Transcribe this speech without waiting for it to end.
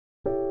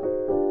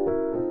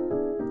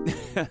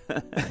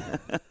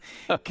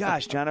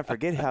Gosh, John, I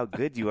forget how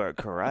good you are at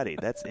karate.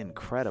 That's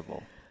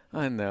incredible.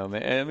 I know,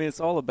 man. I mean, it's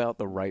all about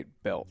the right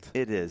belt.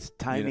 It is.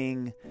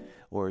 Timing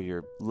or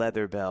your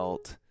leather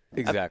belt.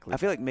 Exactly. I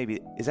feel like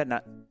maybe, is that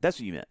not, that's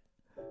what you meant.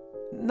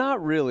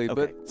 Not really,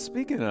 Okay. but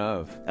speaking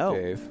of, Oh,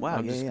 Dave, wow,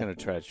 I'm just going to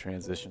try to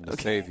transition to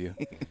save you.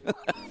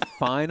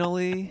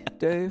 Finally,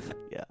 Dave,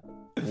 Yeah.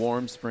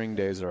 warm spring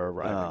days are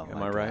arriving.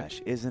 Am I right?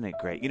 Gosh, isn't it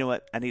great? You know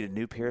what? I need a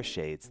new pair of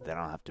shades that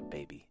I don't have to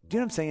baby. Do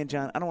you know what I'm saying,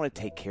 John? I don't want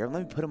to take care of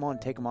them. Let me put them on,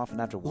 take them off, and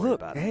not have to worry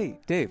about them. Hey,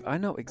 Dave, I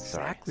know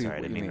exactly Sorry, I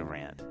what didn't you mean mean. to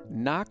rant.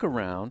 Knock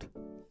around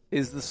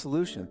is the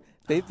solution.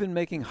 They've been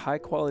making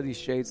high-quality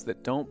shades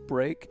that don't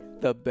break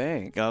the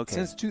bank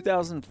since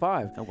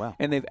 2005. Oh, wow.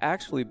 And they've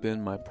actually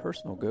been my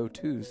personal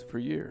go-tos for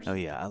years. Oh,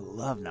 yeah. I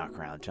love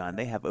Knockaround, John.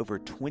 They have over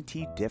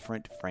 20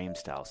 different frame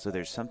styles, so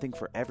there's something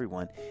for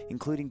everyone,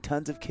 including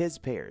tons of kids'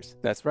 pairs.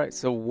 That's right.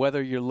 So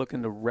whether you're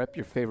looking to rep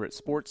your favorite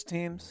sports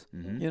teams,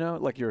 you know,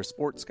 like you're a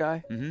sports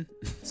guy,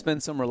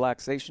 spend some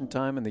relaxation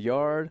time in the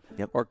yard,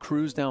 or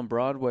cruise down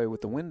Broadway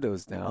with the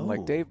windows down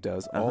like Dave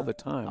does all the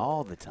time.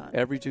 All the time.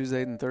 Every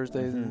Tuesday and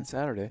Thursday and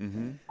Saturday.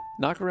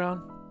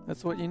 Knockaround,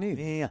 that's what you need.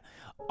 Yeah.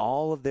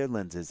 All of their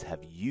lenses have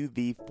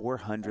UV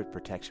 400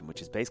 protection,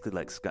 which is basically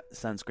like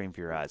sunscreen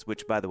for your eyes,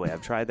 which, by the way,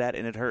 I've tried that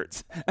and it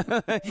hurts.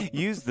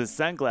 Use the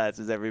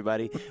sunglasses,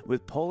 everybody.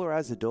 With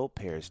polarized adult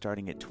pairs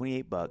starting at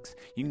 $28,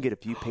 you can get a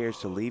few pairs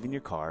to leave in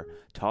your car,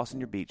 toss in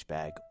your beach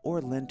bag, or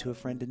lend to a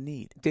friend in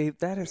need. Dave,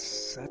 that is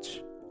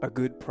such a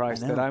good price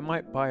that I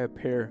might buy a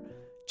pair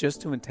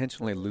just to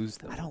intentionally lose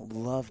them. I don't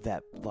love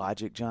that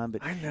logic, John,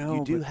 but I know,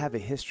 you do have a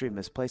history of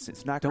misplacement.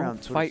 It's not don't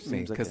fight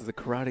me because of the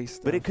karate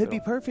stuff. But it could be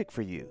perfect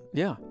for you.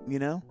 Yeah. You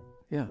know?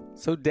 Yeah.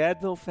 So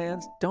Dadville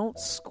fans, don't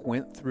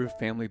squint through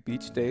family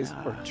beach days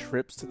or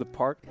trips to the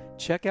park.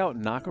 Check out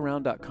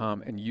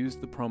knockaround.com and use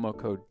the promo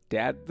code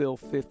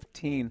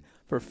DADVILLE15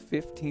 for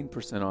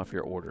 15% off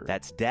your order.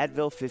 That's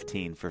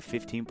DADVILLE15 for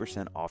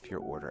 15% off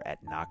your order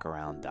at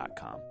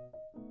knockaround.com.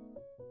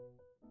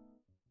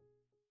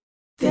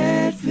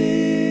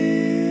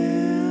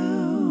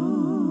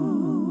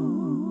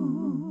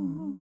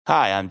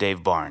 Hi, I'm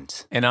Dave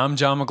Barnes. And I'm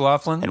John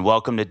McLaughlin. And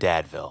welcome to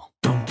Dadville.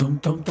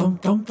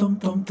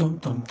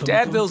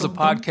 Dadville is a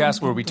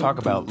podcast where we talk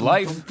about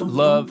life,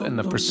 love, and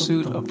the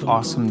pursuit of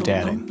awesome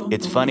dadding.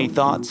 It's funny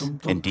thoughts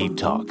and deep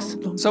talks.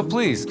 So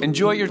please,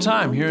 enjoy your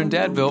time here in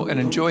Dadville and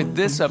enjoy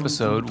this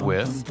episode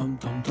with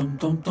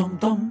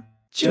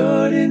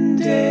Jordan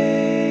Davis.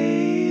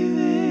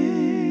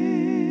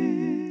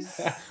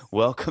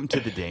 Welcome to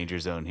the danger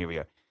zone. Here we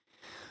are.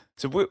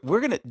 So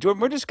we're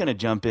just gonna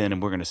jump in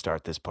and we're gonna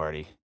start this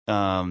party.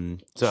 So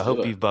I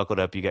hope you've buckled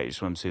up. You got your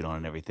swimsuit on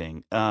and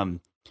everything.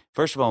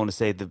 First of all, I want to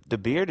say the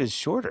beard is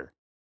shorter.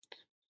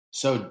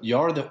 So you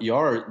are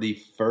the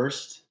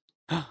first.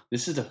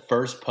 This is the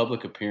first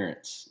public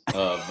appearance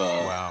of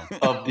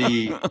of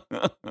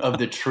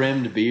the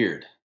trimmed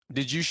beard.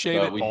 Did you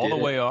shave it all the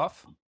way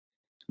off?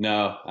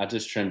 No, I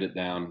just trimmed it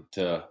down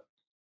to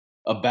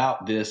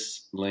about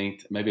this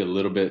length, maybe a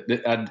little bit.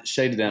 I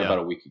shaved it down about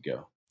a week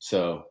ago.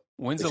 So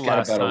when's the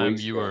last time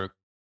you were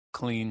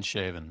clean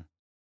shaven?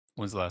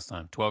 When's the last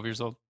time? 12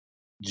 years old?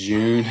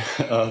 June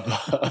of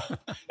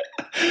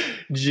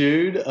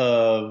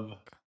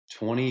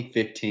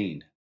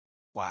 2015.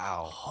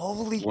 Wow.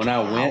 Holy when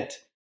cow.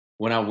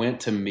 When I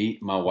went to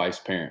meet my wife's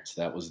parents,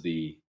 that was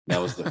the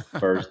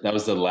first, that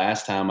was the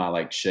last time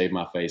I shaved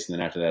my face. And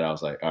then after that, I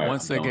was like, all right.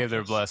 Once they gave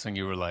their blessing,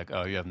 you were like,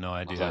 oh, you have no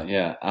idea. Like,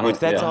 yeah.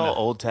 That's all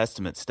Old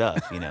Testament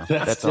stuff, you know.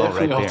 That's all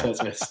right there. Old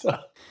Testament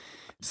stuff.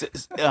 So,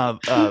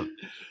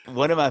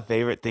 one of my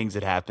favorite things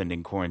that happened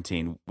in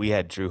quarantine, we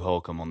had Drew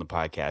Holcomb on the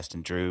podcast,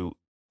 and Drew,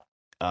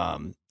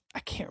 I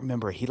can't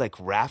remember, he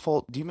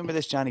raffled. Do you remember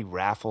this, Johnny?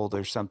 Raffled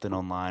or something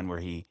online where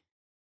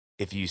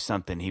if you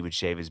something, he would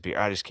shave his beard.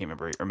 I just can't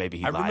remember, or maybe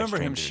he. I remember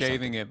him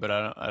shaving it, but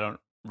I don't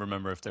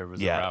remember if there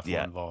was a raffle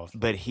involved.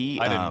 But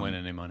I didn't win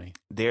any money.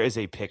 There is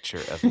a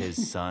picture of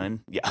his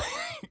son. Yeah,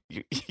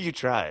 you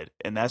tried,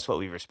 and that's what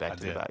we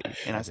respected about you.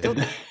 And I still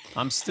do.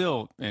 I'm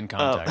still in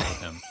contact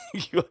with him.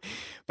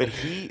 But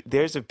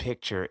there's a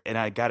picture, and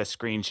I got a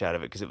screenshot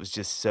of it because it was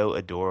just so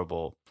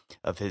adorable,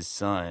 of his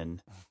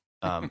son,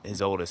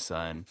 his oldest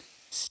son,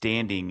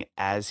 standing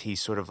as he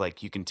sort of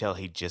you can tell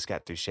he just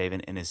got through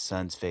shaving, and his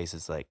son's face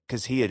is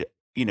because he had,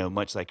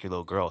 much like your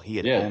little girl, he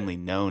had only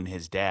known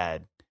his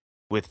dad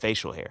with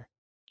facial hair.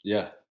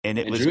 Yeah. And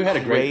Drew had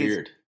a great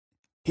beard.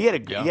 He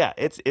had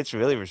it's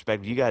really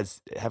respectable. You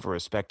guys have a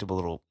respectable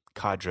little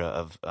cadre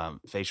of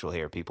facial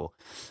hair people.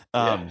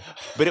 But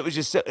it was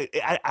just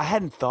I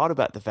hadn't thought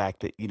about the fact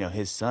that,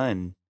 his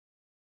son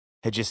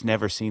had just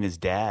never seen his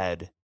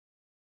dad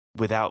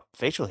without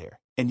facial hair.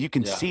 And you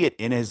can see it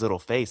in his little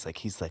face.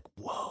 He's like,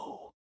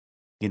 whoa.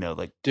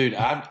 Dude,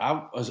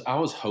 I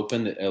was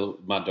hoping that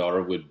my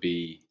daughter would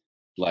be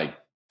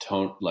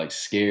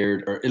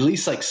scared, or at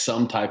least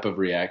some type of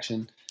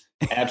reaction.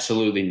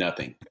 Absolutely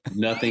nothing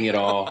at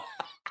all.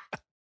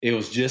 it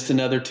was just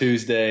another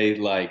Tuesday,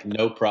 like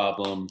no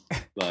problem.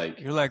 Like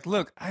you're like,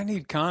 look, I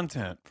need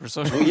content for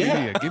social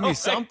media. Give me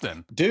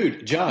something.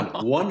 Dude, John,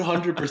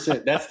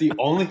 100%. That's the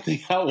only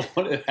thing I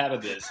wanted out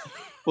of this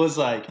was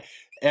like,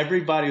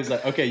 everybody was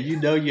like, okay, you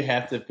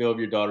have to film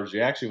your daughter's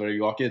reaction when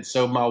you walk in.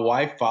 So my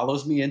wife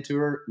follows me into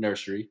her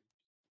nursery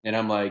and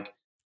I'm like,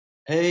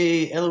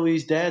 hey,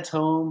 Eloise, Dad's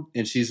home.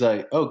 And she's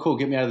like, oh, cool.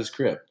 Get me out of this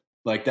crib.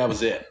 Like, that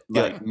was it.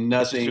 Like,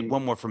 nothing.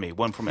 One more for me.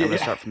 One for me. I'm going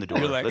to start from the door.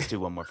 Like, let's do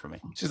one more for me.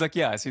 She's like,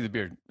 yeah, I see the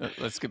beard.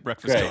 Let's get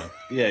breakfast going.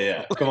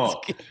 Yeah. Come on.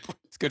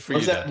 It's good for you.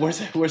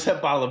 Where's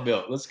that bottle of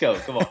milk? Let's go.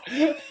 Come on.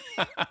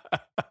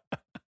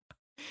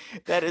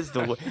 That is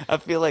the way. I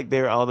feel like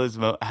there are all those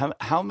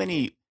how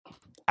many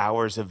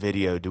hours of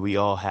video do we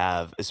all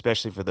have,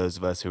 especially for those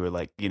of us who are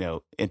like,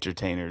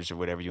 entertainers or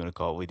whatever you want to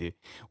call it we do,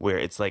 where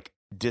it's like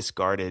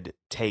discarded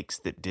takes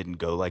that didn't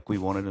go like we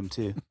wanted them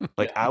to.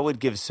 Like I would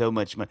give so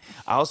much money.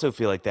 I also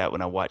feel like that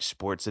when I watch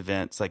sports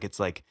events, like it's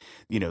like,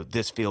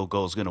 this field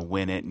goal is going to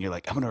win it. And you're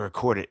like, I'm going to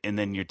record it. And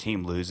then your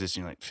team loses.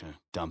 And you're like,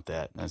 dump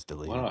that. That's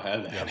deleted. I don't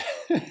have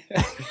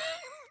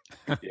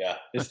that. Yeah,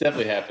 it's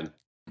definitely happened.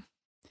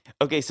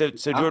 Okay, so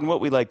Jordan,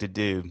 what we like to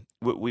do,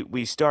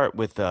 we start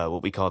with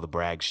what we call the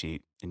brag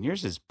sheet, and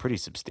yours is pretty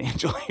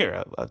substantial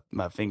here.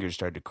 My fingers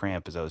started to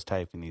cramp as I was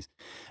typing these.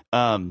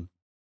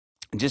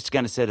 Just to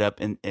kind of set it up,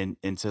 and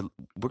so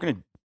we're gonna.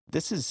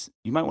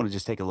 You might want to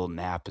just take a little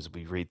nap as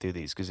we read through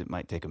these because it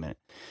might take a minute.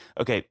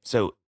 Okay,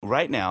 so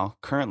right now,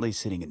 currently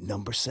sitting at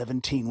number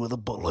 17 with a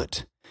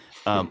bullet.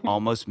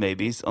 Almost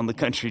Maybes on the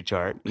country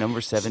chart, number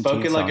 17.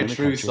 Spoken like a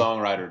true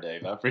songwriter,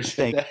 Dave. I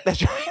appreciate that.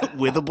 That's right.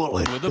 With a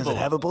bullet. Does it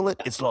have a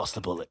bullet? It's lost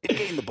the bullet. It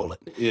gained the bullet.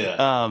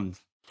 Yeah.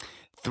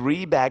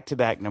 3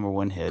 back-to-back number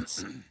 1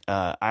 hits.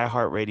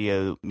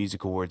 iHeartRadio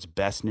Music Awards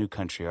Best New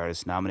Country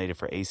Artist, nominated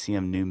for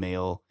ACM New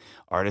Male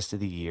Artist of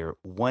the Year.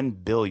 1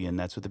 billion,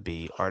 that's with a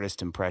B,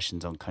 artist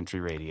impressions on country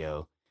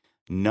radio.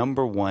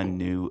 Number 1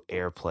 new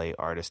airplay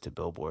artist at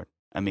Billboard.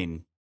 I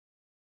mean,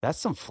 that's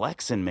some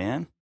flexing,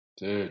 man.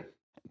 Dude.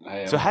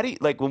 So how do you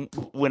like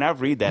when I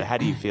read that? How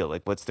do you feel?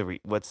 Like, what's the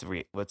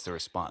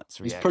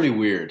response? It's pretty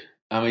weird.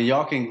 I mean,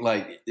 y'all can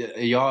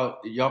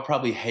y'all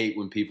probably hate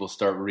when people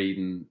start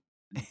reading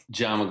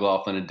John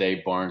McLaughlin and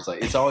Dave Barnes.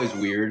 Like, it's always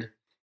weird,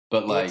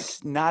 but like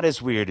it's not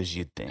as weird as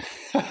you'd think.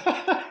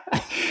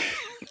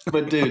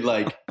 But dude,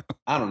 like,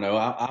 I don't know.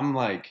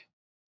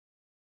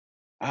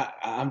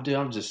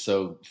 I'm just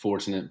so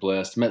fortunate,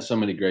 blessed. Met so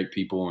many great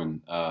people,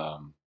 and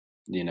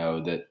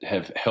that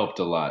have helped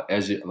a lot.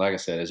 Like I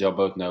said, as y'all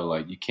both know,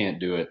 like you can't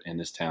do it in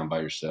this town by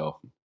yourself.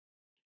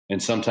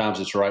 And sometimes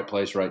it's right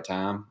place, right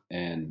time.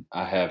 And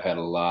I have had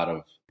a lot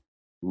of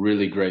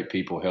really great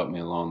people help me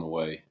along the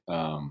way.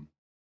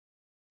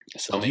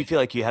 So do you feel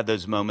like you had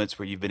those moments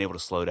where you've been able to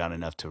slow down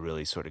enough to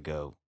really sort of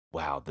go,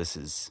 wow, this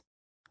is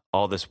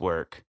all this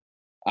work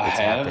that's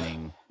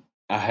happening?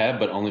 I have,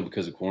 but only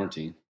because of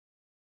quarantine.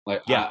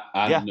 Like,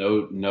 I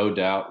no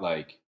doubt,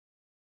 like,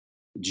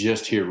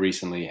 just here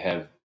recently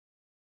have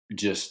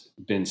just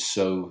been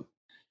so,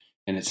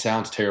 and it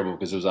sounds terrible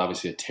because it was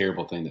obviously a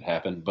terrible thing that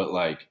happened, but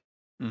like,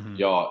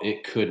 y'all,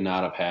 it could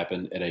not have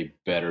happened at a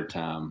better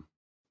time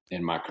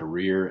in my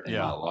career, in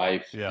my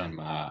life, in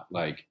my,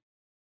 like,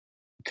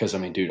 because I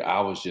mean, dude, I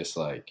was just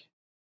like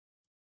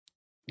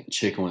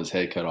chicken with his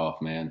head cut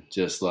off, man.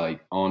 Just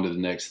like on to the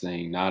next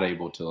thing, not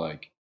able to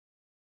like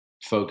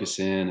focus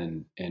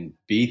in and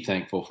be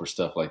thankful for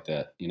stuff like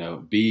that,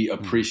 be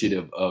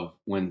appreciative of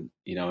when,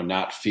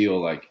 not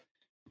feel like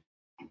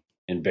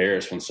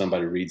embarrassed when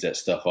somebody reads that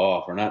stuff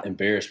off, or not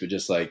embarrassed, but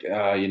just like,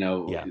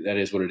 that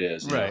is what it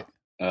is. Right.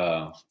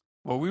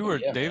 Well,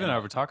 Dave and I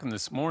were talking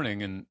this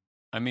morning, and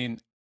I mean,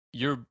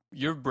 your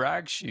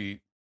brag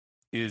sheet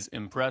is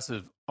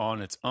impressive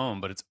on its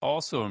own, but it's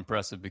also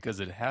impressive because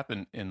it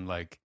happened in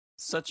like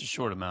such a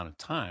short amount of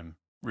time,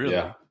 really.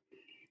 Yeah.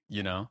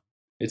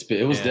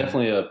 It was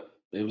definitely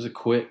it was a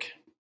quick,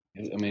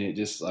 I mean, it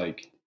just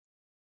like,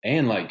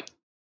 and like,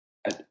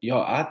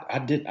 I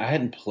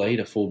hadn't played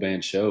a full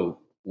band show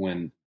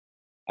when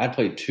I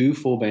played 2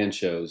 full band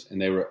shows,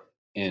 and they were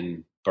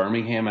in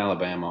Birmingham,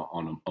 Alabama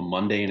on a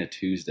Monday and a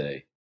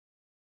Tuesday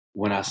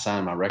when I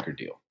signed my record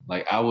deal.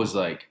 Like, I was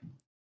like,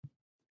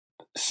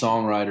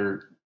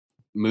 songwriter,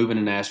 moving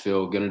to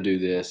Nashville, going to do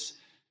this.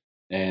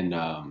 And,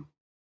 and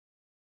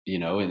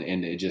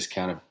it just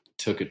kind of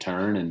took a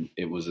turn, and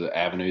it was an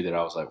avenue that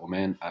I was like, well,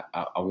 man,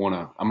 I'm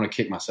going to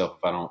kick myself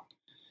if I don't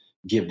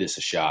give this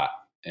a shot.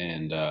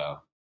 And,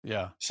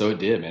 so it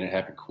did, man. It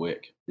happened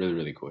quick, really,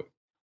 really quick.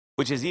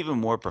 Which is even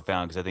more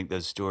profound, because I think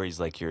those stories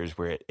like yours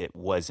where it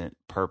wasn't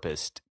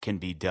purposed can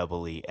be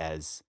doubly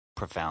as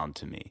profound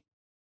to me,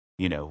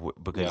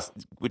 because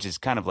which is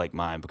kind of like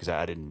mine, because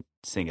I didn't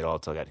sing at all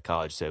until I got to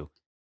college. So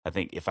I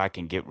think if I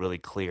can get really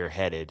clear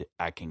headed,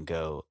 I can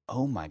go,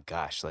 oh my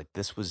gosh, like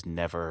this was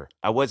never,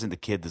 I wasn't the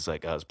kid that's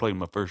like, I was playing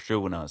my first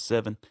show when I was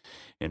 7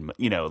 and,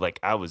 like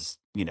I was,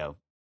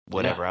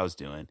 whatever I was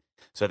doing.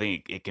 So I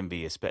think it can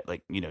be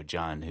like,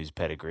 John, whose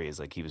pedigree is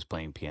like he was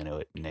playing piano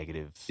at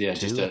negative. Yeah,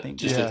 just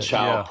a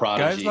child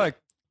prodigy.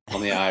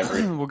 on the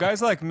ivory. Well,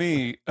 guys like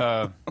me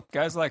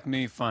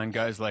find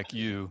guys like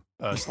you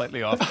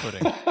slightly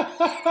off-putting.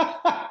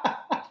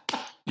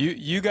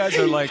 You guys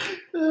are like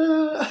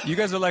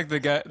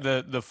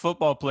the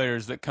football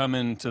players that come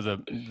into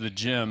the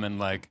gym and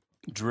like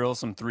drill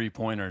some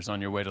 3-pointers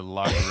on your way to the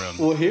locker room.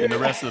 Well, and the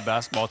rest of the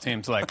basketball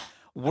team's like,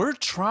 we're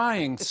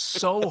trying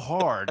so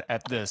hard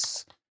at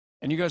this.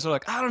 And you guys are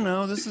like, I don't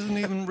know, this isn't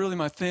even really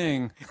my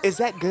thing. Is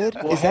that good?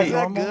 Well, is that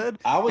good?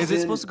 Is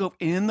it supposed to go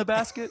in the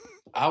basket?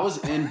 I was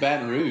in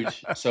Baton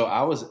Rouge. So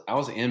I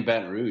was in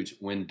Baton Rouge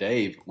when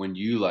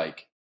you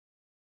like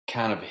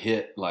kind of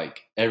hit,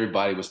 like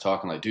everybody was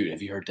talking like, dude,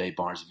 have you heard Dave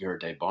Barnes? Have you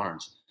heard Dave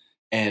Barnes?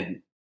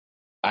 And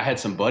I had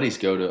some buddies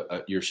go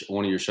to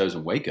one of your shows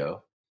in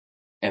Waco,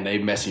 and they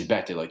messaged me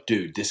back. They're like,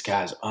 dude, this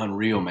guy's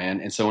unreal, man.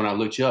 And so when I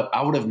looked you up,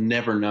 I would have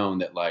never known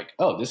that, like,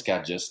 oh, this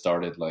guy just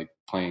started like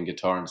playing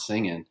guitar and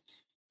singing,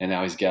 and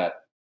now he's got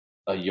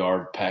a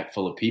yard packed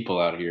full of people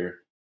out here.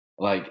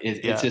 Like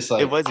it's just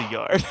like it was a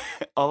yard.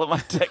 All of my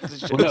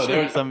texts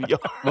showed some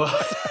yard. Well,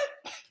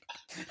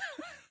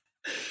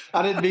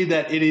 I didn't mean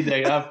that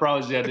anything. I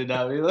promise you, I did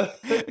not mean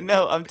that.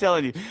 No, I'm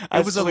telling you,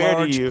 it was swear a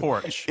large to you,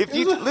 porch. If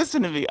you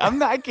listen to me, I'm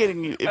not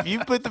kidding you. If you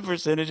put the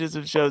percentages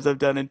of shows I've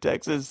done in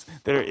Texas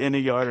that are in a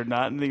yard or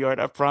not in the yard,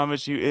 I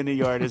promise you, in a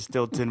yard is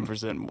still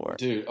 10% more.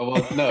 Dude,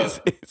 well, no,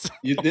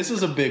 this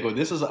is a big one.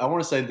 I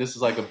want to say this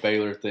is like a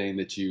Baylor thing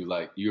that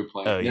you're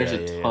playing. Oh, There's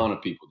a ton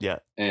of people. Yeah,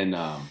 and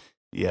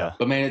yeah,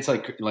 but man, it's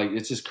like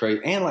it's just crazy,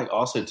 and like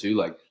also too,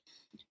 like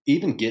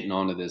even getting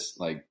onto this,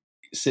 like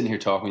sitting here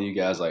talking to you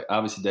guys, like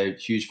obviously Dave,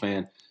 huge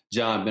fan.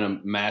 John, been a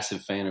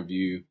massive fan of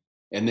you.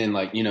 And then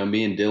like, you know,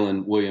 me and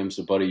Dylan Williams,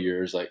 a buddy of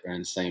yours, like are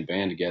in the same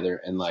band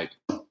together. And like,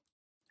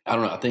 I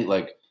don't know. I think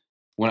like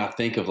when I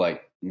think of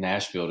like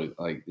Nashville,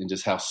 like, and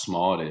just how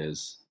small it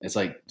is, it's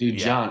like, dude,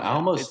 John, I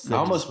almost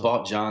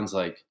bought John's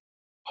like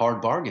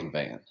Hard Bargain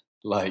van.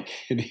 Like,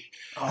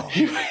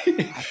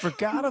 I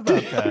forgot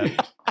about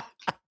that.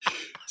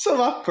 So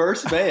my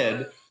first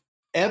band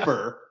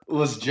ever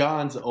was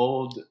John's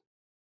old.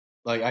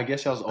 Like, I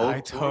guess I was old. I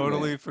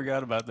totally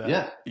forgot about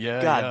that.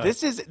 Yeah. God,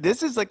 this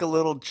is like a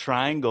little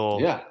triangle.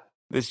 Yeah.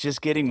 That's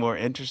just getting more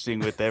interesting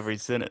with every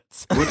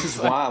sentence. Which is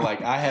why,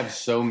 like, I have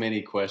so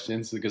many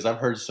questions because I've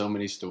heard so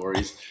many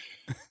stories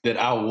that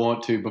I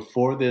want to.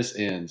 Before this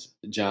ends,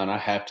 John, I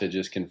have to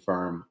just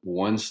confirm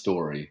one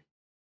story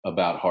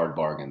about Hard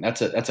Bargain.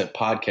 That's a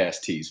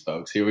podcast tease,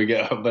 folks. Here we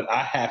go. But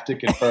I have to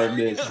confirm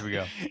this. Here we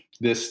go.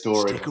 This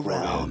story. Stick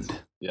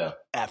around. Yeah.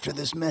 After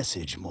this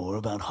message, more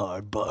about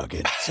Hard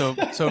Bargain. So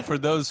for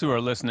those who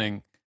are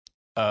listening,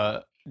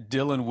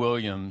 Dylan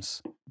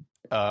Williams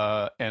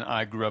and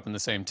I grew up in the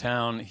same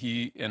town.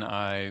 He and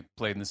I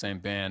played in the same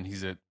band.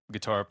 He's a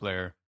guitar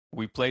player.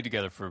 We played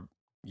together for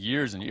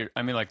years and years.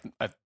 I mean, like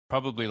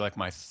probably like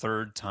my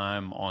third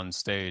time on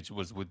stage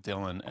was with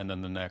Dylan, and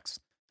then the next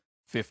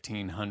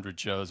 1,500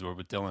 shows were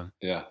with Dylan.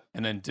 Yeah.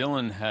 And then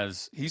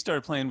Dylan he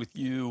started playing with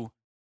you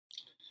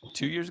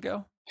 2 years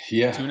ago?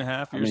 Yeah.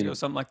 2.5 years ago,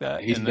 something like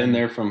that. He's been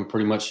there from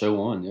pretty much show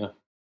one.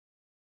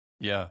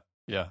 Yeah.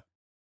 Yeah.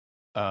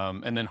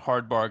 And then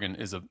Hard Bargain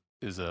is a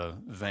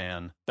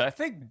van that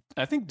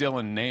I think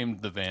Dylan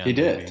named the van. He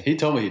did. Maybe. He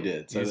told me he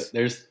did. So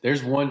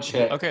there's one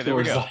check. Okay, there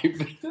we go.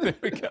 There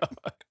we go.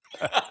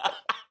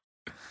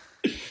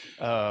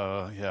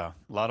 Yeah,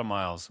 a lot of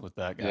miles with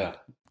that guy. Yeah.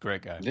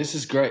 Great guy. This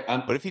is great.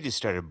 What if he just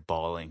started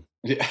bawling?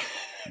 Yeah.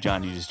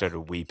 John, you just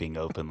started weeping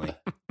openly.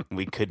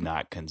 We could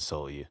not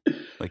console you.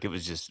 Like it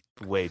was just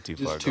way too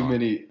far too gone.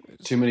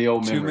 Too many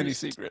old memories. Too many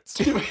secrets.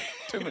 Too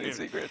many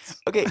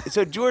secrets. Okay,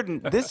 so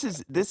Jordan, this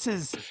is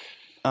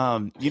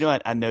you know,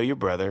 I know your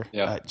brother,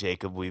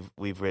 Jacob.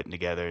 We've written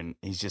together, and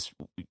he's just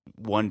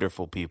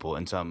wonderful people.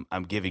 And so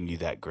I'm giving you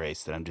that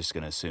grace that I'm just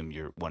going to assume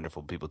you're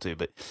wonderful people too.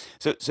 But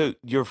so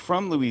you're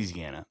from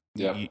Louisiana.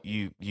 Yeah.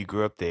 You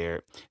grew up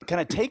there. Kind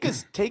of take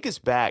us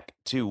back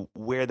to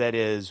where that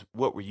is.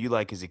 What were you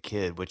like as a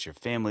kid? What's your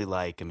family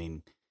like? I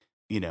mean,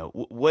 you know,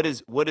 what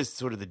is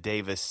sort of the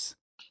Davis,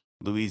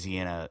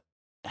 Louisiana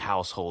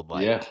household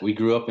like? Yeah, we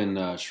grew up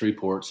in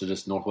Shreveport, so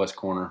just northwest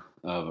corner,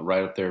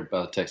 right up there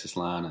by the Texas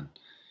line.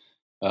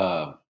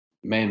 And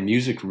man,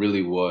 music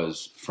really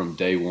was from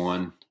day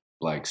one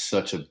like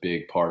such a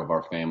big part of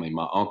our family.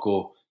 My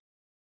uncle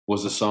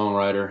was a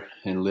songwriter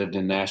and lived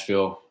in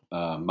Nashville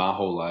my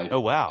whole life.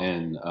 Oh wow!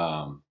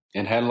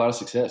 And had a lot of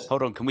success.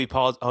 Hold on, can we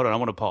pause? Hold on, I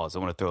want to pause. I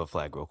want to throw a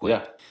flag real quick.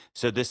 Yeah.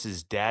 So this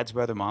is dad's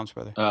brother, mom's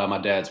brother? My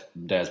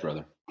dad's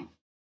brother.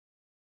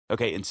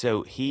 Okay, and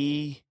so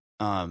he,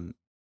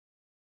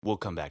 we'll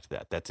come back to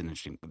that. That's an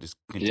interesting. Just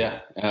continue.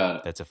 Yeah,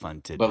 that's a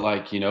fun tidbit. But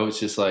like, you know, it's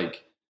just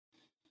like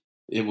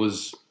it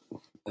was.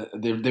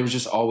 There was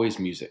just always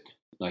music.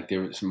 Like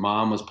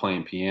mom was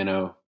playing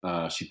piano.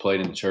 She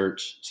played in the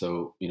church.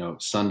 So you know,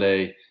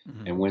 Sunday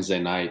and Wednesday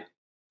night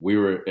we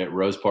were at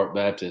Rose Park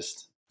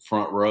Baptist,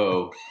 front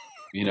row.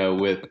 You know,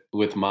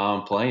 with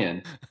mom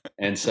playing,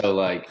 and so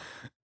like,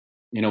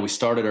 you know, we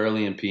started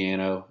early in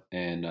piano,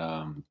 and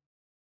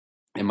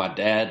my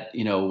dad,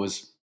 you know,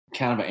 was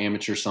kind of an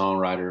amateur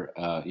songwriter.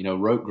 You know,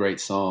 wrote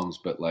great songs,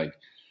 but like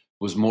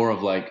was more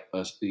of like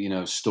a,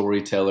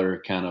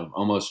 storyteller, kind of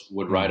almost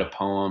would write a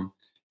poem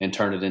and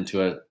turn it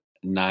into a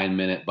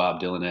 9-minute Bob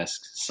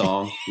Dylan-esque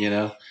song,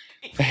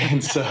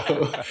 And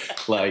so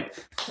like,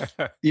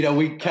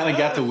 we kind of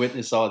got to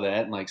witness all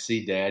that and like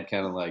see Dad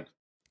kind of like,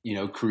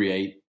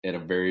 create at a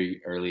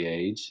very early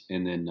age.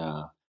 And then,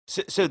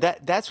 so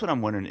that's what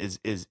I'm wondering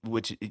is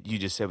which you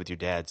just said with your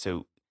dad.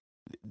 So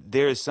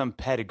there is some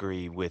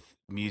pedigree with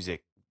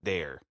music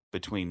there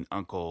between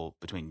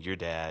your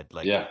dad.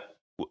 Like, yeah.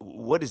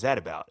 What is that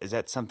about? Is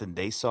that something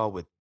they saw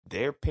with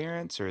their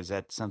parents, or is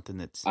that something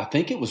that's? I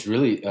think it was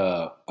really.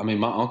 My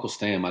Uncle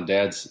Stan, my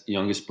dad's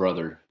youngest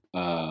brother,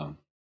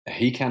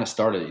 he kind of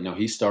started.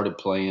 He started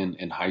playing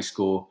in high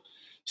school,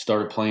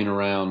 started playing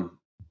around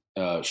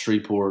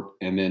Shreveport,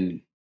 and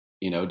then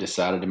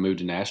decided to move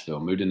to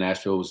Nashville. Moved to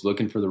Nashville, was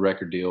looking for the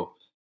record deal.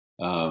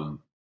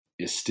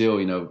 Is still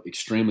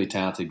extremely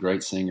talented,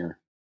 great singer,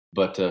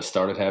 but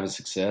started having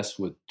success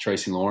with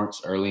Tracy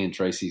Lawrence early in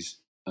Tracy's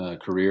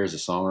career as a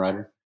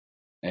songwriter,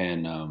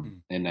 and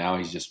now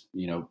he's just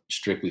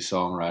strictly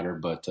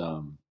songwriter. But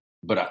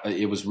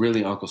it was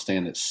really Uncle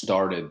Stan that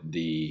started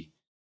the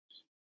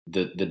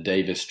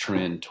Davis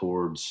trend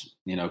towards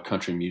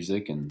country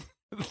music and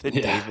the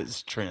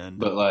Davis trend.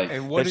 But like,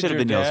 that should have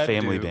been y'all's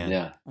family band.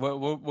 Yeah.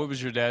 What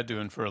was your dad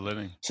doing for a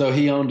living? So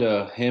he owned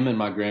him and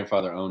my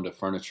grandfather owned a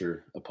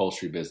furniture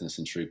upholstery business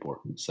in Shreveport.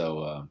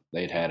 So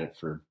they'd had it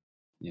for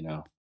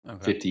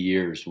 50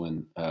 years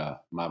when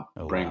my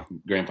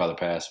grandfather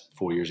passed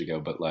 4 years ago.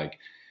 But like,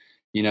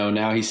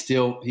 now he's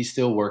still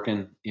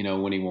working,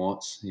 when he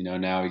wants,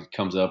 now he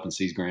comes up and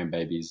sees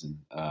grandbabies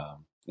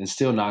and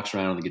still knocks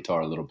around on the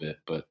guitar a little bit.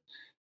 But,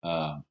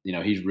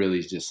 he's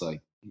really just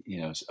like,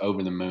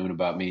 over the moon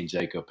about me and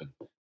Jacob.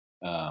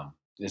 And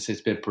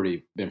it's been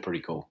pretty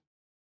cool.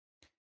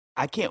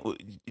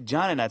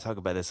 John and I talk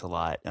about this a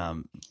lot.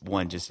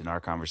 One, just in our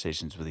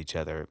conversations with each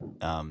other.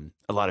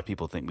 A lot of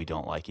people think we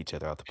don't like each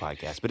other off the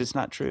podcast, but it's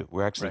not true.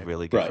 We're actually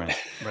really good friends.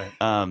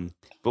 Right.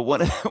 But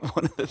one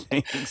of the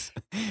things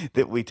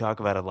that we talk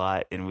about a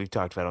lot, and we've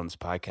talked about on this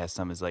podcast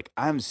some, is like,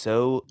 I'm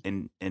so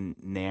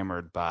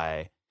enamored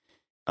by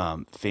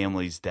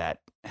families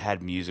that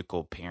had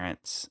musical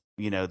parents,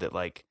 that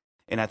like,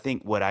 and I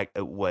think what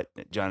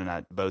John and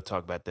I both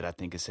talk about that I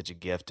think is such a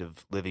gift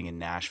of living in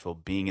Nashville,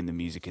 being in the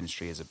music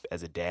industry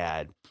as a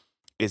dad,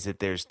 is that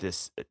there's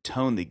this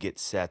tone that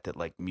gets set that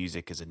like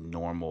music is a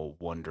normal,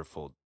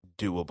 wonderful,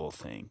 doable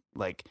thing.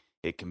 Like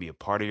it can be a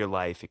part of your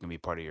life, it can be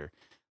part of your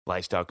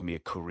lifestyle, it can be a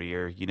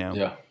career,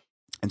 Yeah.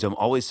 And so I'm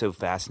always so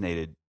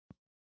fascinated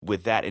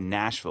with that in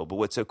Nashville. But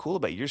what's so cool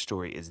about your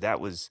story is that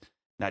was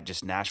not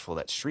just Nashville,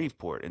 that's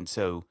Shreveport, and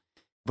so.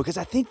 Because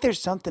I think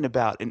there's something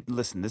about, and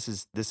listen, this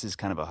is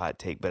kind of a hot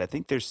take, but I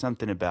think there's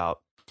something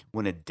about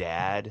when a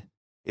dad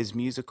is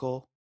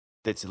musical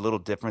that's a little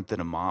different than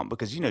a mom.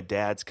 Because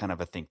dad's kind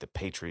of, I think, the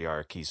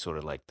patriarch. He's sort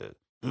of like the,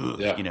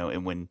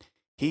 and when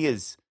he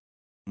is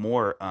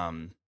more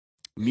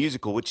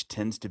musical, which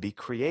tends to be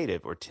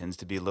creative or tends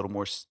to be a little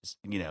more,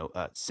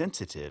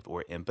 sensitive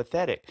or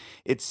empathetic,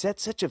 it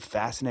sets such a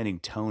fascinating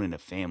tone in a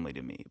family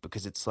to me.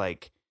 Because it's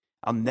like,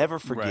 I'll never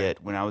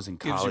forget when I was in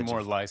college. Gives you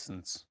more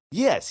license.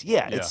 Yes,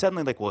 yeah. It's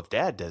suddenly like, well, if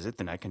Dad does it,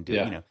 then I can do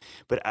it.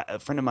 But a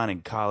friend of mine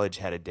in college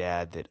had a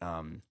dad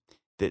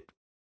that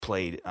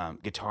played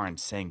guitar and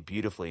sang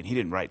beautifully, and he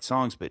didn't write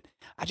songs, but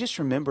I just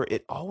remember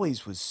it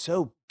always was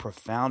so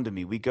profound to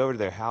me. We go to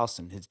their house,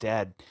 and his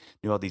dad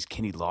knew all these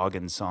Kenny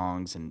Loggins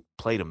songs and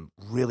played them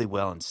really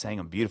well and sang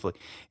them beautifully.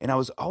 And I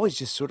was always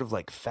just sort of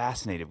like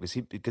fascinated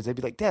because they'd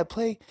be like, Dad,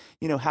 play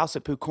House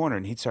at Pooh Corner,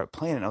 and he'd start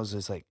playing it. And I was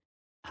just like,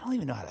 I don't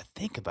even know how to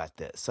think about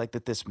this. Like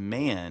that this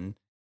man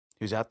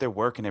who's out there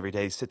working every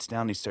day sits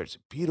down and he starts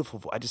beautiful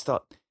voice. I just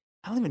thought,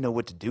 I don't even know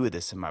what to do with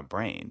this in my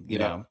brain, you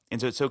know? And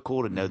so it's so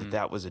cool to know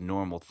that was a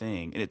normal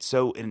thing. And it's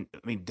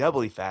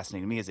doubly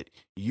fascinating to me is that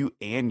you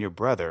and your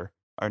brother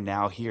are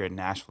now here in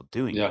Nashville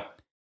doing it.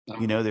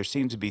 There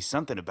seems to be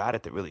something about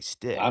it that really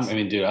sticks.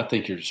 Dude, I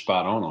think you're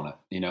spot on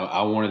it.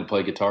 I wanted to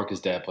play guitar because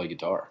Dad played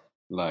guitar.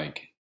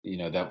 Like,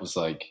 that was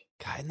like,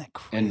 God, isn't that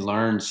crazy? And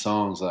learned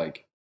songs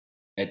like,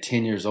 at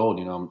 10 years old,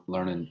 I'm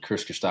learning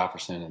Chris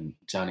Christopherson and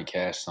Johnny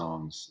Cash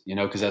songs,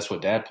 because that's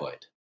what Dad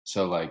played.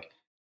 So like,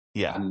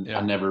 I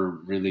never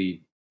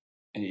really,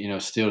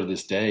 still to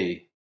this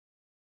day,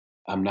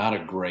 I'm not a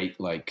great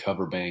like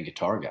cover band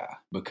guitar guy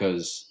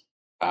because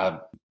I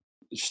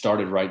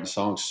started writing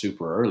songs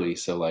super early.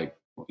 So like,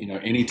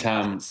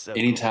 anytime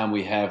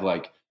we have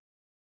like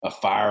a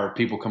fire,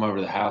 people come over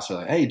to the house, they're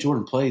like, hey,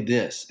 Jordan, play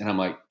this. And I'm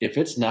like, if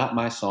it's not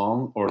my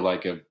song or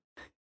like a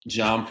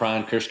John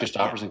Prine, Chris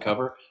Christopherson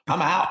cover,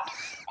 I'm out.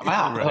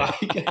 Right.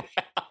 Like,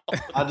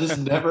 I just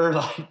never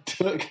like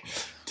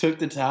took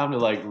the time to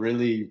like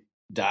really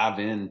dive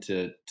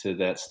into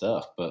that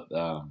stuff. But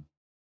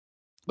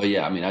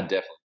yeah, I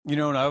definitely.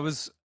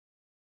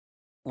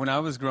 When I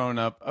was growing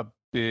up,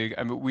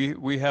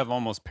 we have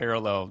almost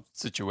parallel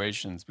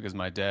situations because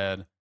my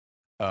dad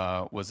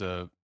was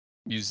a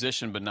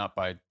musician, but not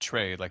by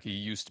trade. Like he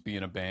used to be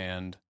in a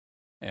band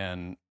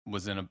and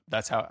was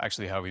that's how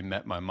we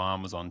met. My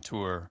mom was on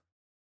tour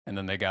and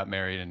then they got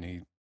married, and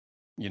he,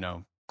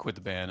 quit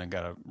the band and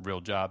got a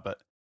real job. But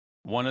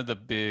one of the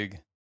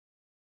big,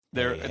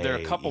 there are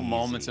a couple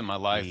moments in my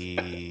life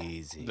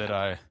that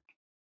I.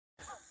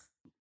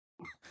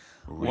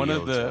 One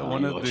of the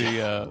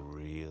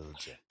real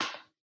job.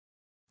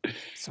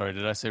 Sorry,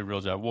 did I say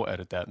real job? We'll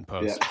edit that in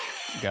post.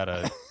 Yeah. Got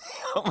a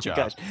oh my job.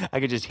 gosh, I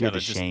could just hear the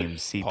shame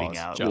seeping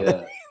out.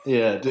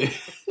 Yeah, dude.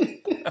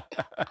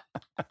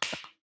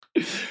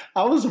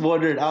 I was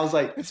wondering. I was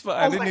like, it's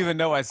I didn't even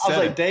know I said. I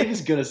was like, Dave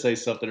is gonna say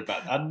something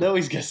about it. I know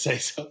he's gonna say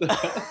something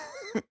about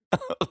it.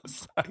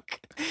 It's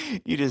like,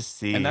 you just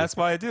see, and that's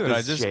why I do it.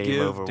 I just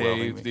give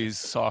Dave these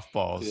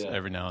softballs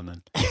every now and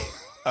then.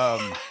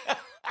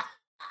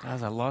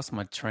 Guys, I lost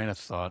my train of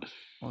thought.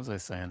 What was I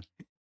saying?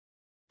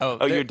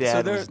 Oh, your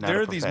dad so was not there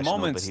a are these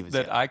moments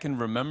that young. I can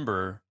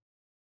remember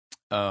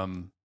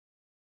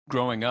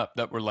growing up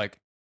that were like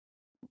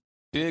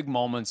big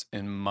moments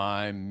in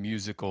my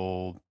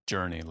musical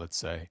journey, let's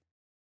say.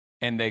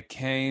 And they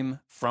came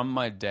from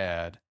my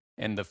dad,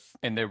 and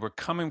they were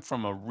coming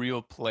from a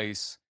real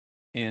place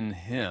in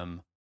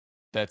him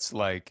that's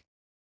like,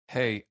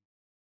 hey,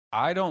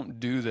 I don't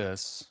do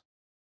this.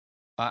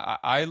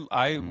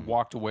 I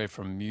walked away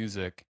from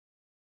music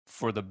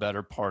for the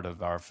better part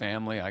of our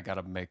family. I got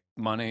to make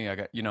money. I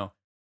got,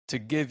 to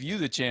give you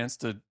the chance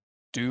to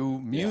do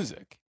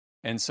music.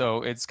 Yeah. And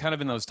so it's kind of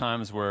in those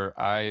times where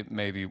I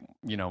maybe,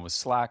 was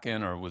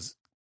slacking or was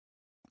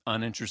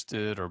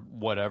uninterested or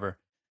whatever,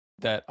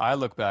 that I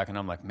look back and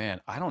I'm like, man,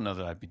 I don't know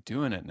that I'd be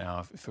doing it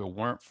now if it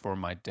weren't for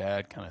my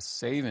dad kind of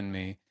saving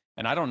me.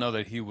 And I don't know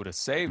that he would have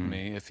saved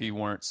me if he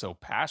weren't so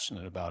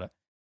passionate about it.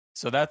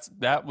 So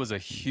that was a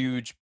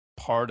huge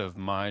part of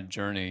my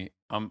journey.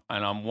 And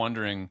I'm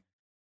wondering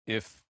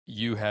if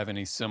you have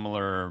any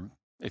similar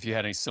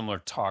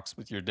talks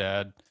with your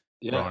dad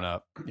growing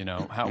up,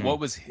 what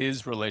was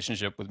his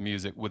relationship with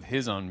music, with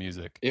his own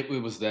music? It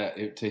was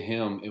that to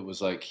him, it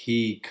was like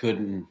he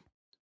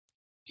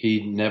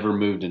never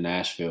moved to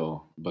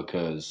Nashville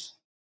because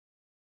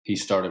he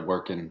started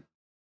working,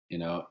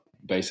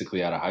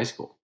 basically out of high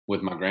school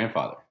with my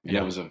grandfather. And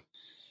it was a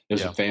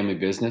family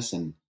business.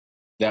 And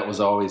that was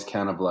always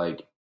kind of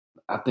like,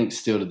 I think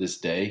still to this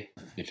day,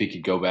 if he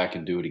could go back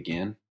and do it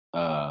again,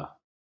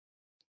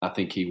 I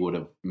think he would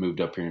have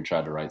moved up here and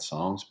tried to write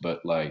songs.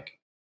 But like,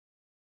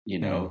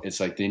 it's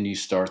like, then you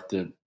start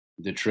the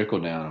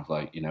trickle down of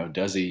like,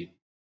 does he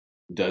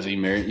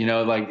marry,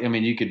 like, I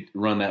mean, you could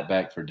run that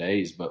back for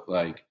days, but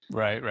like,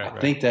 I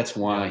think that's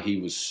why he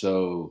was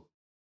so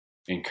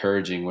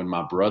encouraging when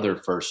my brother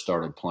first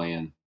started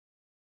playing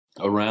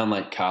around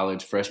like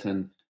college,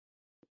 freshman,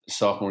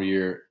 sophomore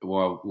year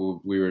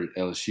while we were at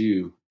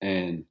LSU.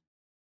 And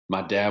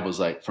my dad was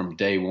like, from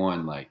day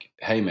one, like,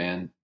 hey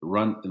man,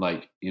 run,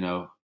 like,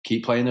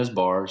 keep playing those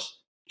bars,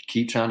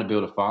 keep trying to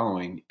build a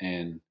following,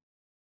 and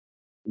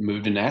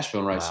move to Nashville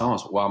and write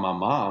songs. While my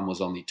mom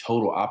was on the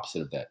total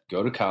opposite of that.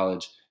 Go to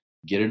college,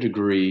 get a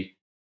degree,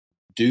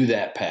 do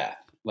that path.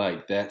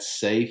 Like, that's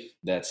safe.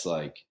 That's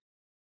like,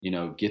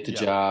 get the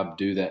job,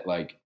 do that.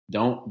 Like,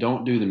 don't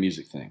do the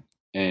music thing.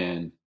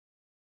 And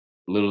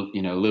little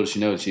she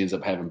knows, she ends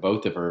up having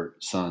both of her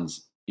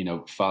sons,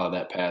 follow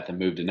that path and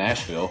move to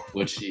Nashville,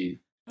 which she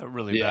that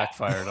really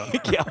backfired on her.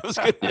 I was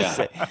going to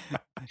say,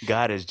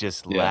 God is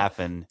just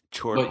laughing,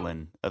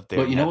 chortling up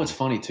there. But what's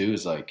funny too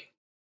is like,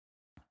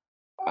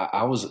 I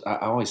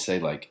always say,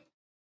 like,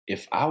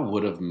 if I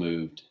would have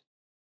moved,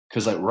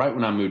 because like right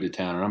when I moved to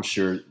town, and I'm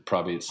sure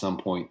probably at some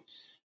point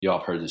y'all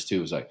have heard this too,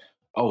 it was like,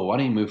 oh, well, why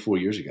didn't you move 4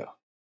 years ago?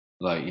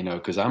 Like,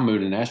 because I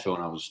moved to Nashville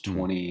when I was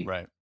 20,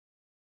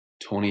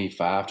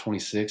 25,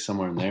 26,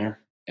 somewhere in there.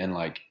 And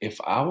like, if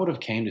I would have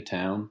came to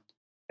town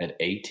at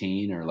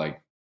 18 or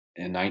like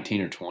in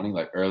 19 or 20,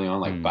 like early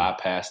on, like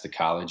bypass the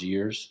college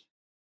years,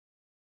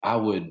 I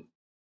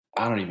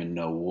don't even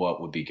know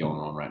what would be going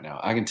on right now.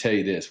 I can tell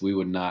you this, we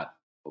would not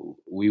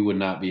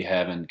be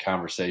having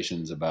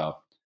conversations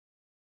about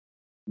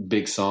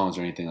big songs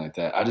or anything like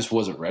that. I just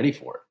wasn't ready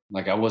for it.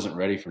 Like, I wasn't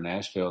ready for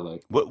Nashville.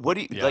 Like, what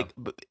do you like?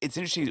 It's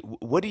interesting.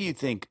 What do you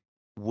think?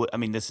 I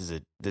mean, this is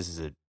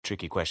a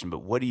tricky question,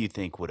 but what do you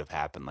think would have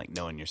happened? Like,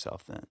 knowing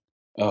yourself then.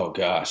 Oh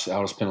gosh, I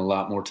would have spent a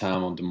lot more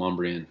time on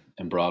Demumbrian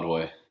and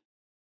Broadway.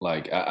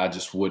 Like, I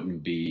just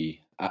wouldn't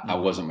be. I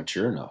wasn't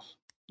mature enough.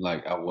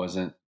 Like, I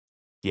wasn't.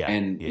 Yeah.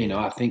 And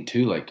I think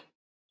too, like,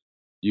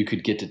 you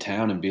could get to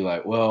town and be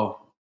like, well,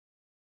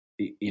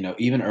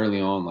 even early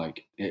on,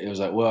 like, it was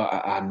like, well,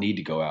 I need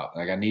to go out.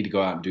 Like, I need to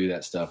go out and do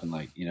that stuff and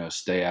like,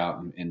 stay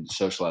out and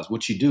socialize,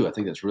 which you do. I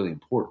think that's really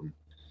important.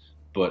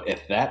 But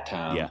at that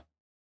time,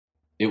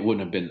 it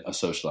wouldn't have been a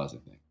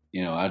socializing thing.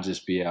 I'd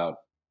just be out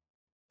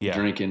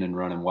drinking and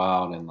running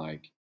wild. And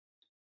like,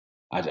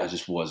 I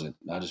just wasn't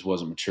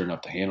mature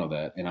enough to handle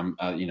that. And I'm,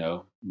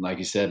 like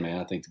you said, man,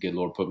 I think the good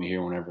Lord put me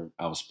here whenever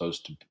I was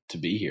supposed to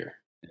be here.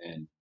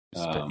 And,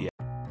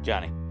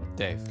 Johnny,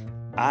 Dave,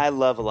 I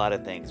love a lot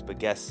of things,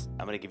 but I'm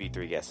going to give you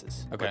 3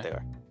 guesses. Okay. What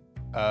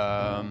they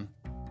are.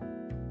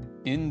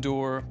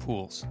 Indoor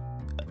pools.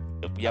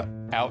 Yep.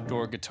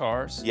 Outdoor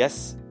guitars.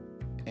 Yes.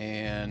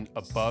 And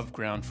above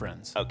ground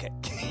friends. Okay.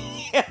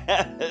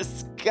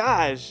 Yes,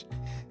 gosh,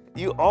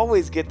 you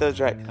always get those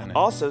right.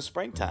 Also,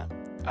 springtime.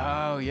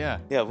 Oh yeah.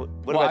 Yeah.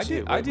 What about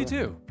you? I do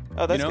too.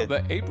 Oh, that's good.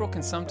 But April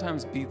can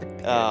sometimes be the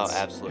pits. Oh,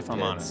 absolutely. If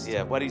I'm honest.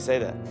 Yeah. Why do you say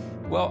that?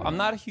 Well, I'm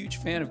not a huge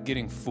fan of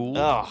getting fooled.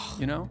 Oh,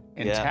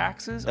 And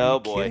taxes. Oh, Are you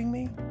boy. kidding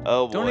me?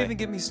 Oh boy. Don't even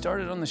get me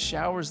started on the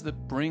showers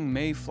that bring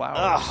May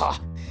flowers.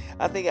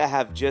 I think I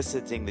have just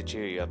a thing to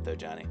cheer you up, though,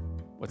 Johnny.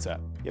 What's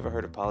that? You ever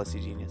heard of Policy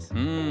Genius?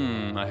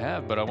 I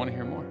have, but I want to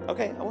hear more.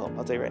 Okay, I will.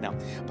 I'll tell you right now.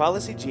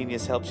 Policy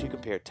Genius helps you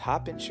compare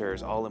top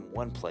insurers all in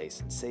one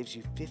place and saves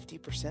you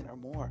 50% or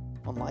more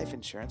on life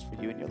insurance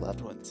for you and your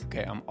loved ones.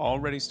 Okay, I'm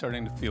already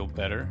starting to feel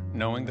better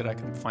knowing that I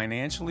can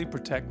financially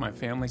protect my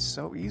family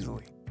so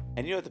easily.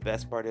 And you know what the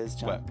best part is,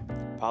 John?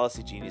 What?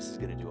 Policy Genius is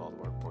going to do all the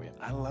work for you.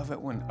 I love it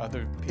when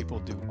other people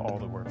do all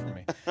the work for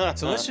me.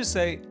 So let's just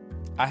say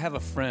I have a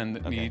friend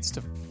that needs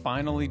to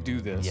finally do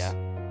this. Yeah.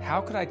 How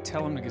could I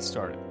tell him to get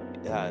started?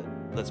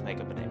 Let's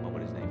make up a name.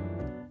 What is his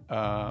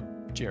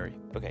name? Jerry.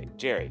 Okay,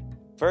 Jerry.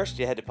 First,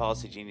 you head to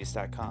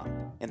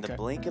PolicyGenius.com. In the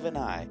blink of an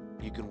eye,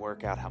 you can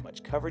work out how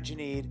much coverage you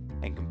need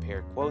and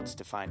compare quotes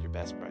to find your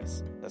best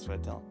price. That's what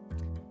I tell him.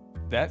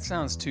 That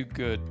sounds too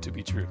good to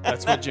be true.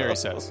 That's what Jerry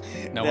says.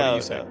 Now, what do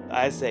you say? No,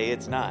 I say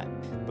it's not,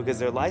 because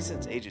their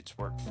licensed agents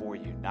work for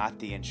you, not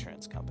the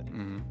insurance company.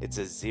 It's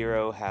a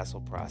zero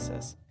hassle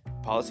process.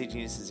 Policy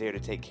Genius is here to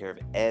take care of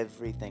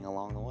everything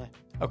along the way.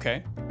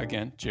 Okay,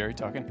 again, Jerry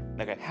talking.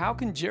 Okay. How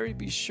can Jerry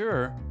be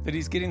sure that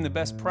he's getting the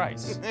best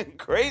price?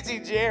 Crazy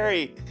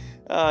Jerry!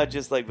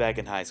 Just like back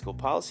in high school,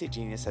 Policy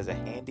Genius has a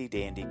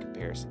handy-dandy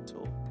comparison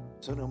tool.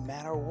 So no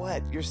matter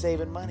what, you're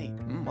saving money.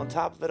 On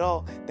top of it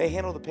all, they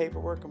handle the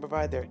paperwork and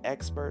provide their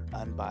expert,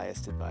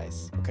 unbiased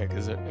advice. Okay,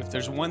 because if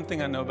there's one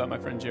thing I know about my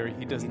friend Jerry,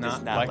 he does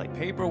not like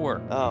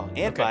paperwork. Oh,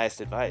 and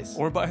biased advice.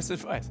 Or biased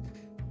advice.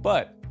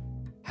 But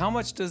how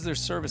much does their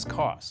service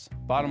cost?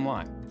 Bottom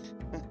line.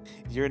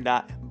 You're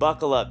not...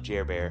 Buckle up,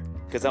 Jer Bear,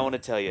 because I want to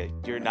tell you,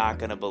 you're not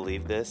going to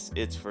believe this.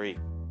 It's free.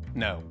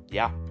 No.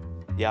 Yeah.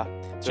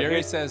 So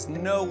Jerry says,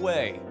 no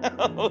way.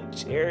 Oh,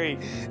 Jerry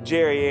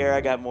here,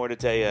 I got more to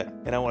tell you,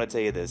 and I want to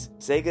tell you this.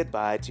 Say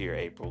goodbye to your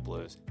April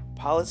blues.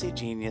 Policy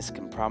Genius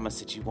can promise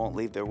that you won't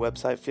leave their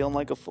website feeling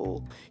like a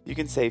fool. You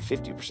can save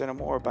 50% or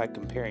more by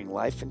comparing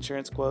life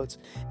insurance quotes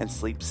and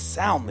sleep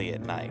soundly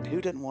at night. Who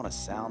doesn't want a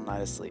sound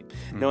night of sleep?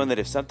 Knowing that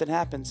if something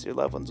happens, your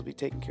loved ones will be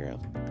taken care of.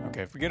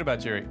 Okay, forget about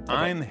Jerry. Okay.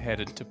 I'm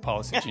headed to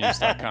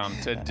PolicyGenius.com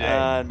today.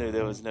 I knew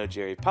there was no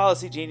Jerry.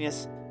 Policy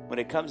Genius, when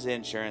it comes to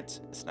insurance,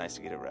 it's nice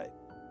to get it right.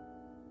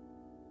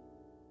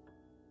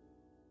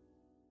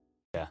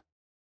 Yeah.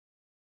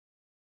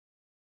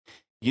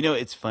 You know,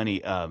 it's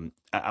funny.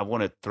 I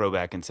want to throw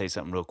back and say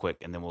something real quick,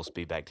 and then we'll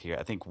speed back to here.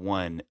 I think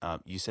one,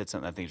 you said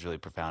something I think is really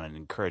profound, and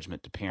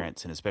encouragement to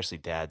parents, and especially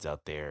dads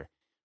out there.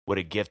 What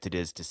a gift it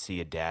is to see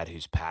a dad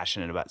who's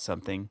passionate about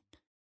something.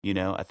 You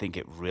know, I think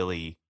it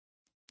really,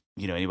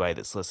 anybody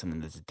that's listening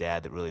that's a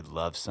dad that really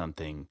loves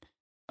something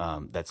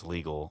that's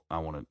legal. I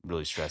want to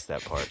really stress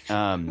that part.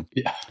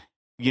 Yeah.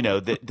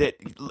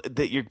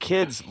 That your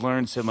kids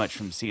learn so much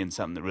from seeing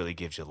something that really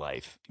gives you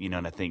life.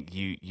 And I think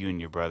you and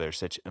your brother are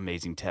such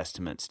amazing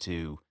testaments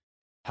to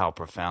how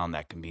profound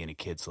that can be in a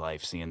kid's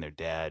life, seeing their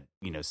dad,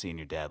 seeing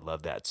your dad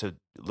love that. So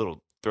a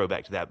little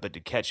throwback to that, but to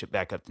catch it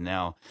back up to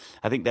now,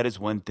 I think that is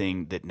one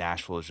thing that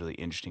Nashville is really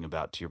interesting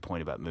about, to your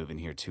point about moving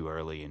here too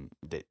early, and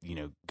that,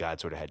 God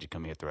sort of had you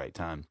come here at the right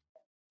time.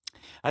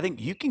 I think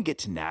you can get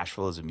to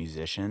Nashville as a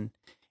musician,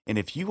 and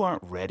if you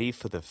aren't ready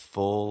for the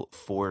full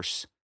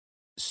force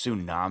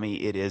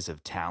tsunami it is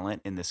of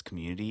talent in this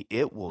community,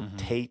 it will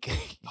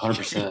take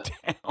 100%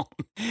 you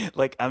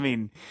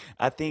down.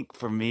 I think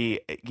for me,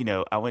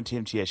 I went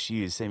to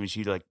MTSU, same as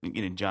you,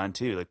 John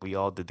too, we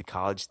all did the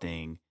college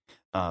thing.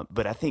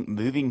 But I think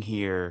moving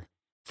here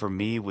for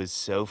me was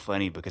so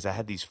funny because I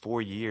had these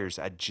 4 years.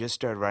 I just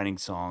started writing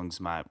songs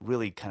my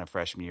really kind of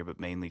freshman year, but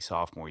mainly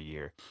sophomore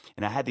year.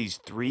 And I had these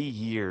 3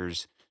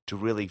 years to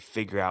really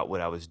figure out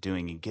what I was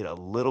doing and get a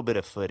little bit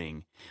of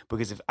footing.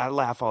 Because I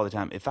laugh all the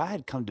time, if I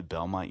had come to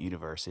Belmont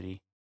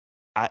University,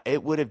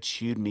 it would have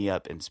chewed me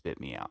up and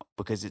spit me out,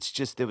 because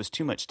there was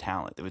too much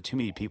talent. There were too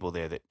many people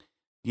there that,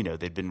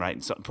 they'd been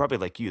writing songs, probably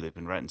like you, they've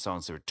been writing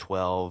songs that were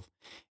 12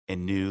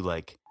 and knew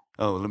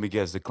oh, let me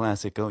guess, the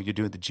classic, oh, you're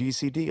doing the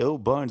GCD? Oh,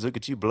 Barnes, look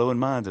at you blowing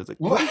minds. I was like,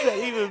 what does that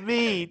even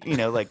mean?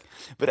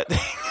 But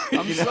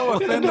I'm so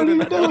offended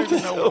and I don't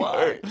even know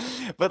why.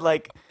 But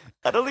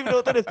I don't even know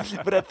what that is.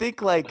 But I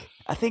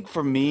think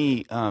for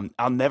me,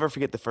 I'll never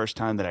forget the first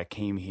time that I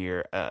came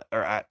here,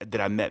 that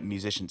I met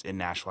musicians in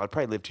Nashville. I'd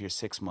probably lived here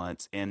 6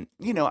 months, and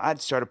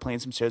I'd started playing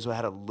some shows where I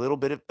had a little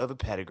bit of a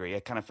pedigree.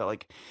 I kind of felt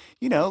like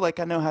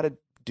I know how to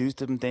do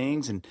some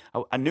things, and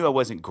I knew I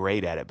wasn't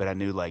great at it, but I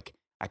knew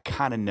I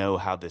kind of know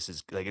how this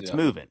is, it's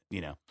moving,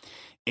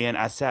 And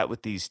I sat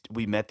with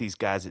we met these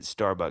guys at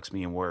Starbucks,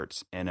 me and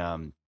Wirtz,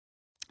 and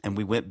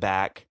we went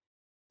back,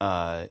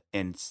 or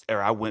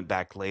I went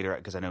back later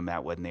because I know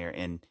Matt wasn't there,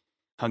 and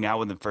hung out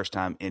with them first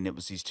time. And it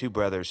was these two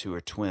brothers who are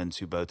twins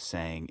who both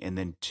sang, and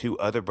then two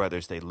other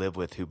brothers they live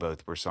with who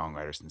both were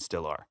songwriters and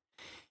still are.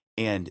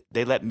 and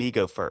they let me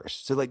go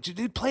first. So like,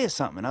 dude, play us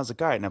something. And I was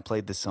like, all right. And I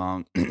played this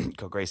song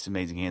called Grace's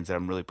Amazing Hands that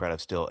I'm really proud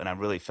of still. And I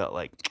really felt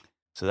like,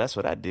 so that's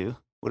what I do.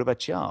 What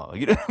about y'all?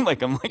 You know,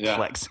 like I'm like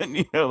flexing,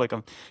 you know, like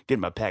I'm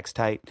getting my pecs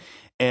tight.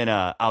 And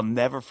I'll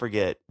never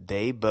forget,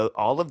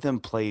 all of them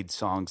played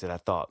songs that I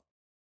thought,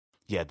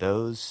 yeah,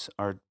 those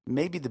are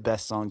maybe the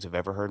best songs I've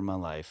ever heard in my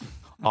life.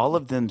 All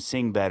of them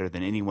sing better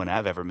than anyone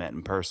I've ever met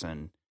in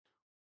person.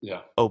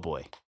 Yeah. Oh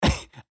boy.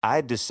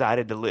 I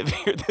decided to live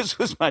here. This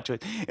was my choice.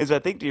 And so I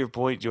think to your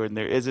point, Jordan,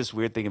 there is this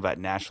weird thing about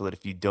Nashville that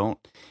if you don't,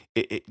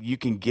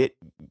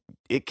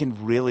 it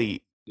can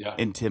really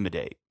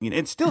intimidate. You know,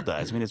 it still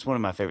does. I mean, it's one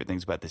of my favorite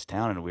things about this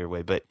town in a weird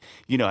way. But,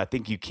 you know, I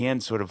think you can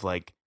sort of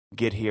like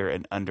get here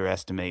and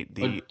underestimate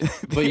the.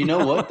 But you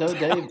know what though,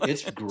 Dave?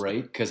 It's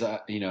great because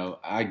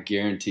I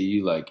guarantee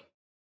you, like,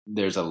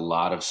 there's a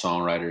lot of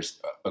songwriters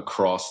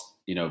across,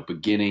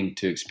 beginning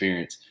to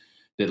experience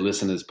that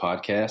listen to this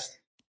podcast,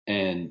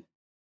 and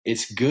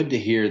it's good to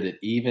hear that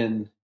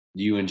even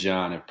you and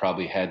John have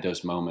probably had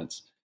those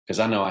moments, because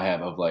I know I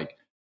have, of like,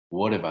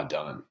 what have I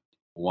done?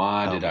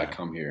 Why did I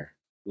come here?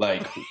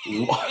 Like,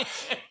 what?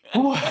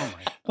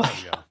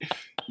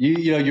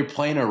 You're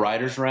playing a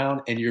writer's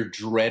round and you're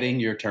dreading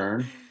your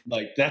turn.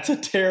 Like, that's a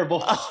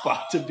terrible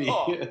spot to be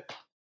in.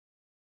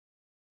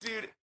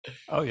 Dude.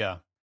 Oh yeah.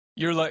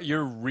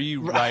 You're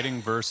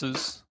rewriting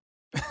verses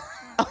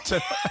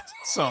to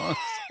songs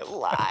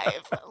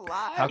live.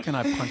 How can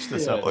I punch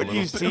this up? Or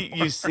you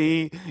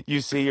see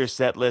your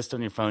set list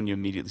on your phone, you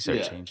immediately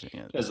start changing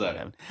it. That's not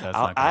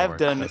gonna I've work.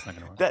 done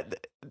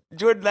that.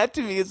 Jordan, that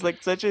to me is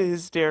like such a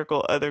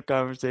hysterical other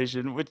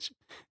conversation, which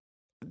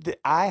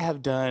I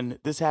have done.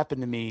 This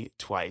happened to me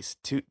twice.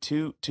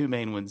 Two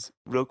main ones.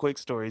 Real quick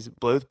stories,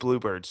 both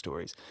Bluebird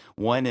stories.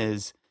 One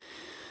is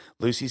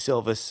Lucy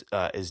Silvis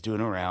is doing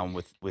a round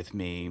with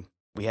me.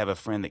 We have a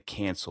friend that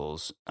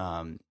cancels,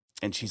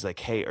 and she's like,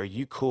 hey, are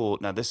you cool?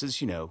 Now, this is,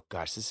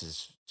 this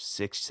is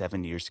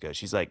 6-7 years ago.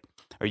 She's like,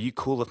 are you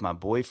cool if my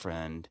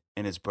boyfriend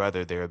and his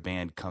brother, they're a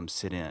band, come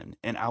sit in?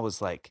 And I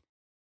was like,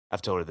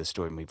 I've told her this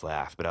story and we've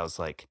laughed, but I was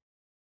like,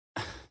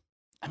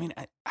 I mean,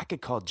 I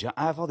could call John.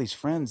 I have all these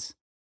friends.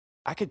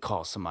 I could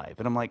call somebody,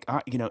 but I'm like,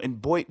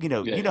 and boy, you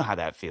know how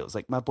that feels.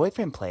 Like, my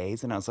boyfriend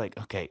plays, and I was like,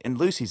 okay. And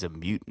Lucy's a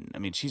mutant. I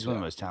mean, she's one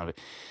of the most talented.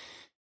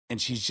 And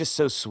she's just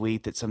so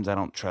sweet that sometimes I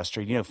don't trust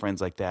her. You know, friends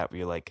like that where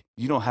you're like,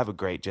 you don't have a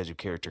great judge of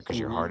character because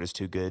your heart is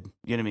too good.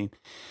 You know what I mean?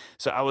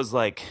 So I was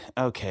like,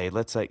 okay,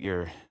 let's let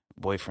your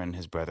boyfriend,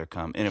 his brother,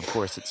 come. And of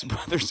course, it's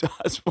brother's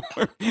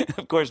Osborne.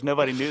 Of course,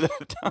 nobody knew that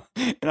at the time.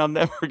 And I'll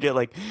never forget,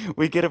 like,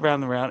 we get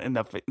around the round, and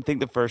I think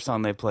the first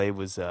song they played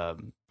was, I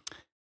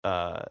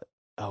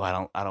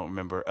don't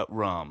remember,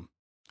 Rum,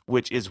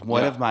 which is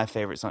one of my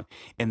favorite songs.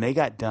 And they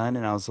got done,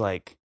 and I was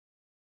like,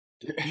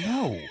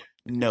 no.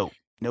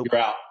 You're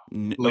out.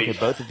 Okay,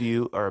 both of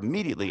you are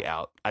immediately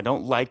out. I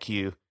don't like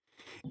you.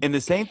 And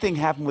the same thing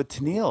happened with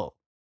Tennille.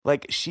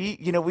 Like, she,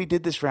 we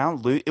did this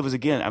round. It was,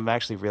 again, I'm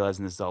actually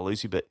realizing this is all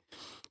Lucy, but,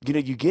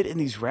 you get in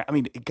these rounds. I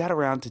mean, it got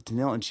around to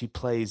Tennille, and she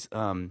plays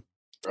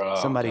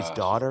somebody's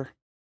daughter.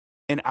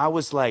 And I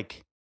was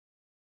like,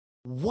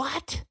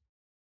 what?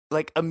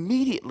 Like,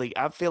 immediately,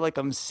 I feel like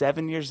I'm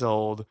 7 years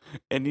old,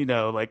 and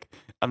like,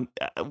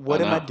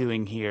 what am I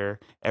doing here?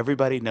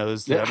 Everybody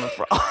knows that I'm a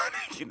fraud.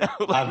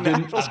 Like, I've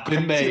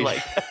been made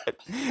like that.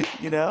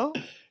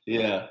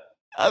 Yeah.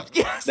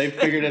 Yes, they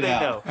figured it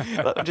out.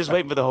 I'm just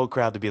waiting for the whole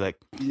crowd to be like,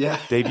 yeah,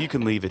 Dave, you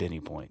can leave at any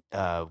point.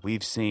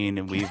 We've seen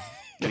and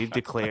we've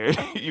declared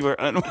you are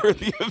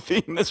unworthy of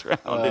being this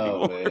round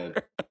anymore. Man.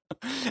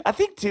 I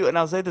think too, and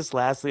I'll say this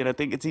lastly, and I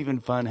think it's even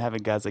fun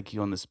having guys like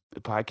you on this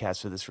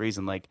podcast for this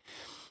reason. Like,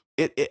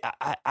 if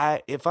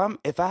I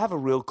have a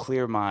real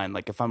clear mind,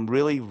 like if I'm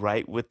really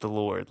right with the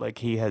Lord, like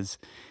He has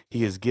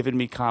given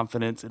me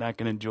confidence, and I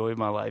can enjoy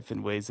my life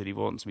in ways that He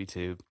wants me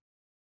to.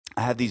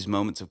 I have these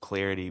moments of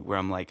clarity where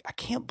I'm like, I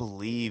can't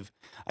believe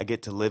I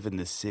get to live in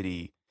this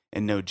city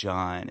and know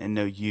John and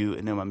know you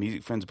and know my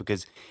music friends,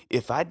 because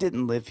if I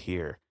didn't live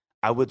here,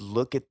 I would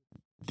look at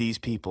these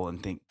people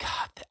and think,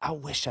 God, I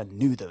wish I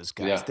knew those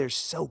guys. Yeah. They're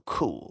so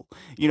cool.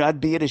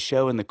 I'd be at a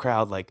show in the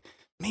crowd like,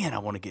 man, I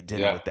want to get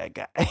dinner with that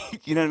guy.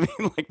 You know what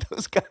I mean? Like,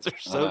 those guys are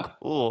so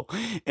cool.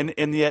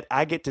 And yet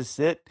I get to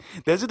sit.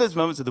 Those are those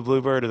moments of the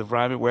Bluebird or the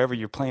Ryman, wherever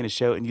you're playing a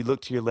show, and you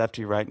look to your left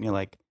or your right and you're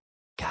like,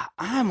 God,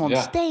 I'm on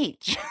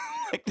stage.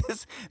 Like,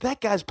 that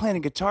guy's playing a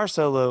guitar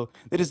solo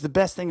that is the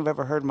best thing I've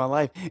ever heard in my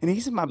life, and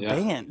he's in my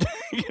band.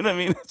 You know what I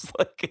mean? It's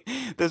like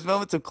those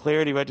moments of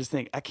clarity where I just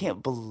think, I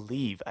can't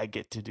believe I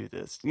get to do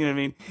this. You know what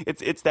I mean?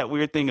 It's that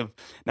weird thing of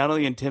not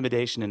only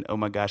intimidation and, oh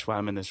my gosh, why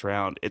I'm in this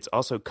round. It's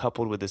also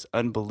coupled with this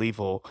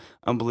unbelievable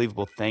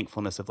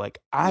thankfulness of like,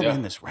 I'm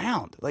in this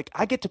round. Like,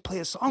 I get to play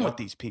a song with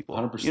these people.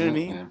 100%. You know what I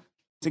mean? Man.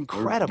 It's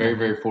incredible. We're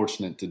very, very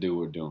fortunate to do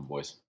what we're doing,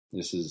 boys.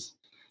 This is,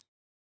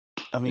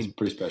 it's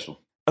pretty special.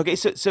 Okay,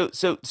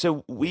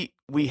 so we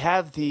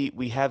have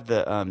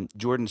the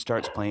Jordan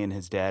starts playing.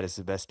 His dad is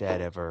the best dad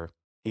ever.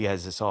 He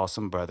has this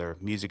awesome brother.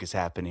 Music is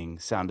happening,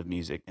 Sound of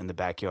Music in the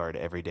backyard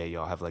every day.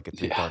 Y'all have like a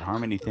 3-part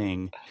harmony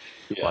thing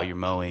while you're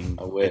mowing.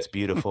 It's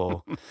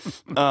beautiful.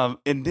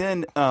 And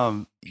then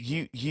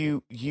you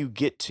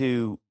get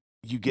to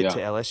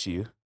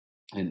LSU.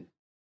 And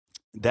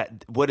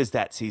what is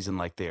that season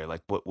like there?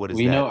 Like what is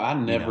that? I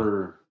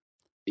never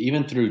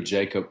even through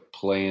Jacob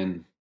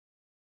playing,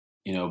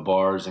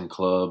 bars and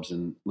clubs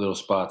and little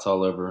spots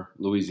all over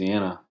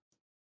Louisiana,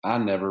 I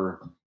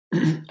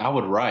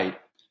would write,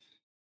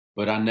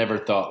 but I never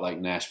thought like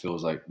Nashville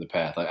was like the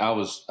path. Like I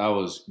was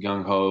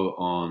gung ho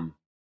on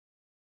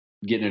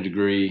getting a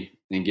degree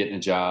and getting a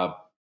job,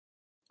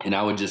 and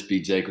I would just be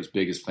Jacob's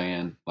biggest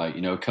fan. Like,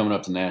 coming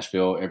up to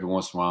Nashville every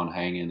once in a while and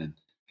hanging and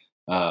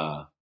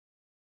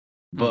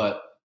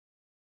but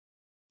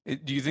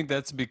do you think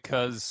that's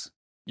because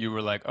you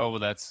were like, oh, well,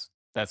 that's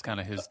kind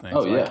of his thing,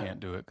 I can't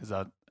do it because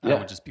I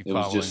would just be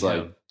following him. It was just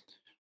like,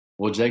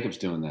 well, Jacob's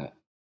doing that,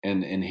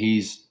 and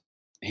he's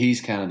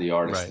kind of the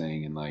artist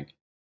thing, and like,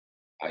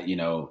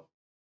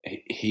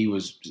 he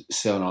was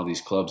selling all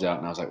these clubs out,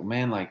 and I was like,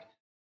 man, like,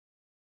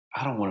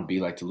 I don't want to be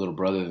like the little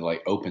brother that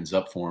like opens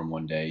up for him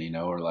one day,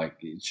 or like,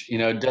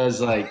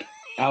 does like,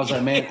 I was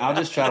like, man, I'll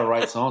just try to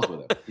write songs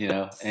with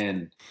him,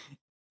 and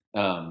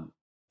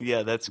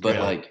yeah, that's great.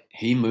 But like,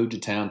 he moved to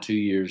town 2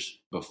 years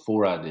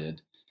before I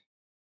did,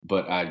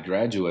 but I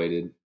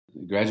graduated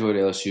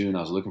LSU, and I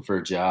was looking for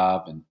a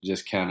job, and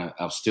just kind of,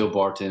 I was still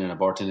bartending. I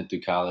bartended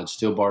through college,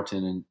 still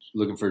bartending,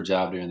 looking for a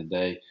job during the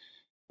day.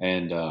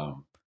 And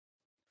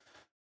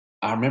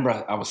I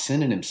remember I was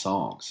sending him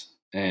songs,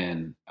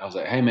 and I was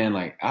like, hey man,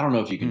 like, I don't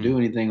know if you can do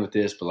anything with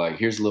this, but like,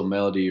 here's a little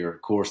melody or a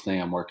chorus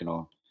thing I'm working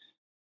on.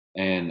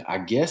 And I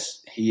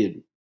guess he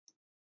had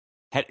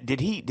did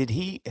he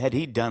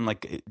done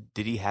like,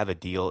 did he have a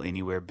deal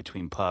anywhere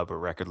between pub or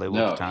record label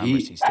at the time?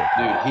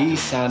 He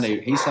signed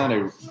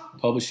a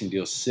publishing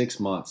deal 6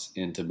 months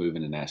into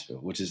moving to Nashville,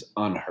 which is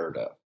unheard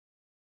of.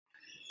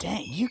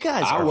 Dang, you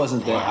guys! I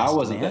wasn't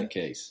that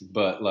case,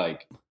 but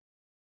like,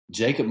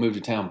 Jacob moved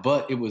to town,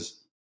 but it was,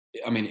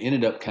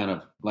 ended up kind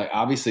of like,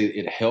 obviously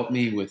it helped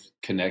me with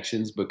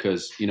connections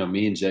because,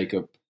 me and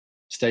Jacob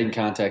stayed in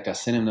contact. I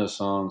sent him those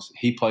songs.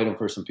 He played them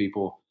for some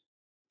people.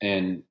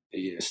 And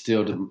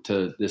still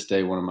to this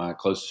day, one of my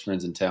closest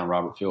friends in town,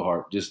 Robert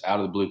Philhart, just out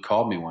of the blue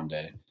called me one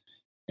day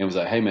and was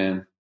like, hey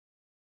man,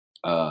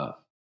 I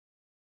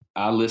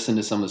listened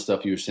to some of the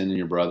stuff you were sending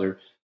your brother,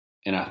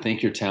 and I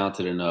think you're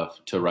talented enough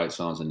to write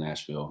songs in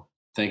Nashville.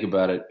 Think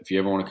about it. If you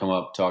ever want to come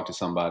up, talk to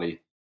somebody.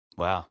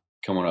 Wow.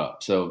 Come on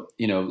up. So,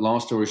 long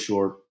story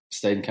short,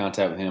 stayed in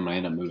contact with him, and I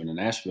ended up moving to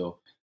Nashville.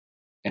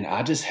 And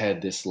I just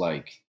had this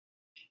like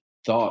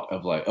thought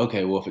of like,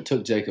 okay, well, if it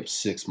took Jacob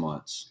 6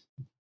 months,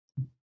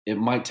 it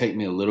might take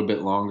me a little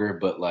bit longer,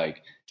 but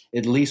like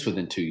at least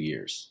within 2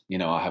 years,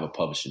 I'll have a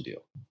publishing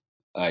deal.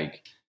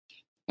 Like,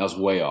 I was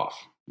way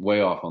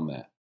off on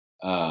that.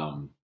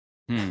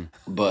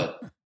 But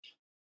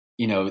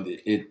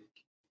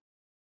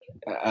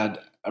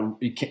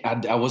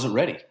I wasn't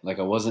ready. Like,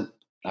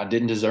 I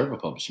didn't deserve a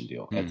publishing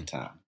deal at the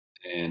time.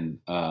 And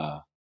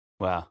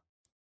wow,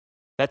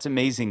 that's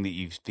amazing that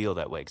you feel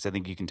that way. Cause I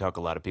think you can talk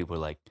a lot of people are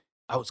like,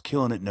 I was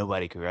killing it.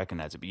 Nobody could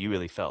recognize it, but you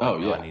really felt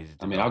like, I needed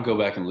to. I'll go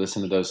back and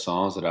listen to those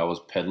songs that I was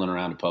peddling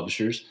around to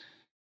publishers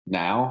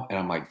now. And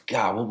I'm like,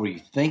 God, what were you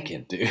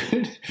thinking,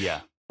 dude?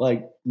 Yeah.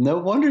 Like, no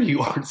wonder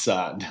you aren't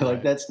signed.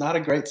 Like, that's not a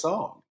great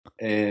song.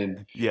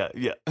 And yeah.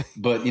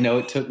 But,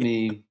 it took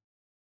me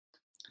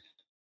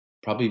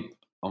probably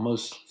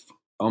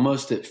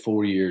almost at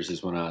 4 years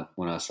is when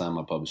I signed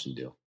my publishing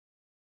deal.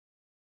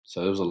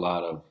 So there was a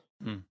lot of,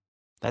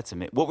 that's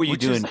amazing. What were you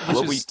doing?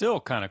 Which is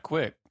still kind of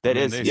quick. They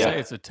say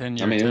it's a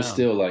 10-year it was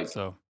still like,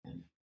 so.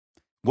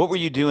 What were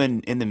you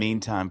doing in the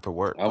meantime for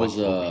work? I was,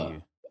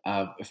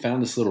 I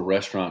found this little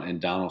restaurant in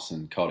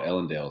Donaldson called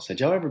Ellendale's. Had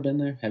y'all ever been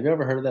there? Have you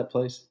ever heard of that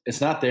place? It's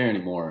not there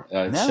anymore.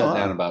 It shut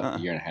down about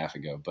a year and a half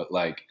ago. But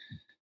like,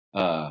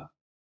 I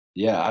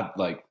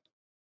like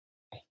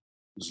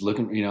was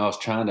looking, I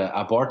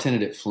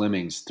bartended at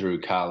Fleming's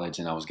through college,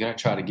 and I was going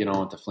to try to get on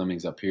with the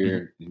Fleming's up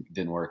here. It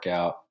didn't work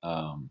out.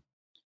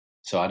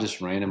 So I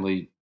just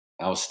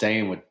I was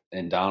staying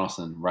in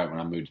Donaldson right when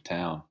I moved to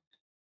town.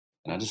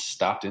 And I just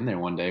stopped in there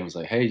one day and was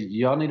like, hey,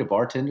 y'all need a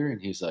bartender?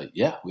 And he was like,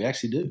 yeah, we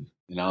actually do.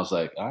 And I was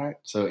like, all right.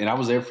 So, and I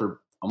was there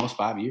for almost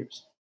 5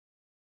 years.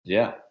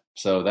 Yeah.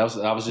 So I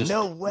was just,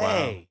 no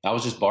way. Wow. I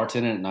was just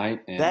bartending at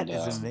night, and that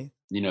is amazing.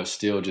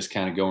 Still just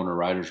kind of going to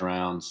writers'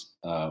 rounds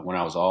when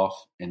I was off,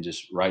 and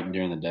just writing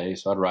during the day.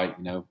 So I'd write,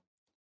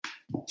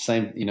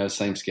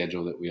 same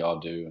schedule that we all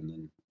do,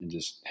 and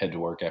just head to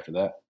work after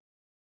that.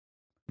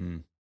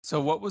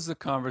 So what was the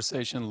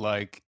conversation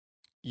like?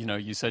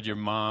 You said your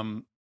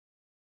mom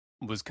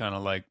was kind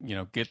of like,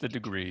 get the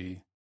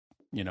degree,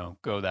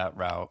 go that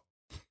route.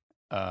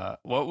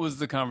 What was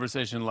the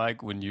conversation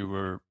like when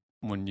you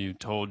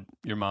told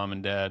your mom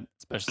and dad,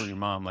 especially your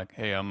mom, like,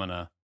 hey, I'm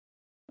the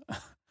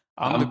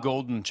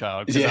golden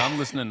child because I'm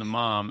listening to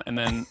mom, and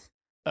then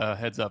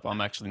heads up, I'm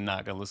actually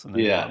not going to listen to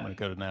mom. I'm going to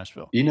go to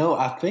Nashville.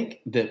 I think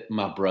that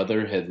my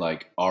brother had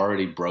like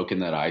already broken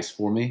that ice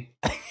for me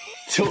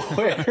to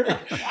where,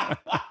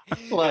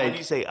 like, when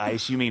you say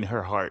ice, you mean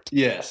her heart.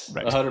 Yes,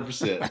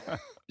 100%.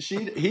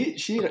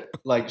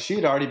 She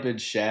had already been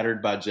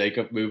shattered by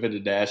Jacob moving to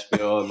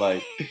Nashville, and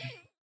like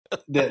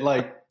that,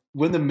 like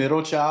when the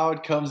middle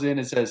child comes in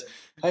and says,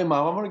 "Hey,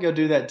 mom, I'm gonna go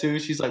do that too,"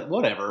 she's like,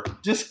 "Whatever,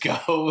 just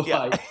go." Yeah,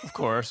 like, of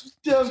course,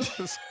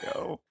 just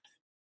go.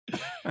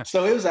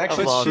 So it was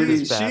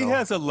actually she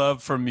has a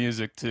love for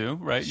music too,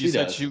 right? You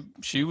said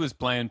she was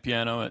playing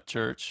piano at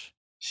church.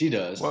 She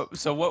does. What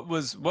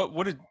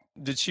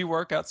did she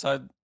work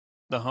outside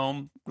the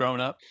home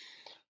growing up?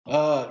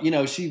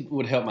 She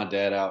would help my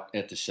dad out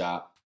at the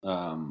shop.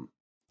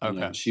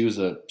 Okay. She was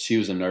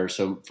a nurse.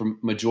 So for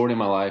majority of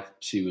my life,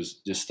 she was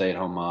just stay at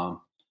home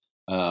mom.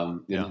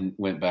 Then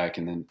went back,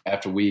 and then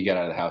after we got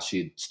out of the house, she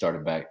had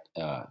started back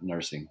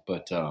nursing.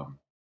 But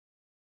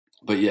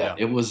yeah,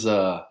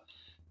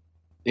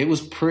 it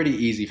was pretty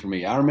easy for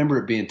me. I remember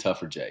it being tough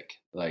for Jake.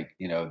 Like,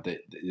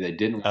 they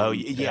didn't. Oh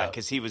yeah,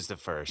 because he was the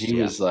first. He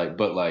was like,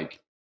 but like,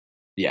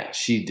 yeah,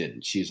 she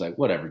didn't. She's like,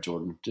 whatever,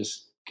 Jordan,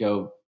 just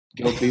go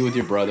be with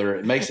your brother.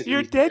 It makes it. You're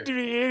easier. dead to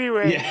me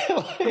anyway.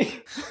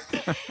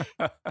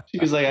 Yeah. She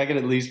was like, I could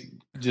at least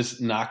just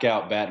knock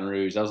out Baton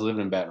Rouge. I was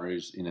living in Baton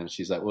Rouge.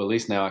 She's like, well, at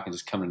least now I can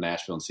just come to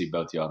Nashville and see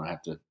both y'all. I don't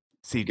have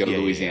to go to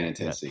Louisiana and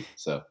Tennessee.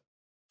 So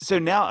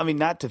now, I mean,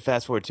 not to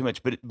fast forward too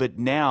much, but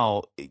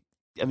now,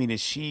 I mean,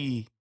 is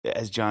she,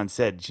 as John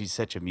said, she's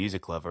such a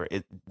music lover.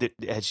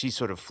 Has she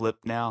sort of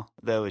flipped now,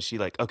 though? Is she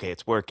like, okay,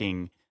 it's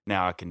working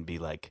now, I can be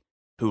like,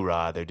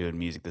 hoorah, they're doing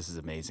music, this is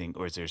amazing?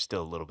 Or is there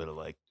still a little bit of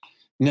like?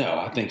 No,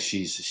 I think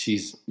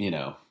she's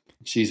now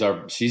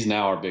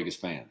our biggest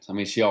fan. I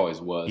mean, she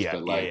always was,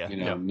 but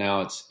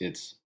now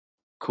it's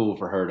cool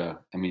for her to.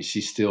 I mean,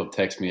 she still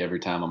texts me every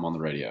time I'm on the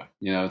radio.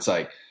 It's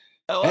like,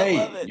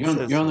 hey, you're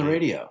on the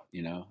radio.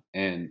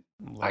 And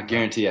I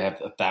guarantee I have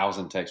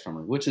 1,000 texts from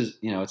her, which is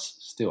it's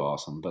still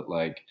awesome. But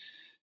like,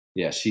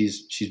 yeah,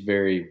 she's a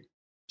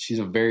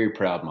very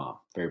proud mom,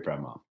 very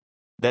proud mom.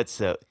 That's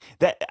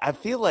that I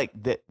feel like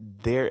that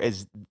there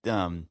is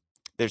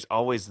there's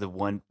always the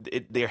one.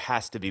 There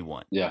has to be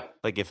one. Yeah.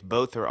 Like if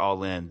both are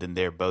all in, then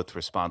they're both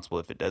responsible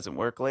if it doesn't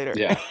work later.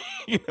 Yeah.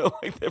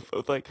 Like they're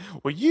both like,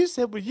 well, you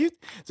said,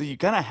 so you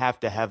kind of have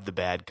to have the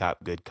bad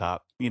cop, good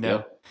cop,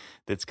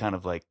 that's kind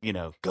of like,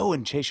 go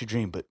and chase your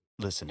dream. But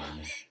listen to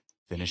me,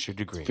 finish your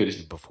degree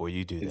before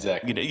you do that.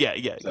 Exactly. Yeah.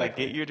 Exactly. Like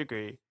get your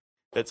degree.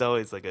 That's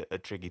always like a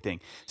tricky thing.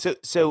 So,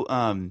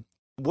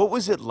 what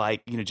was it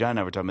like? John and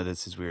I were talking about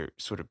this as we were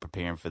sort of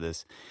preparing for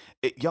this.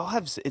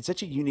 It's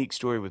such a unique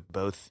story with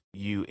both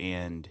you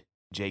and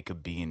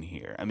Jacob being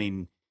here. I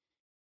mean,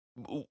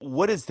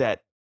 what is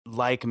that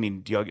like? I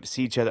mean, do y'all get to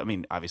see each other? I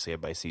mean, obviously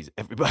everybody sees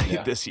everybody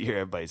this year.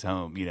 Everybody's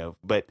home,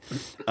 but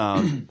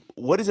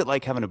what is it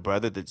like having a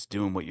brother that's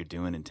doing what you're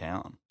doing in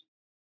town?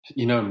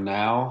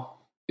 Now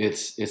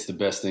it's the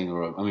best thing in the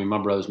world. I mean, my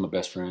brother's my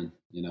best friend,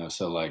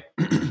 so like,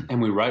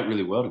 and we write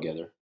really well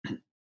together.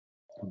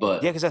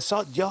 But yeah, because I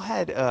saw y'all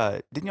had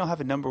didn't y'all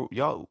have a number?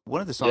 One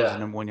of the songs is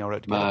number one y'all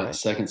wrote together. My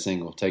second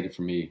single, "Take It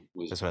From Me,"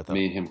 was That's what I thought.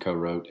 Me and him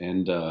co-wrote,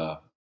 and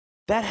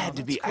that had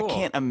to be. Cool. I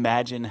can't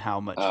imagine how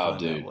much. Oh, fun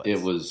dude, that was.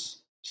 It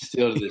was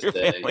still to this Your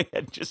day. Family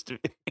had just.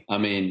 I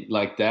mean,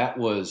 like that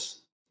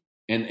was,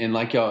 and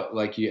like y'all,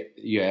 like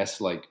you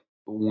asked, like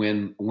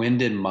when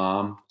did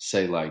Mom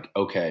say like,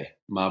 okay,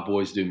 my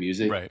boys do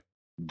music? Right.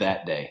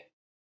 That day.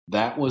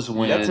 That was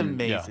when. That's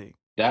amazing.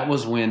 That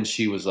was when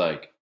she was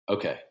like,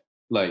 okay,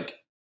 like.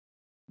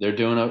 They're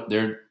doing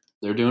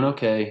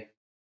okay.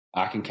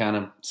 I can kind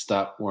of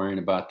stop worrying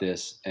about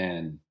this.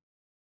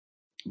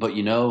 But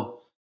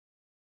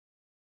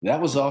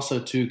that was also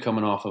too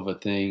coming off of a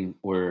thing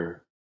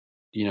where,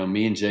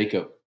 me and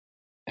Jacob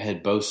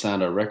had both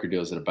signed our record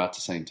deals at about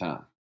the same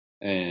time.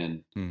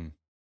 And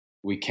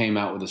we came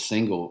out with a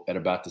single at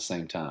about the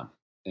same time.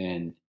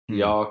 And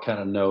y'all kind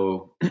of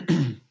know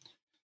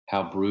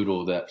how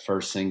brutal that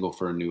first single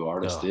for a new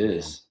artist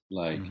is.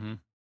 Man. Like,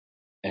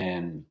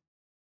 and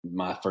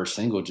my first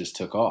single just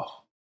took off,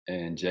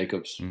 and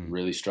Jacob's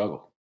really struggled.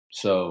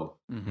 So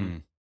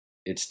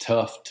it's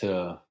tough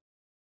to.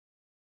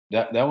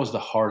 That was the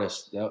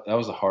hardest. That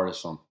was the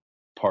hardest on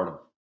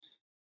part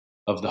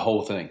of the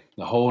whole thing.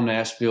 The whole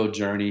Nashville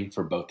journey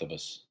for both of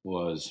us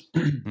was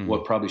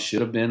what probably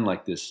should have been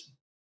like this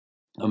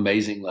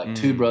amazing, like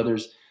two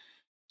brothers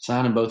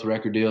signing both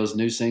record deals,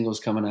 new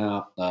singles coming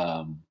out.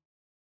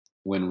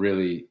 When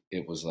really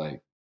it was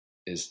like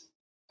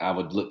I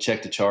would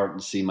check the chart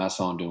and see my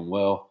song doing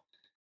well,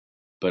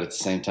 but at the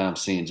same time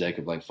seeing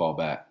Jacob like fall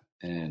back.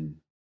 And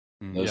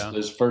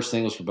those first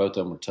singles for both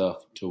of them were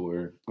tough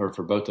or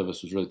for both of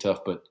us was really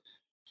tough. But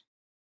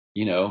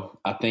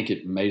I think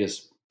it made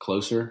us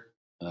closer.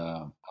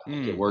 I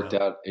think it worked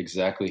out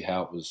exactly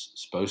how it was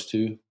supposed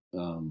to.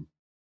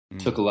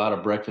 Took a lot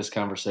of breakfast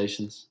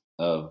conversations.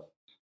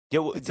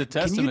 It's a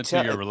testament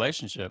to your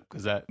relationship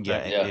because it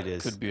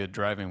is. Could be a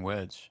driving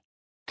wedge.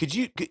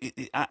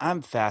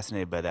 I'm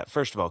fascinated by that.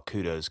 First of all,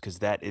 kudos, because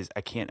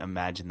I can't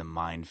imagine the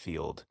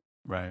minefield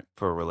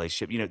for a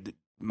relationship.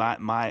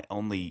 My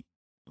only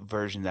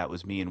version of that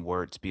was me and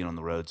Wirtz being on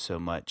the road so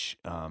much.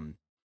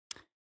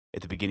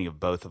 at the beginning of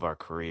both of our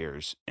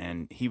careers,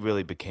 and he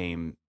really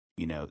became,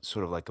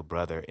 sort of like a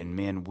brother. And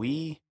man,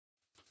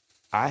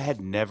 I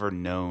had never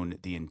known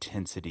the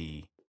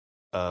intensity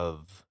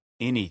of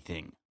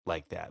anything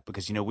like that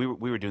because we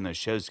were doing those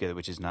shows together,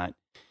 which is not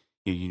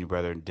you and your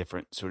brother in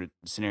different sort of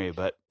scenario,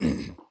 but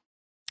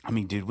I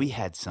mean, dude, we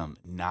had some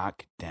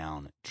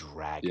knockdown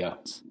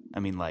dragouts. I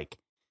mean, like,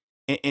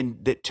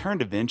 and that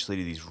turned eventually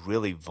to these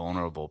really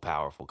vulnerable,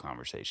 powerful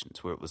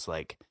conversations where it was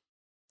like,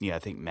 I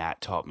think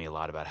Matt taught me a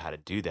lot about how to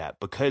do that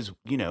because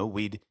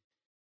we'd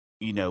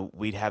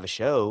have a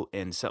show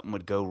and something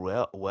would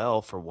go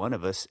well for one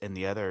of us and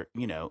the other,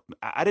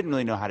 I didn't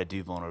really know how to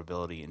do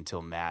vulnerability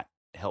until Matt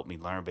helped me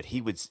learn, but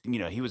he was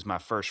my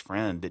first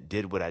friend that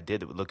did what I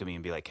did, that would look at me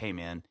and be like, hey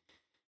man,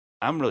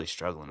 I'm really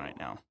struggling right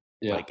now.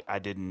 Yeah. Like I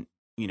didn't,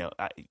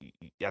 I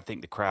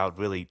think the crowd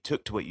really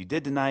took to what you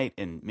did tonight,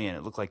 and man,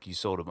 it looked like you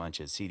sold a bunch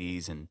of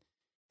CDs, and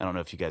I don't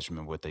know if you guys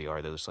remember what they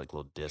are. Those like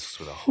little discs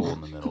with a hole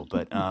in the middle,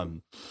 but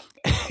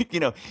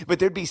but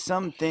there'd be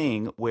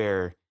something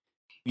where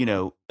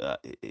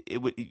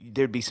it would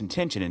there'd be some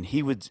tension, and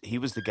he was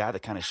the guy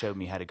that kind of showed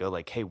me how to go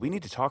like, hey, we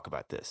need to talk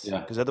about this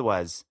because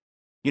otherwise,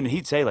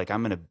 he'd say like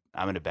I'm in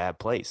a bad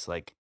place,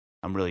 like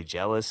I'm really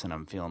jealous and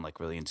I'm feeling like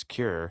really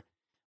insecure,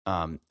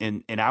 and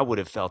I would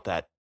have felt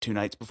that 2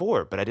 nights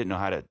before, but I didn't know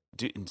how to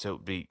do, and so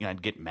it'd be,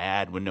 I'd get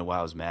mad, wouldn't know why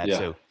I was mad. Yeah.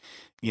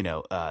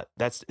 So,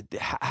 that's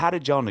how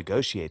did y'all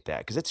negotiate that?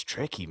 Because it's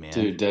tricky, man.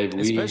 Dude, Dave,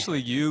 especially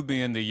you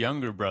being the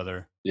younger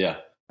brother. Yeah.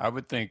 I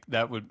would think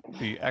that would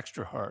be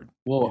extra hard.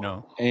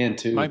 Well, and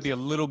too, might be a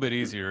little bit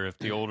easier if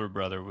the older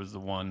brother was the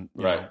one,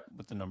 right,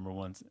 with the number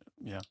ones.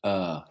 Yeah.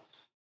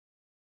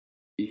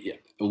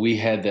 We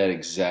had that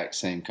exact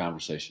same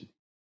conversation.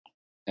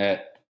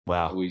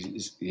 Wow.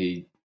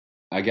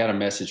 I got a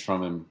message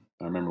from him.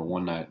 I remember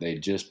one night they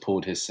just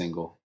pulled his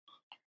single,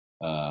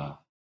 and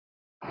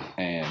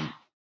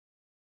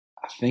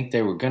I think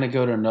they were going to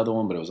go to another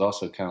one, but it was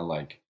also kind of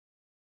like,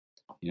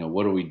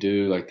 what do we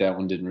do? Like that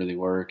one didn't really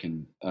work.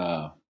 And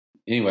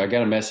anyway, I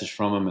got a message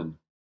from him, and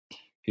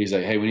he's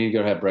like, "Hey, we need to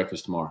go have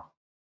breakfast tomorrow."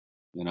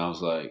 And I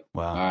was like,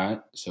 "Wow, all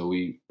right." So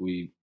we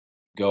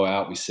go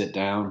out, we sit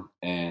down,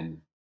 and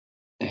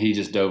he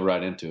just dove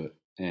right into it.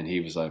 And he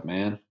was like,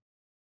 "Man,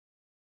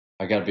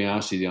 I got to be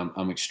honest with you,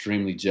 I'm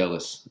extremely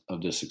jealous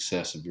of the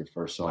success of your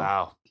first song."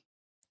 Wow.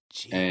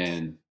 Jeez.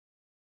 And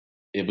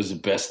it was the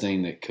best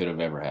thing that could have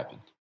ever happened.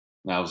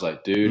 And I was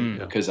like, dude,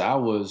 because I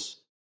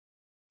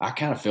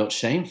kind of felt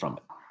shame from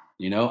it.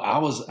 I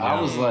was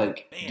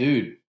like, man,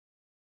 dude,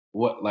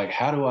 what, like,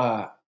 how do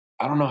I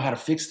don't know how to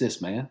fix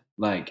this, man.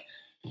 Like,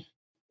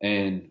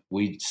 and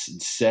we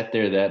sat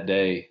there that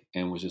day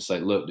and was just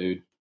like, look,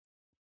 dude,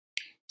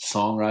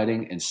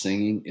 songwriting and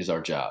singing is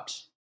our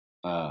jobs.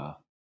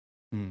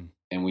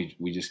 And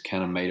we just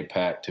kind of made a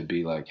pact to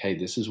be like, hey,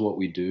 this is what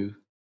we do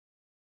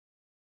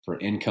for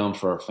income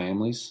for our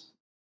families.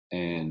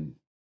 And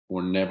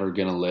we're never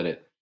going to let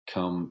it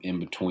come in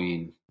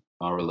between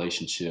our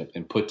relationship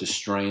and put the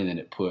strain that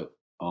it put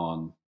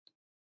on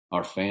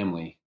our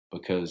family,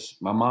 because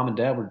my mom and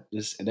dad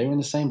they were in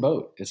the same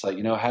boat. It's like,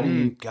 how do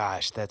you,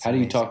 how do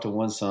you talk to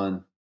one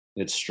son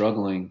that's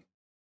struggling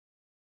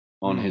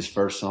on his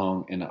first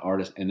song and the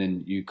artist, and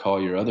then you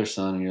call your other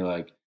son and you're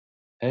like,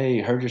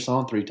 hey, heard your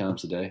song 3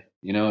 times a day.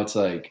 It's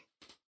like,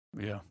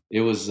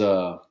 it was,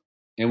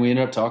 and we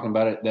ended up talking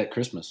about it that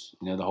Christmas.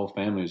 The whole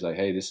family was like,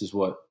 hey, this is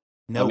what,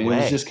 way. It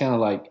was just kind of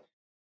like,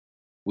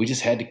 we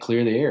just had to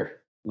clear the air.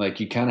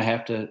 Like, you kind of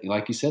have to,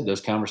 like you said, those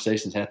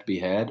conversations have to be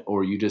had,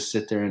 or you just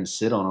sit there and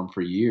sit on them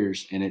for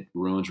years and it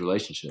ruins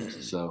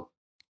relationships. So,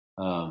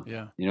 now.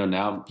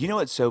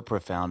 What's so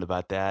profound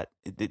about that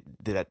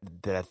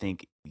I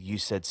think you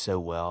said so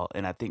well.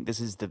 And I think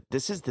this is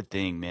the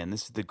thing, man.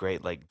 This is the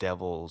great, like,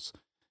 devil's,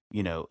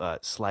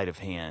 sleight of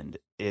hand,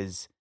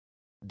 is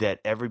that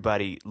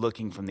everybody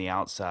looking from the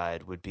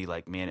outside would be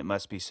like, man, it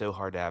must be so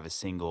hard to have a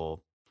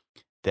single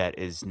that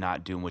is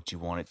not doing what you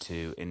want it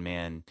to. And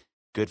man,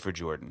 good for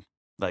Jordan.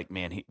 Like,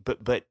 man,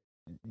 but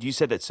you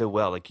said that so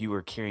well. Like, you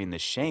were carrying the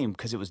shame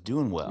because it was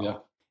doing well. Yeah.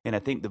 And I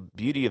think the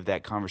beauty of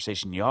that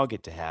conversation y'all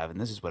get to have, and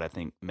this is what I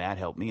think Matt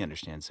helped me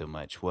understand so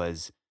much,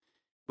 was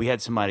we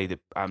had somebody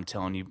that, I'm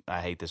telling you,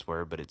 I hate this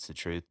word, but it's the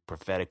truth,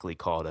 prophetically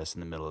called us in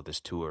the middle of this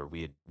tour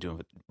we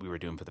were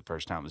doing for the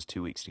first time. It was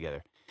 2 weeks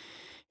together.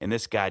 And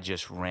this guy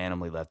just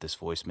randomly left this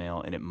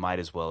voicemail, and it might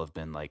as well have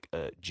been like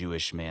a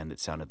Jewish man that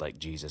sounded like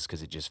Jesus,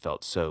 because it just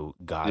felt so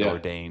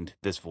God-ordained,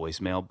 this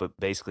voicemail. But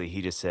basically,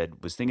 he just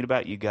said, was thinking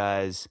about you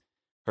guys,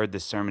 heard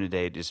this sermon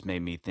today, it just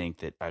made me think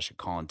that I should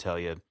call and tell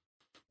you.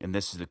 And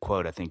this is the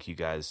quote I think you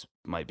guys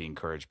might be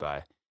encouraged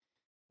by.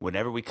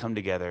 Whenever we come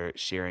together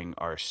sharing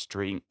our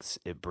strengths,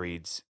 it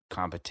breeds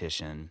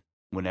competition.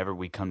 Whenever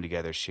we come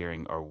together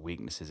sharing our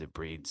weaknesses, it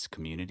breeds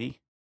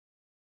community.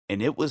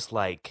 And it was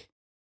like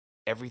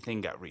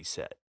everything got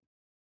reset.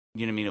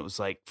 You know what I mean? It was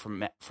like for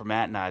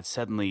Matt and I,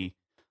 suddenly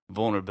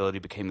vulnerability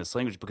became this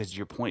language, because to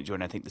your point,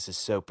 Jordan, I think this is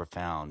so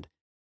profound.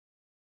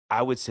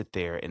 I would sit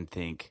there and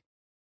think,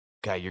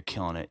 God, you're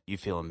killing it. You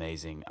feel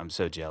amazing. I'm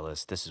so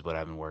jealous. This is what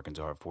I've been working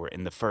so hard for.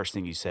 And the first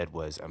thing you said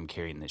was, I'm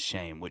carrying this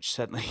shame, which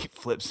suddenly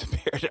flips the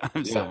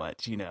paradigm so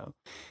much,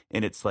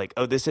 And it's like,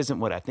 oh, this isn't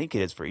what I think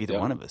it is for either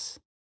one of us.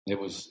 It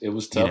was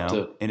tough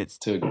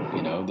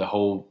the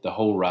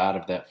whole ride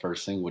of that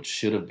first thing, which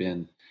should have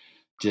been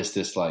just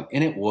this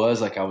and it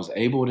was like I was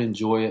able to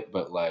enjoy it,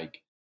 but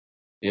like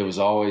it was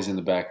always in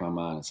the back of my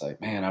mind. It's like,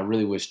 man, I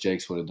really wish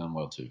Jake's would have done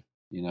well too,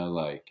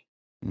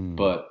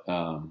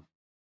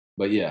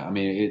 but yeah, I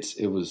mean,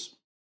 it was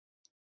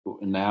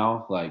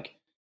now like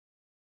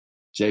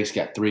Jake's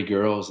got 3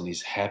 girls and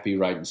he's happy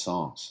writing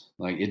songs.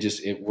 Like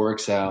it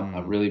works out. I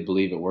really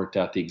believe it worked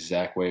out the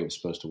exact way it was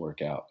supposed to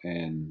work out.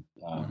 And,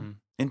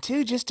 and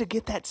two, just to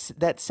get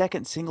that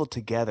second single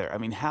together. I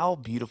mean, how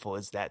beautiful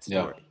is that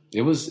story? Yeah,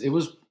 it was,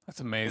 that's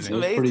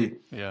amazing. It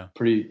was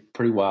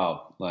pretty wild.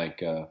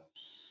 Like,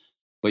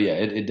 but yeah,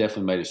 it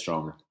definitely made it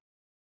stronger.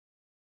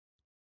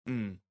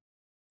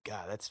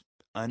 God, that's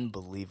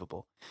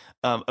unbelievable.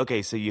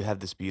 Okay, so you have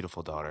this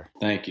beautiful daughter.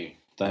 Thank you.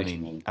 I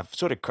mean, I'm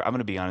going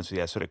to be honest with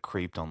you. I sort of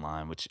creeped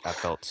online, which I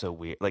felt so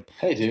weird. Like,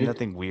 hey, dude,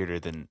 nothing weirder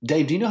than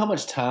Dave. Do you know how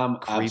much time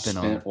I've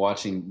spent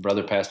watching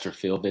Brother Pastor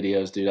Phil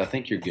videos, dude? I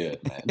think you're good,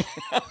 man.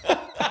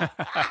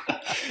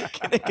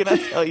 Can I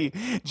tell you,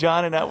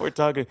 John and I were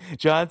talking.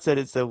 John said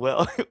it so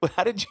well.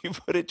 How did you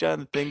put it, John?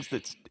 The things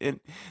that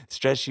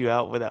stress you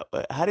out without.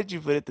 How did you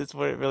put it this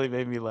way? It really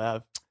made me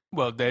laugh.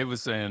 Well, Dave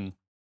was saying,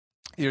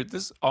 here,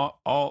 this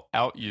I'll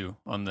out you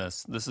on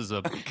this. This is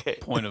a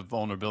point of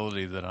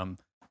vulnerability that I'm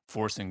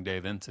forcing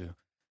Dave into.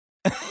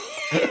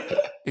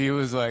 He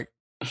was like,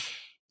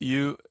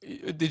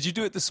 did you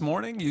do it this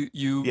morning?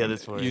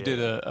 This morning. You did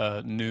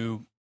a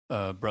new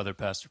Brother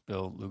Pastor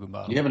Phil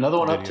Lugenbottom. You have another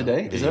one up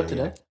today? Is it up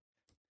today?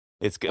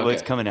 It's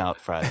it's coming out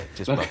Friday.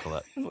 Just buckle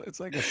up. It's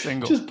like a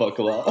single. Just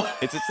buckle up.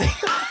 It's a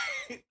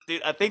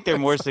dude. I think they're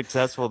more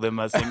successful than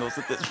my singles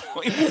at this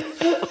point.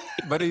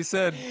 But he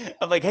said,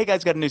 "I'm like, hey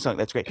guys, got a new song.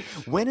 That's great.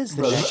 When is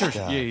the next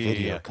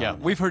video coming? Yeah,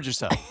 we've heard your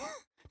stuff.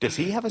 Does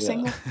he have a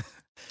single?"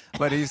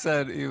 But he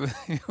said he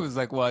was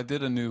like, well, I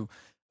did a new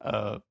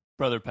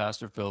Brother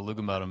Pastor Phil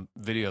Lugenbottom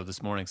video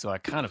this morning, so I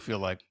kind of feel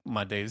like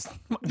my day's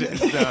done.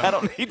 I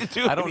don't need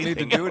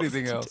to do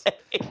anything else.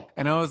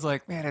 And I was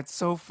like, man, it's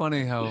so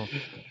funny how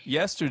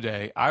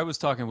yesterday I was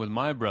talking with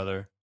my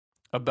brother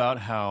about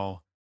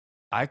how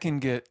I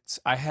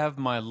have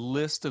my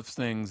list of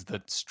things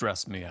that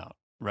stress me out.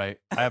 Right.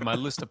 I have my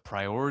list of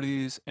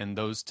priorities, and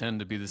those tend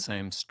to be the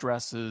same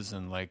stresses.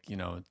 And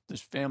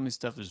there's family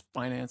stuff, there's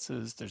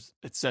finances, there's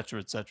et cetera,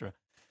 et cetera.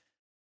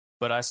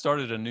 But I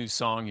started a new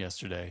song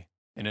yesterday,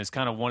 and it's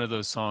kind of one of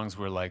those songs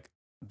where like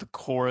the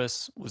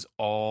chorus was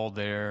all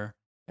there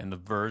and the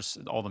verse,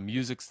 all the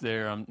music's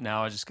there.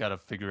 Now I just got to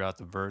figure out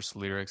the verse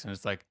lyrics. And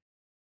it's like,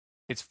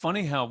 it's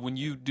funny how when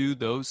you do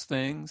those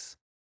things,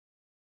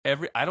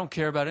 I don't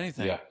care about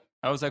anything. Yeah.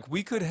 I was like,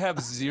 we could have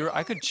zero.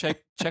 I could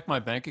check my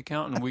bank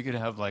account and we could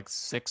have like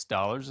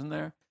 $6 in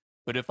there.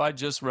 But if I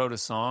just wrote a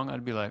song,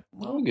 I'd be like,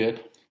 well, we're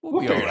good. We'll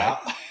be figure it out.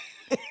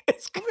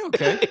 We'll be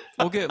okay.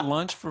 We'll get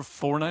lunch for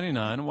 $4.99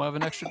 and we'll have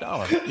an extra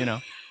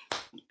 $1.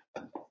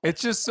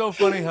 It's just so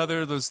funny how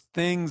there are those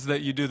things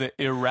that you do that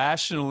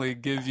irrationally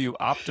give you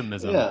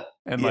optimism. Yeah.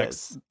 And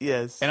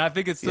yes. And I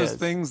think it's those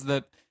things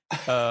that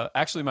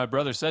actually my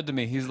brother said to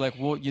me. He's like,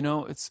 well,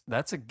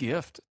 that's a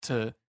gift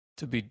to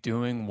be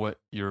doing what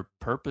you're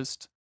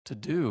purposed to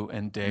do.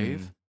 And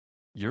Dave,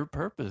 your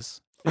purpose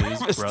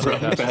is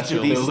brother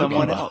to be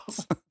someone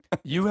else.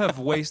 You have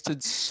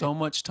wasted so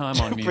much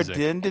time on music.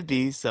 Pretend to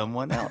be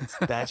someone else.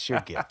 That's your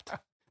gift.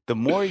 The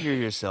more you're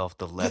yourself,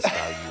 the less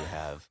value you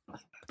have.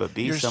 But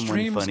be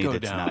someone funny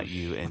that's not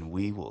you, and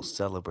we will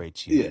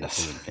celebrate you into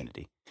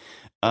infinity.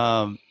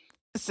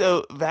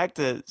 So back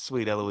to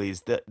Sweet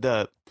Eloise.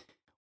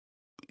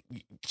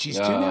 She's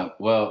 2 now?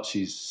 Well,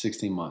 she's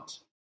 16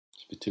 months.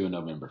 She'll be 2 in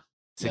November.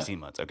 16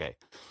 months, okay.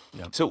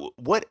 Yeah. So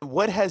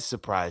what has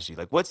surprised you?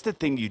 Like, what's the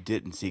thing you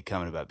didn't see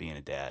coming about being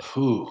a dad?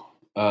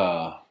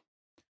 I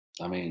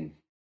mean...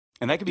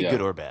 And that could be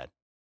good or bad.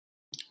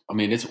 I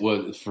mean,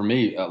 for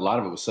me, a lot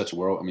of it was such a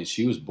whirl. I mean,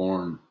 she was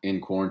born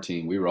in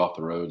quarantine. We were off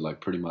the road,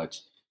 like pretty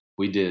much.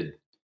 We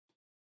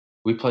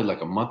played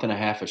like a month and a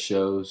half of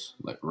shows,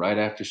 like right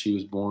after she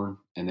was born,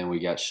 and then we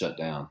got shut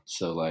down.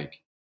 So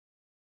like,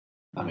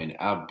 I mean,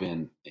 I've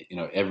been,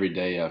 every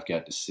day I've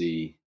got to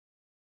see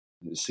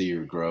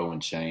her grow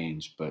and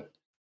change. But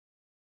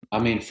I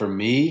mean, for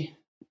me,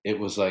 it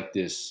was like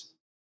this,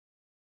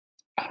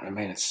 I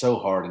mean, it's so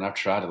hard. And I've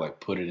tried to like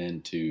put it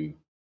into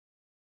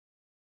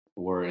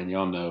word, and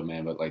y'all know,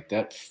 man, but like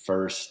that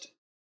first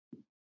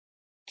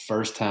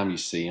time you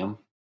see him,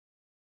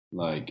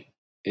 like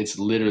it's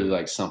literally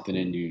like something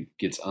in you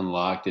gets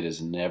unlocked that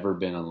has never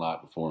been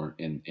unlocked before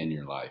in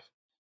your life.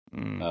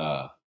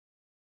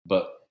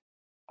 But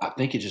I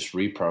think it just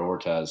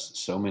reprioritized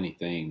so many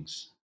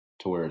things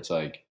to where it's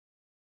like,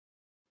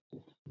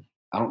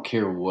 I don't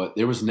care what,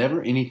 there was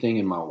never anything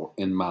in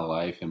my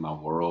life, in my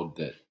world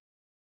that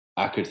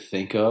I could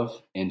think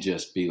of and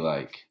just be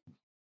like,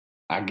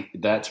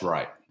 that's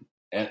right.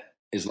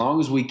 as long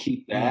as we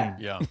keep that,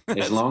 yeah,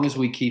 as long as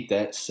we keep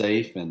that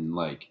safe and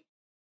like,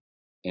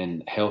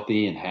 and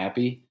healthy and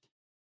happy,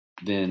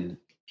 then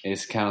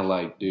it's kind of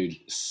like, dude,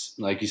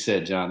 like you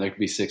said, John, there could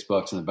be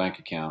 $6 in the bank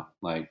account.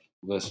 Like,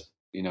 let's,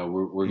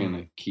 we're going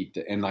to keep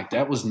that. And like,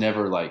 that was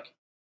never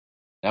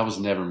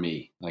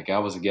me. Like, I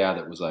was a guy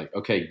that was like,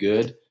 okay,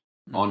 good,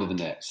 on to the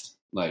next.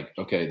 Like,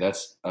 okay,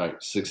 that's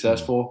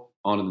successful,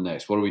 on to the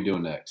next. What are we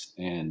doing next?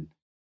 And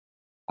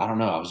I don't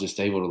know. I was just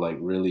able to like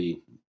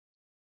really,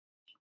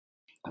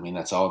 I mean,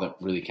 that's all that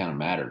really kind of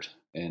mattered.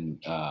 And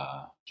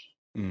I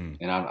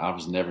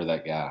was never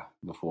that guy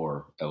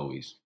before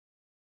Eloise.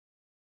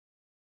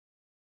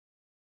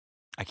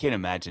 I can't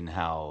imagine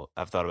how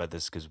I've thought about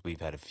this because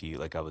we've had a few.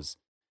 Like I was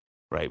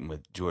writing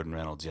with Jordan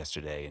Reynolds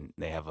yesterday, and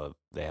they have a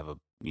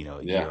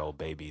year-old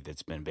baby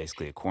that's been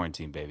basically a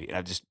quarantine baby. And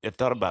I've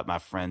thought about my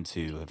friends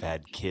who have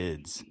had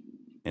kids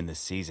in this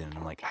season, and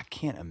I'm like, I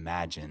can't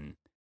imagine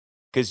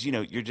because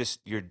you're just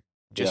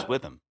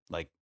with them,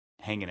 like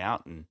hanging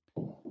out and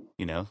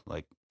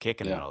like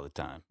kicking it all the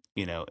time.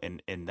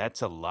 And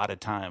that's a lot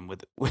of time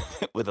with a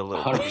little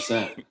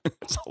 100%.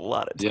 It's a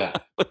lot of time.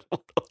 Yeah.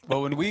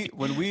 Well, when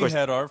we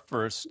had our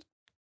first,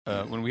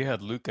 when we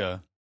had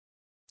Luca,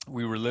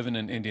 we were living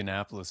in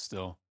Indianapolis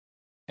still,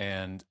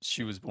 and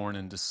she was born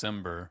in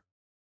December,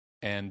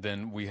 and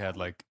then we had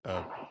like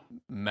a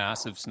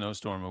massive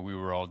snowstorm, and we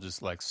were all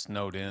just like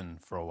snowed in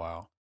for a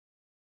while,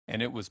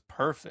 and it was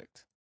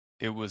perfect.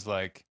 It was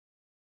like,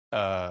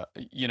 and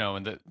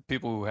the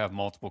people who have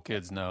multiple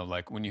kids know,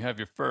 like when you have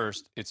your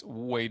first, it's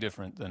way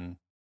different than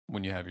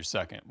when you have your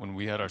second. When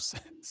we had our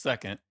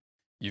second,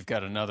 you've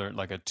got another,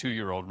 like a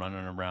 2-year-old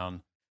running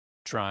around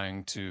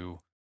trying to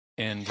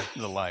end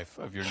the life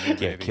of your new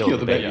baby. Kill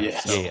the baby. Yeah.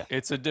 So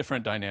it's a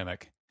different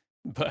dynamic,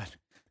 but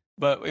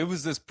it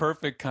was this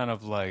perfect kind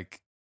of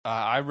like,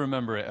 I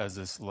remember it as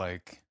this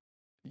like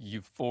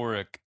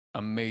euphoric,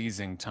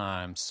 amazing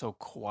time, so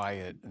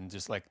quiet and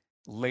just like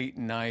late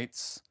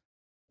nights.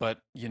 But,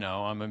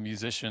 I'm a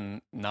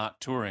musician not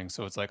touring.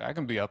 So it's like, I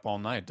can be up all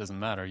night. Doesn't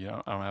matter.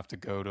 I don't have to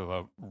go to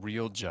a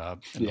real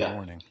job in the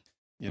morning,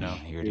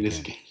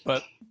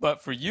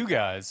 But for you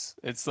guys,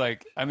 it's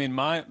like, I mean,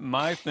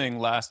 my thing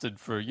lasted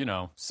for,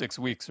 6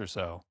 weeks or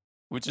so,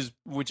 which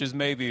is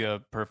maybe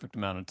a perfect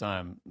amount of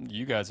time.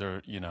 You guys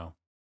are,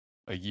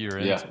 a year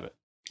into it.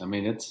 I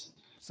mean,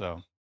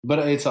 but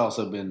it's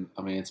also been,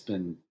 it's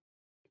been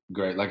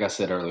great. Like I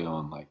said early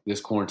on, like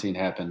this quarantine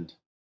happened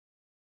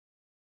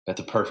at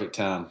the perfect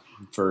time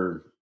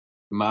for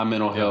my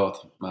mental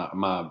health,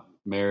 my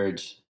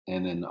marriage,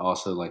 and then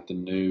also like the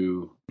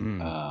new,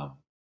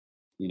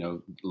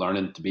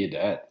 learning to be a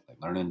dad, like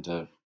learning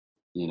to,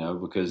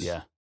 because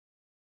I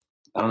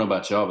don't know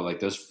about y'all, but like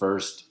those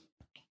first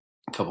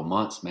couple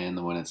months,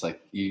 man, when it's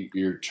like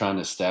you're trying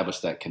to establish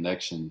that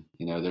connection,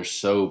 they're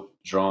so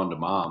drawn to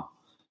mom,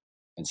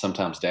 and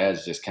sometimes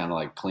dad's just kind of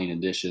like cleaning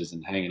dishes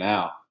and hanging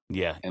out.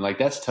 Yeah. And like,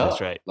 that's tough.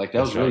 That's right. Like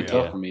that was really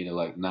tough for me to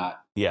like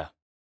not,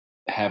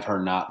 have her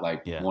not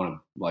like want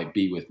to like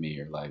be with me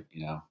or like,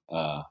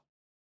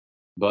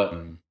 but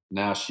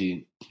now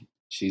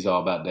she's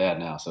all about dad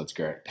now. So it's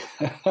great.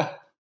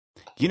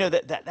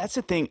 That's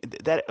the thing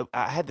that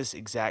I had this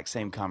exact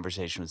same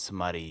conversation with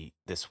somebody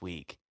this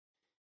week.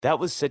 That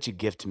was such a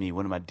gift to me.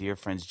 One of my dear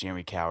friends,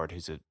 Jeremy Coward,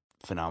 who's a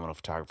phenomenal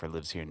photographer,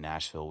 lives here in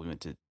Nashville. We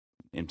went to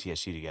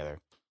MTSU together,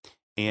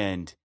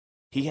 and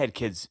he had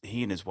kids.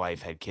 He and his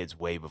wife had kids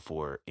way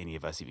before any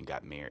of us even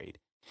got married.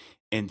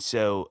 And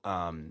so,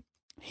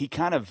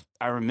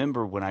 I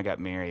remember when I got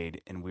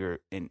married and we were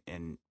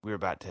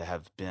about to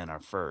have Ben, our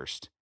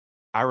first,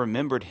 I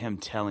remembered him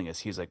telling us,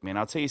 he was like, man,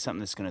 I'll tell you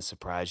something that's going to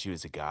surprise you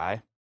as a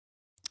guy,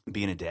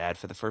 being a dad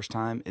for the first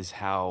time, is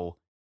how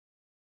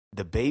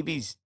the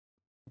babies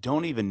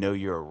don't even know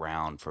you're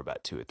around for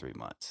about 2 or 3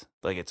 months.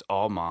 Like it's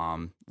all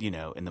mom,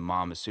 and the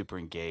mom is super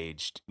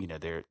engaged.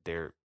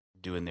 They're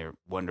doing their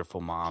wonderful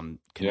mom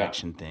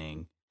connection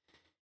thing.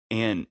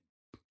 And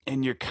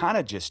you're kind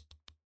of just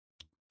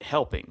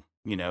helping,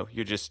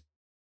 you're just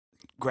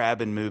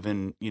grabbing,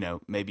 moving,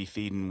 maybe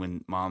feeding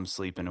when mom's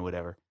sleeping or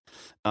whatever.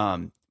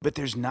 But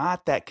there's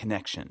not that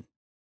connection.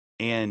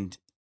 And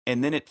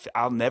then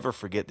I'll never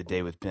forget the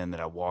day with Ben that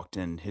I walked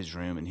in his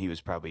room and he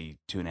was probably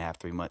 2.5,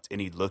 3 months,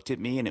 and he looked at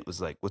me and it was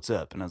like, what's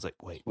up? And I was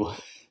like, wait, what?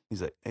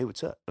 He's like, hey,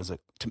 what's up? I was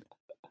like,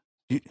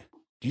 do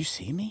you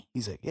see me?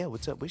 He's like, yeah,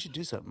 what's up? We should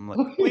do something. I'm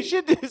like, we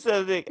should do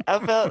something. I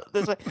felt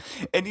this way.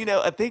 And,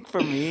 I think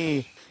for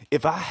me,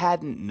 if I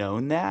hadn't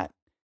known that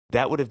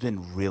would have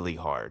been really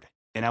hard.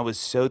 And I was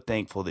so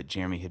thankful that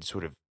Jeremy had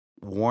sort of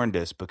warned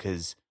us,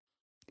 because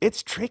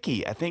it's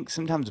tricky. I think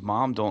sometimes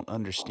mom don't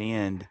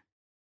understand.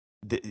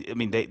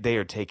 They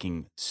are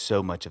taking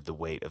so much of the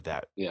weight of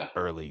that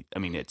early. I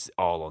mean, it's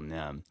all on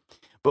them.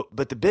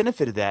 But the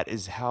benefit of that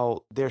is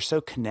how they're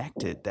so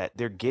connected, that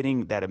they're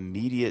getting that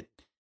immediate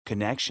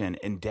connection.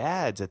 And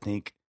dads, I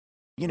think,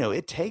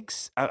 it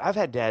takes, I've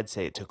had dads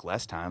say it took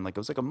less time, like it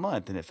was like a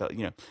month and it felt,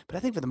 but I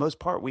think for the most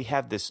part we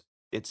have this,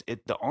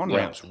 the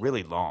on-ramp's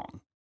really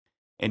long,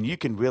 and you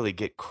can really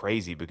get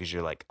crazy because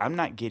you're like, I'm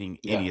not getting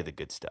any of the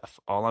good stuff.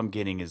 All I'm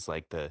getting is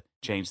like the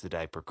change the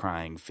diaper,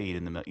 crying, feed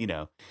in the milk,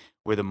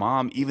 where the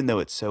mom, even though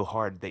it's so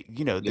hard, that,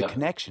 the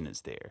connection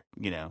is there,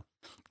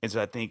 And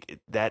so I think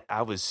that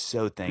I was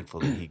so thankful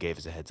that he gave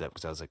us a heads up,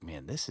 because I was like,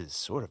 man, this is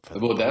sort of for the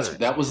birds,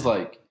 that was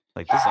man.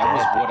 like this that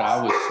was what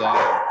I was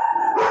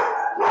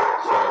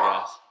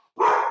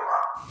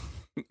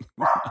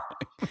saying.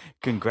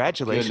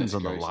 Congratulations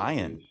on the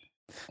lion.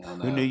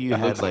 Who knew you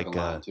had like a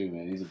lion too,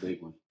 man? He's a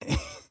big one.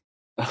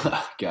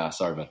 God,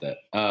 sorry about that.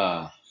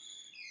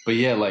 But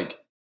yeah, like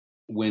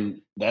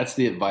when that's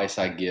the advice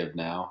I give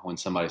now when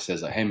somebody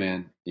says like, hey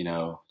man,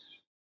 a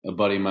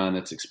buddy of mine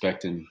that's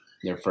expecting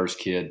their first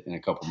kid in a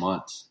couple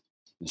months.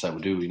 It's like,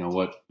 well, dude,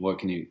 what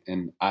can you,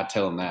 and I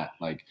tell them that,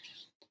 like,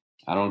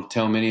 I don't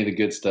tell them any of the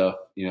good stuff.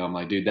 I'm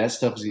like, dude, that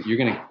stuff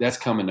that's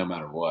coming no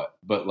matter what.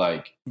 But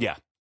like, yeah,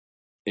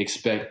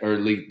 expect, or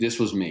at least this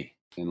was me.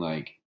 And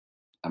like,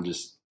 I'm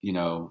just,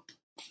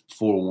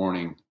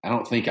 forewarning. I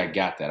don't think I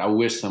got that. I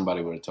wish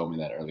somebody would have told me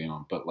that early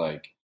on, but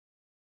like,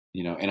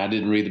 and I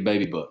didn't read the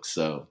baby book,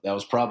 so that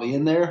was probably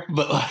in there,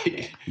 but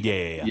like,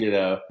 yeah.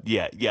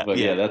 But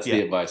yeah, that's the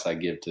advice I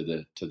give to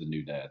the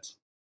new dads.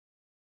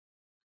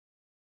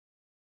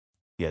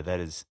 Yeah, that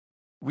is.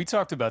 We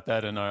talked about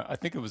that in I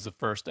think it was the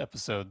first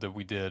episode that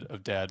we did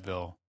of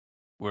Dadville,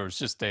 where it was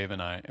just Dave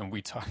and I, and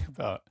we talked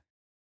about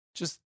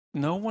just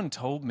no one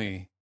told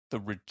me the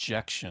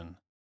rejection,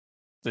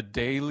 the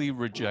daily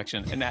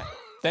rejection. And that,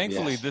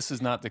 thankfully, this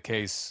is not the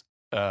case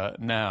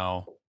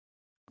now,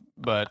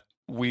 but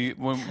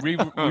when we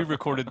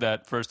recorded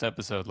that first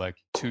episode like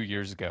 2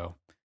 years ago,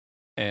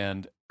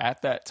 and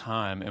at that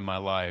time in my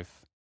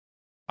life,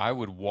 I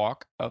would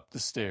walk up the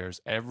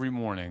stairs every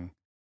morning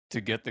to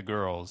get the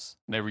girls.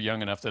 They were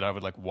young enough that I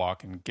would like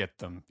walk and get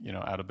them,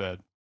 out of bed.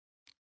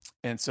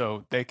 And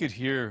so they could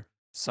hear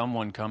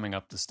someone coming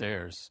up the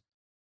stairs,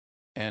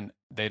 and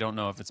they don't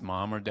know if it's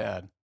mom or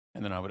dad.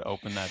 And then I would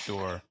open that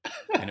door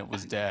and it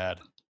was dad.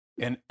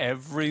 And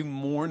every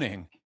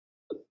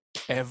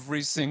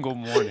single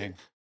morning,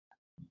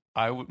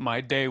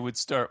 my day would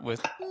start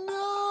with,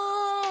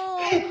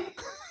 no,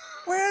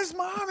 where's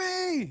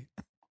mommy?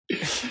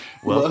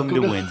 Welcome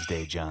to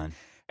Wednesday, John.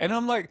 And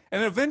I'm like,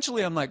 and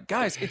eventually I'm like,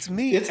 guys, it's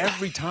me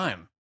every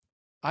time.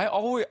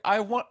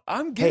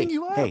 I'm getting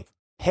you up. Hey,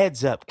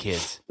 heads up,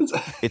 kids.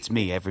 It's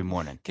me every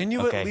morning. Can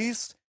you at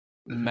least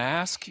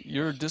mask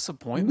your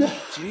disappointment?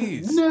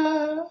 Jeez.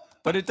 No.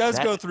 But it does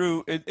go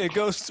through, it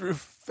goes through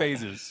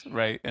phases,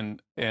 right?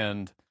 And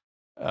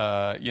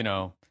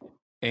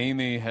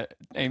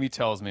Amy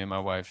tells me, my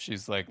wife,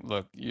 she's like,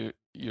 look,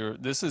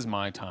 this is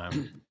my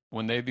time.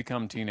 When they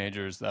become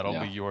teenagers, that'll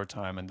be your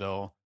time, and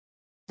they'll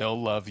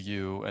love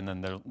you, and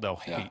then they'll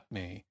hate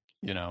me,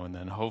 and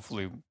then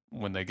hopefully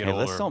when they get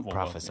older, let's don't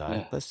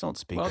prophesy. Let's don't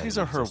speak. Well, these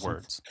are her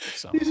words.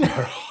 So.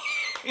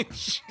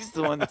 She's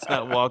the one that's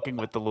not walking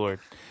with the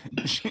Lord.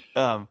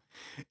 I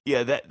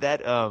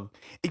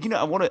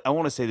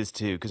want to say this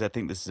too, because I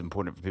think this is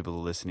important for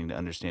people listening to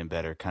understand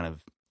better kind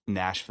of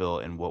Nashville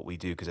and what we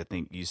do, because I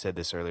think you said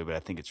this earlier, but I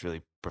think it's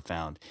really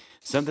profound.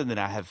 Something that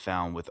I have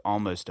found with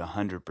almost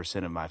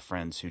 100% of my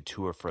friends who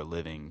tour for a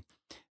living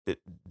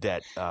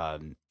that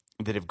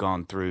have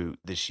gone through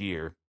this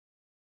year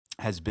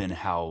has been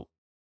how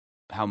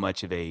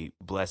much of a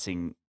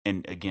blessing.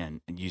 And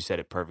again, you said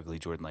it perfectly,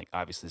 Jordan, like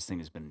obviously this thing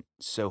has been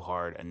so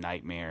hard, a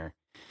nightmare.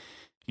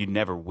 You'd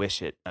never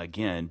wish it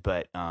again.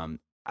 But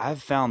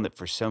I've found that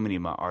for so many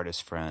of my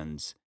artist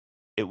friends,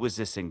 it was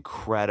this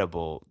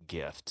incredible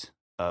gift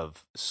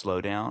of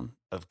slowdown,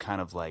 of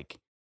kind of like,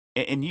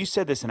 and you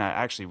said this, and I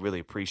actually really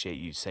appreciate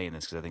you saying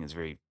this because I think it's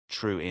very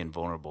true and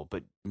vulnerable,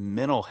 but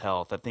mental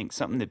health, I think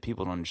something that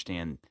people don't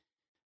understand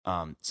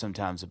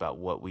sometimes about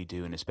what we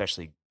do, and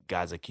especially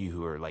guys like you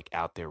who are like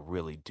out there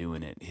really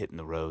doing it, hitting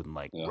the road and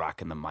like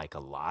rocking the mic a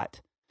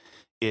lot,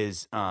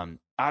 is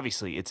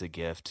obviously it's a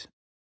gift.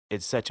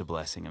 It's such a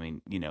blessing. I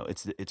mean,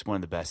 it's one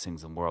of the best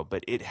things in the world,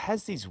 but it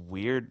has these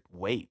weird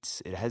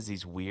weights. It has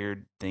these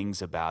weird things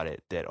about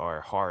it that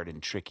are hard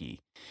and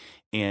tricky.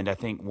 And I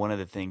think one of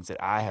the things that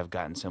I have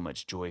gotten so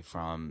much joy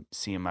from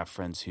seeing my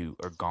friends who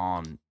are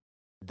gone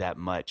that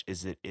much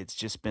is that it's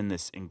just been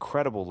this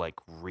incredible like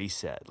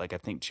reset. Like I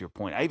think to your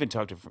point, I even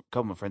talked to a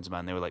couple of friends of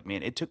mine. They were like,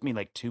 man, it took me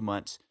like 2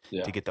 months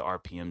to get the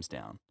RPMs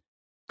down,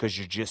 because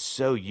you're just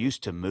so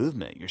used to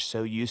movement. You're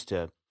so used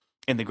to,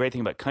 and the great thing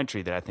about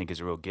country that I think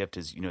is a real gift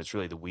is, it's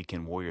really the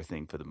weekend warrior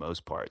thing for the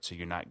most part. So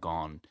you're not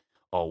gone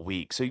all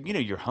week. So,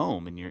 you're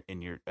home and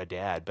you're a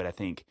dad, but I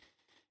think,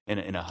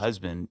 and a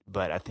husband,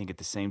 but I think at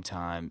the same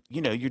time,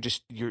 you're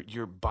just,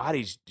 your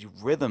body's, your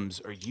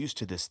rhythms are used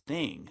to this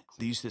thing,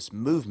 they used to this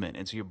movement.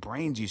 And so your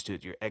brain's used to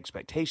it, your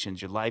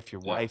expectations, your life,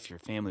 your wife, your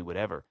family,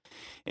 whatever.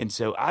 And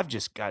so I've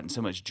just gotten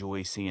so much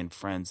joy seeing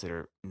friends that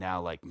are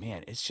now like,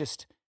 man, it's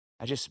just,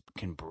 I just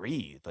can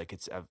breathe. Like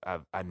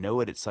I know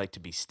what it's like to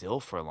be still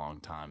for a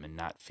long time and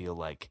not feel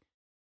like,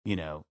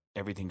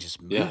 everything's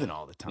just moving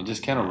all the time. And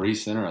just kind of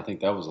recenter. I think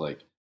that was like,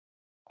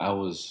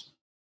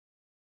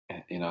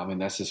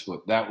 that's just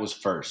that was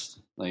first.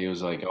 Like, it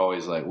was like,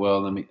 always like,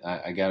 well,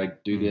 I got to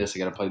do this. I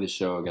got to play this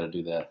show. I got to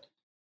do that.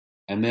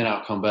 And then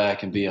I'll come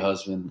back and be a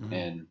husband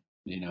and,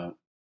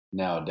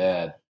 now a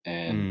dad,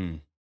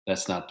 and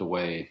that's not the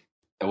way.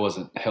 That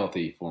wasn't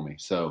healthy for me.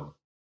 So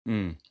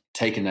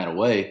taking that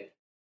away,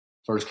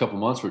 first couple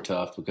months were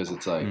tough because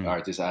it's like, all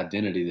right, this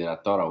identity that I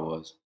thought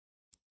I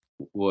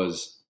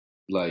was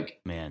like,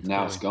 man,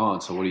 now it's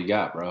gone. So what do you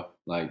got, bro?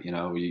 Like, you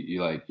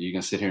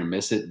gonna sit here and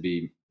miss it, and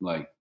be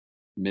like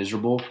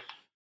miserable,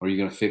 or are you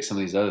gonna fix some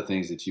of these other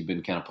things that you've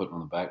been kind of putting on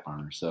the back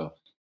burner? So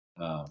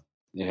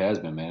it has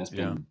been, man. It's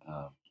been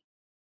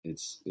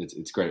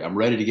it's great. I'm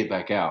ready to get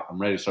back out. I'm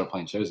ready to start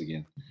playing shows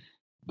again.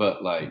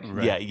 But like,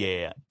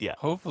 yeah.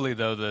 Hopefully,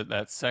 though,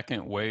 that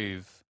second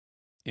wave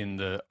in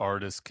the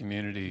artist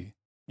community,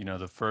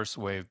 the first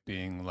wave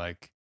being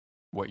like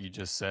what you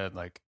just said,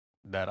 like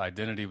that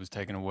identity was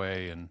taken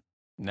away, and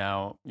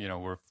now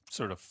we're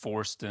sort of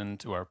forced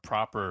into our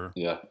proper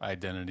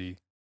identity.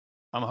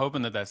 I'm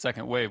hoping that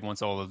second wave,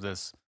 once all of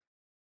this,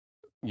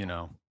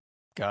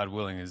 God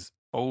willing, is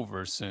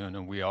over soon,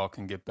 and we all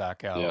can get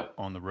back out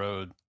on the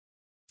road,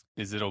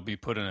 it'll be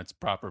put in its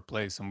proper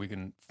place, and we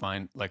can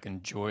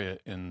enjoy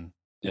it in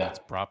its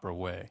proper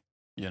way.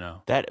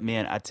 That,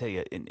 man, I tell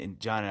you, and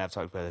John and I have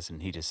talked about this,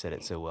 and he just said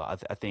it so well.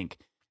 I think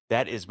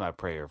that is my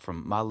prayer,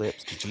 from my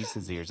lips to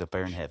Jesus' ears up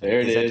there in heaven.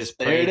 There it is. I just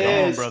pray,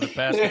 there it is. Come on, brother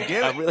Pastor.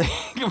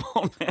 Come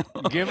on, man.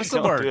 Give us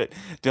the word.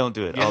 Don't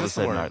do it. Give all of a us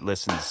the sudden, word. our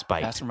listening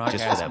spiked Pastor Mike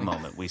just for asked that me.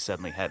 moment. We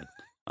suddenly had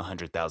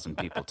 100,000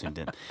 people tuned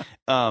in.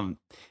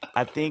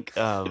 I think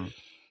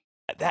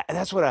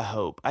that's what I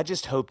hope. I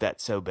just hope that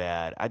so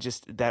bad.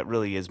 That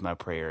really is my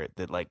prayer,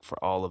 that like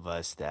for all of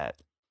us, that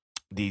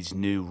these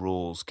new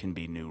rules can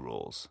be new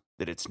rules.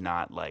 That it's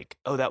not like,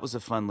 oh, that was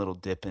a fun little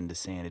dip into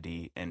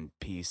sanity and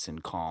peace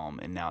and calm,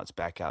 and now it's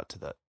back out to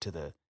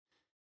the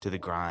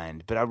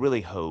grind. But I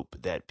really hope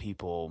that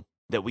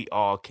we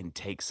all can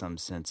take some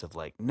sense of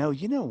like, no,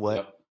 you know what?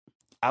 Yep.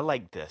 I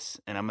like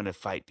this, and I'm going to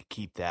fight to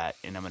keep that,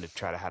 and I'm going to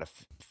try to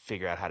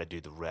figure out how to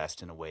do the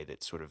rest in a way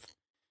that sort of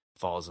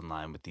falls in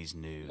line with these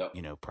new,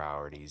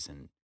 priorities,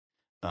 and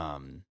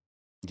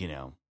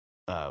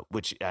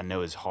which I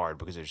know is hard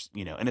because there's,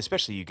 and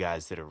especially you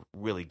guys that are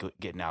really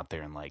getting out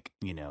there and like,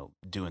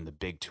 doing the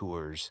big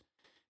tours,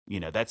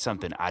 that's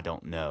something I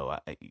don't know,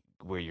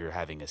 where you're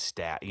having a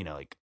stat,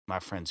 like my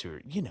friends who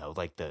are,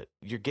 like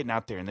you're getting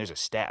out there and there's a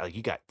stat, like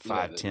you got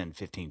 5, 10,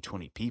 15,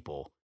 20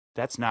 people.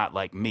 That's not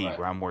like me,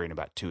 where I'm worrying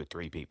about 2 or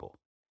 3 people.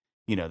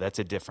 That's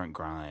a different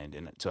grind.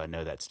 And so I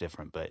know that's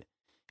different, but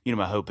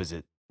my hope is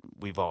that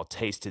we've all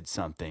tasted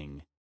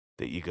something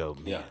that you go,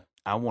 man,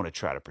 I want to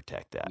try to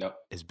protect that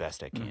as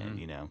best I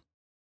can,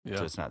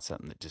 So it's not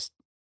something that just,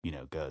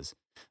 goes.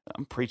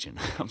 I'm preaching.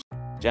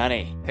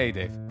 Johnny. Hey,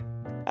 Dave.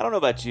 I don't know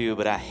about you,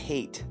 but I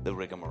hate the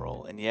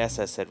rigmarole. And yes,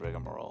 I said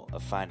rigmarole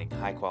of finding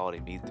high quality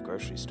meat at the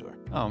grocery store.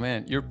 Oh,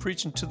 man, you're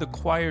preaching to the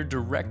choir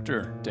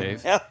director,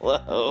 Dave.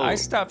 Hello. I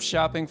stopped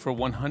shopping for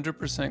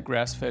 100%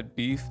 grass-fed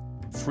beef,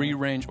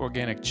 free-range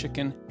organic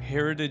chicken,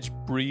 heritage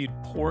breed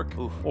pork,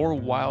 or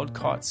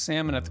wild-caught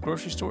salmon at the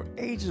grocery store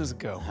ages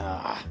ago.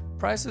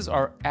 Prices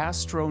are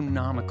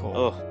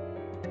astronomical,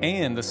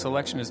 and the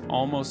selection is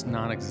almost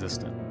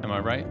non-existent. Am I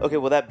right? Okay,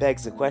 well, that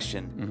begs the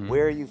question.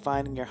 Where are you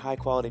finding your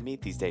high-quality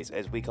meat these days,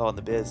 as we call in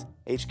the biz,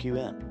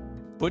 HQM?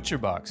 Butcher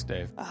Box,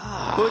 Dave.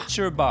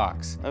 Butcher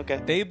Box.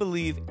 Okay. They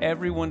believe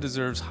everyone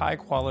deserves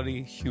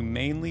high-quality,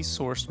 humanely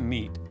sourced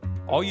meat.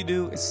 All you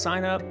do is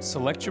sign up,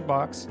 select your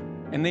box,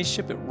 and they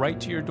ship it right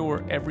to your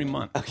door every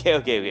month.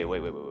 Okay,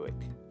 wait.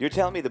 You're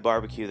telling me the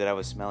barbecue that I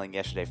was smelling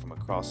yesterday from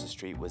across the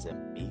street was a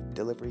meat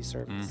delivery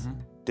service?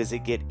 Does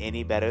it get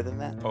any better than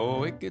that?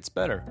 Oh, it gets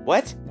better.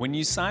 What? When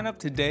you sign up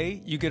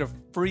today, you get a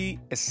free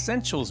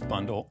Essentials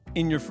bundle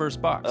in your first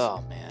box.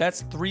 Oh, man.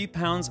 That's 3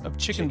 pounds of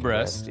chicken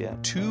breast,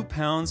 2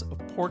 pounds of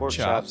pork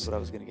chops, what I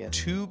was going to get.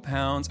 2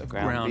 pounds of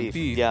ground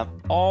beef. Yeah.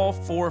 All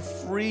for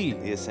free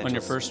The Essentials. on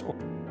your first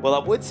order. Well, I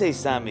would say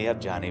sign me up,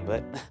 Johnny,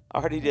 but I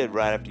already did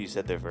right after you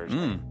said their first.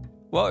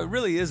 Well, it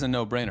really is a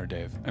no-brainer,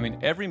 Dave. I mean,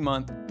 every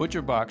month,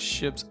 Butcher Box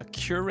ships a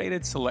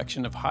curated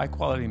selection of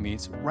high-quality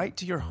meats right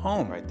to your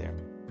home. Right there.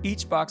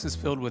 Each box is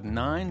filled with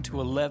 9 to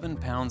 11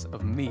 pounds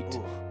of meat.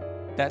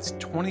 That's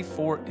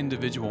 24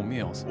 individual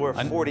meals. Or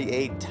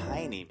 48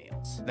 tiny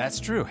meals.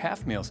 That's true,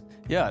 half meals.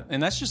 Yeah, and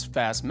that's just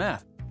fast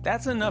math.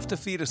 That's enough to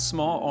feed a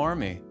small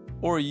army.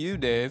 Or you,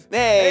 Dave.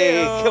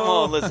 Hey, come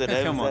on, listen.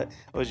 Come on.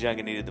 I was young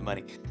and needed the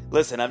money.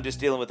 Listen, I'm just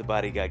dealing with the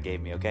body God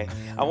gave me, okay?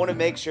 I want to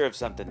make sure of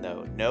something,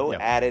 though. No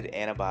added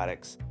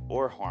antibiotics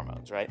or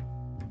hormones, right?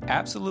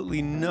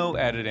 Absolutely no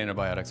added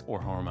antibiotics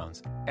or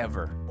hormones,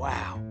 ever.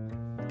 Wow.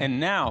 And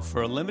now,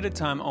 for a limited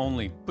time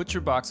only,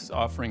 Butcher Box is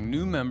offering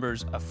new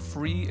members a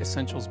free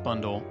Essentials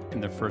bundle in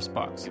their first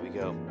box. Here we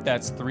go.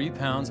 That's 3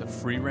 pounds of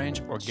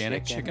free-range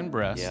organic chicken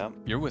breast. Yep.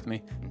 You're with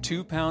me.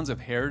 2 pounds of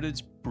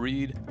heritage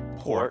breed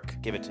pork.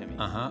 Give it to me.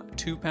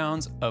 2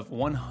 pounds of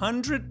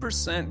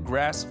 100%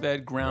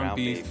 grass-fed ground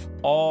beef,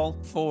 all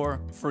for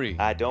free.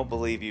 I don't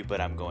believe you,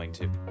 but I'm going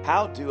to.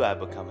 How do I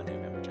become a new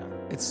member, John?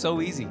 It's so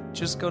easy.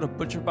 Just go to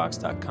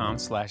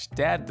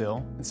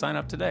butcherbox.com/dadville and sign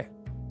up today.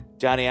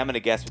 Johnny, I'm going to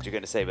guess what you're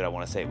going to say, but I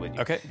want to say it with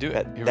you. Okay, do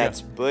it. Here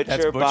That's we go.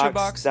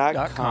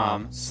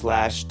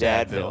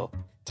 butcherbox.com/dadville.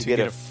 to get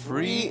a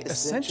free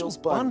Essentials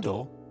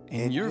bundle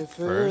in your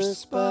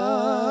first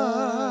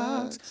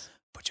box.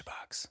 Put your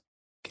box.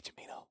 Get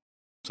your meal.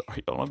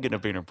 Sorry, y'all. I'm getting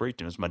up here and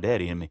preaching. It's my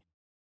daddy in me.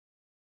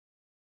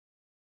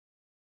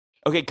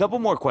 Okay, a couple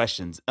more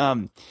questions.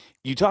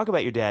 You talk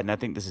about your dad, and I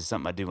think this is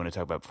something I do want to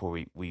talk about before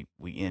we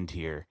end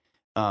here.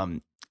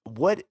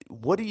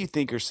 What do you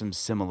think are some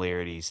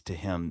similarities to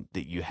him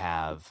that you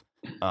have,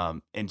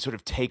 and sort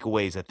of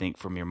takeaways, I think,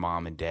 from your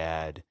mom and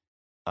dad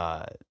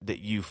that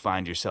you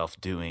find yourself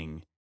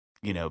doing,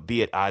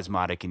 be it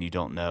osmotic and you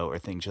don't know, or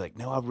things you're like,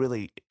 no, I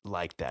really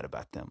like that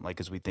about them. Like,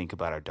 as we think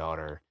about our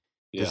daughter,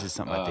 this is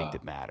something I think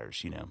that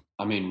matters,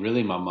 I mean,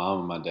 really, my mom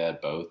and my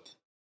dad both,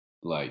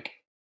 like,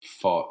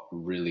 fought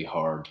really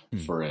hard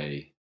for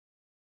a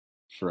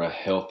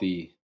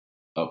healthy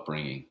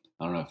upbringing.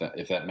 I don't know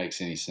if that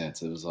makes any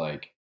sense. It was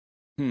like,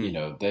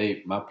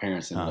 my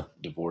parents ended up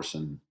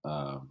divorcing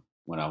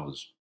when I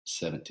was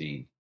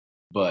 17,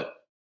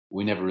 but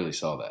we never really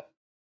saw that.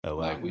 Oh,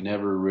 wow. Like, we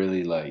never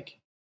really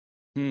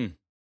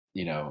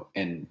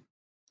and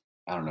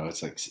I don't know,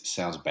 it's like, it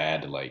sounds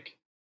bad to like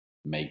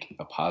make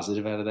a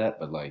positive out of that,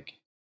 but like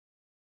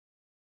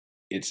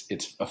it's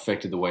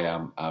affected the way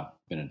I've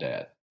been a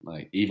dad.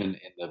 Like, even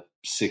in the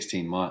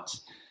 16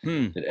 months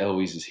that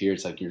Eloise is here,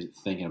 it's like you're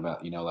thinking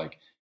about, like,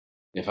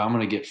 if I'm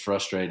going to get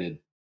frustrated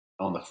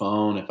on the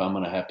phone, if I'm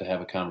going to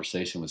have a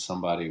conversation with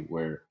somebody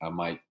where I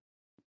might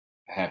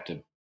have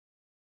to,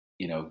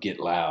 get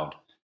loud,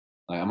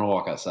 like, I'm going to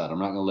walk outside. I'm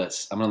not going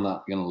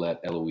to let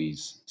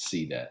Eloise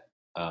see that.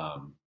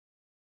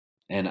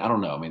 And I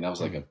don't know. I mean, that was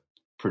like a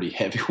pretty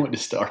heavy one to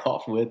start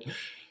off with,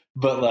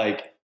 but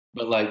like,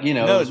 no,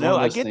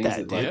 I get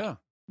that.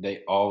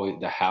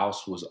 The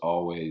house was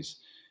always,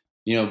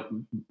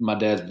 my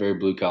dad's a very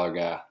blue collar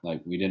guy.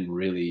 Like, we didn't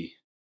really,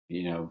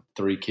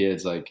 3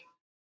 kids, like,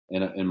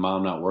 and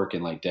mom not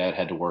working, like, dad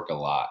had to work a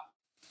lot.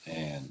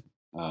 And,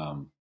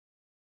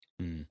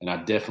 and I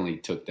definitely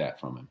took that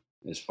from him,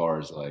 as far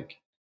as like,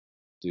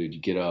 dude, you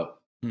get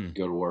up,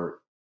 go to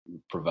work,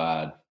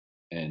 provide,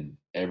 and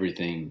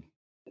everything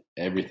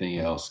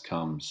else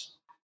comes,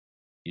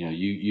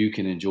 you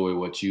can enjoy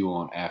what you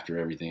want after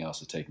everything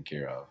else is taken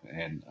care of.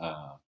 And,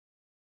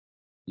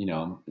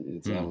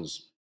 that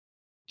was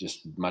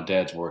just, my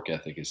dad's work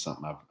ethic is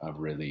something I've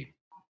really,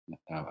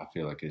 I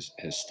feel like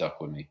has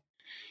stuck with me.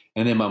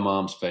 And then my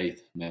mom's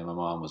faith, man, my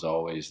mom was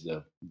always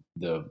the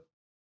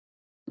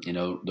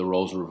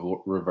roles were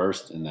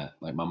reversed in that.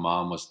 Like, my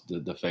mom was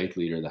the faith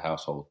leader of the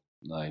household.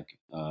 Like,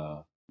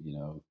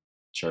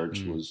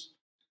 church was,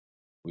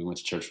 we went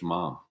to church for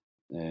mom.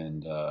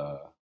 And,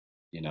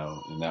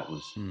 and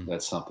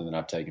that's something that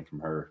I've taken from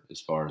her,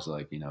 as far as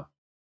like,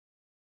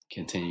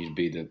 continue to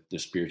be the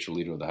spiritual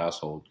leader of the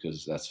household,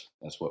 because that's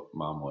what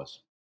mom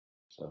was.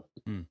 So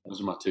those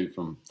are my 2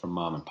 from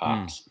mom and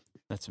pops.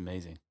 That's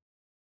amazing.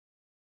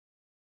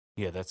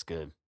 Yeah, that's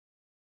good.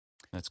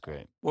 That's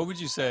great. What would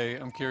you say?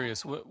 I'm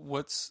curious.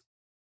 What's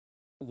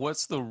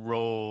the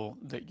role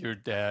that your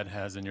dad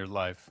has in your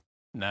life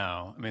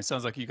now? I mean, it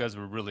sounds like you guys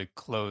were really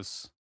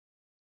close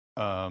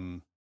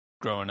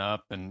growing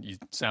up, and you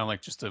sound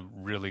like just a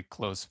really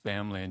close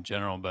family in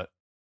general. But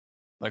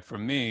like, for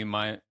me,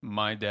 my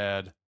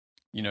dad,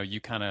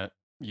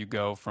 you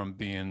go from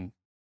being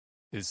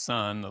his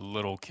son, a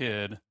little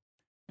kid,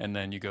 and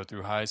then you go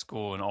through high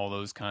school and all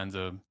those kinds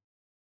of,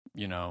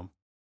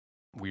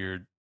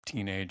 weird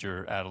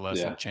teenager,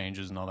 adolescent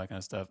changes and all that kind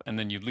of stuff. And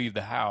then you leave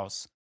the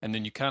house, and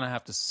then you kind of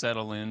have to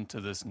settle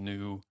into this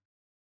new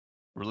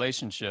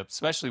relationship,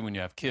 especially when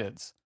you have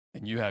kids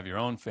and you have your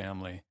own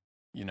family.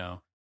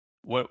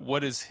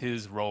 What is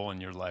his role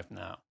in your life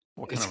now?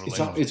 What kind of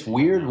relationship? It's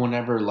weird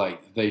whenever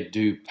like they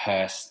do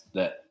pass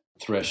that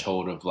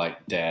threshold of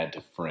like dad to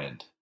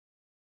friend,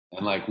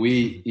 and like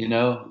we,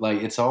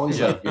 like, it's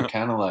always like you're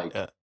kind of like,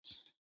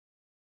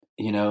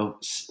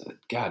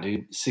 God,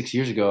 dude, 6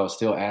 years ago I was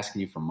still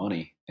asking you for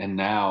money, and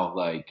now,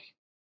 like,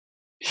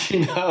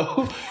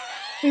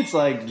 it's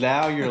like,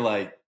 now you're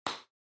like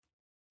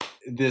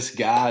this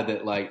guy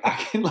that like I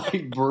can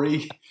like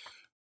bring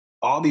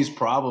all these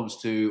problems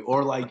to,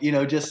 or like,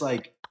 just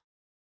like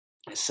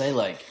say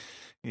like,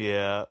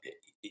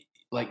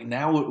 like,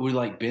 now we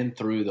like been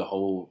through the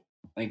whole,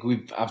 like,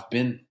 I've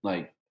been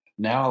like,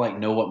 now I like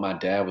know what my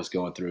dad was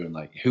going through, and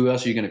like, who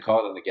else are you going to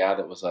call than the guy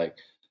that was like,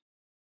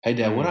 hey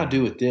dad, what do I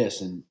do with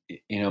this? And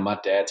my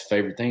dad's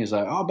favorite thing is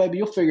like, oh baby,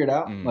 you'll figure it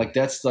out. Like,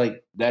 that's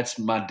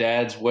my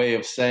dad's way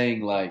of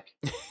saying like,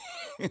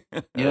 hey,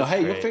 great. You'll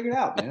figure it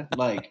out, man.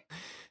 Like,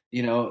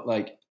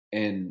 like,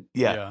 and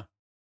yeah,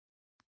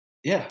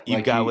 you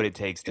like, got what it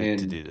takes to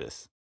do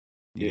this.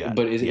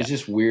 But it's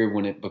just weird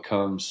when it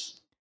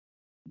becomes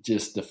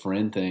just the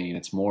friend thing, and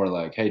it's more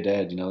like, hey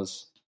dad,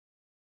 let's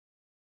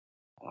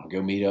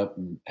go meet up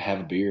and have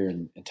a beer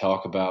and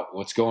talk about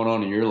what's going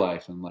on in your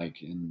life, and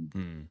like,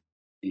 and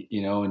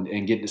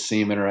and get to see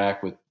him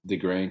interact with the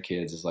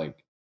grandkids is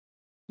like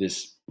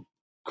this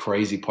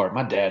crazy part.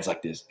 My dad's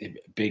like this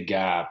big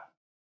guy,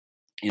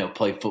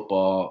 played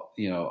football,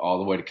 all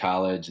the way to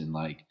college, and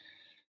like,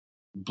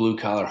 blue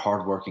collar,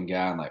 hardworking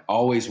guy, and like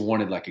always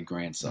wanted like a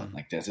grandson.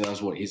 Like that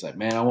was what he's like.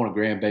 Man, I want a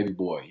grandbaby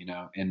boy, you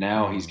know. And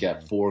now he's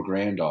got 4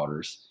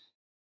 granddaughters,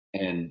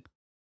 and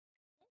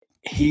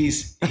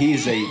he's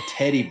a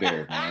teddy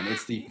bear, man.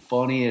 It's the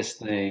funniest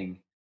thing.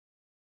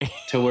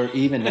 To where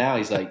even now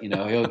he's like, you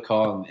know, he'll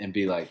call and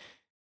be like,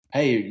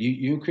 "Hey,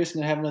 you and Chris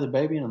gonna have another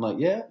baby?" And I'm like,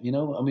 "Yeah, you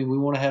know, I mean, we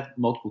want to have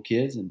multiple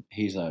kids." And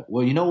he's like,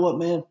 "Well, you know what,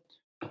 man?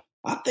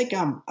 I think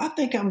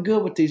I'm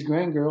good with these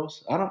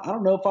grandgirls. I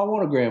don't know if I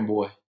want a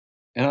grandboy."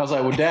 And I was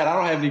like, "Well, Dad, I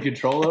don't have any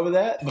control over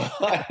that,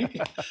 but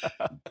like,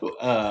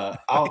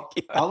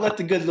 I'll let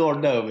the good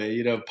Lord know, man.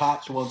 You know,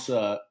 Pops wants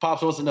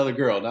another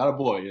girl, not a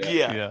boy." You know?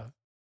 Yeah.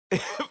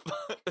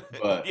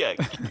 But yeah,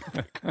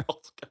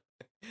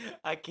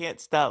 I can't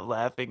stop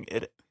laughing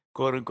at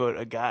quote unquote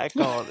a guy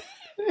called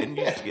and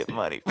used to get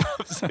money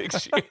from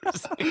 6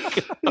 years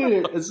ago.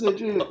 Dude, it's so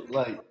true.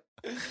 Like,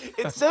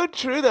 it's so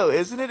true though,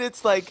 isn't it?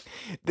 It's like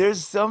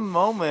there's some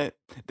moment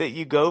that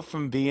you go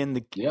from being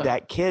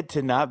that kid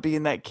to not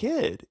being that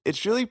kid.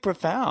 It's really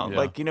profound.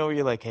 Like, you know, where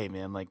you're like, "Hey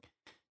man, like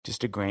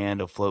just a grand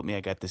will float me.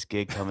 I got this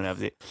gig coming up."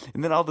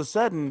 And then all of a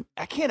sudden,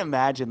 I can't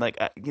imagine, like,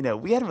 you know,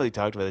 we hadn't really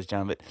talked about this,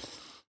 John, but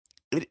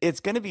it's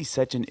going to be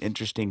such an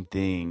interesting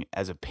thing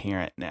as a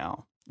parent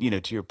now, you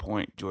know, to your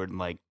point, Jordan,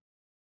 like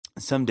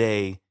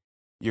someday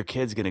your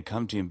kid's going to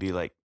come to you and be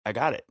like, "I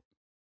got it."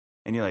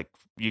 And you're like,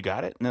 "You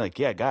got it?" And they're like,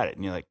 "Yeah, I got it."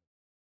 And you're like,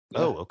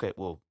 "Oh, okay,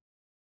 well,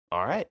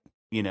 all right."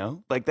 You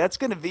know, like that's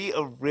going to be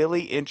a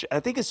really I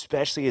think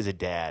especially as a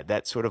dad,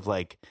 that sort of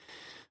like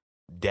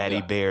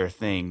daddy bear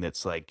thing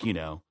that's like, you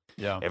know,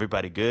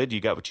 everybody good?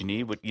 You got what you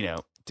need? What, you know,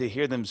 to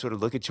hear them sort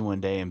of look at you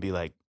one day and be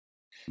like,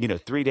 you know,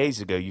 3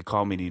 days ago you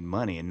called me needing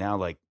money, and now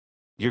like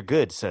you're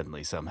good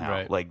suddenly somehow.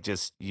 Right. Like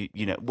just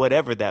you know,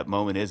 whatever that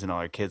moment is in all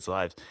our kids'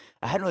 lives.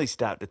 I hadn't really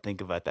stopped to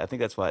think about that. I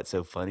think that's why it's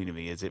so funny to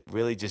me, is it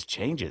really just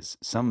changes.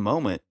 Some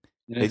moment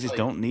they just like,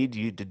 don't need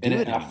you to do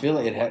it. I feel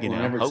like it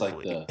whenever it's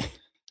hopefully.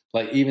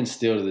 Like even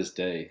still to this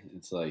day,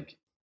 it's like,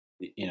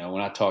 you know,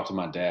 when I talk to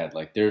my dad,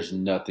 like there's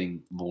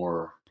nothing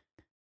more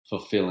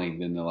fulfilling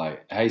than the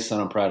like, "Hey son,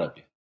 I'm proud of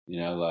you."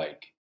 You know,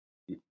 like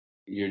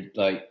you're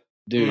like,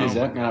 dude, is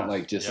that not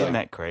like just isn't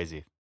like that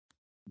crazy?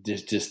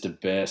 Just the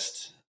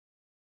best.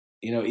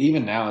 You know,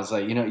 even now it's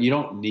like, you know, you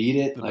don't need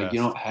it. The like best.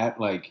 You don't have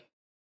like,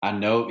 I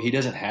know he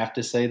doesn't have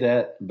to say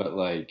that, but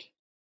like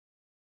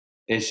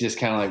it's just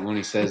kind of like when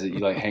he says it, you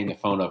like hang the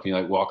phone up and you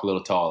like walk a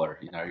little taller.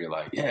 You know, you're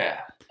like, "Yeah,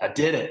 I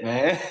did it,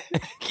 man."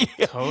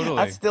 Totally.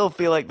 I still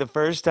feel like the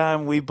first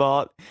time we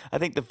bought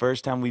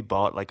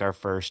like our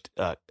first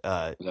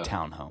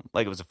townhome,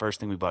 like it was the first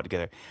thing we bought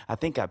together. I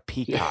think I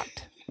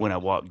peacocked when I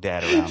walked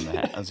Dad around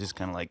that. I was just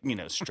kind of like, you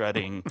know,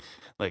 strutting.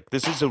 Like,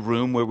 "This is a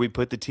room where we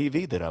put the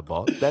TV that I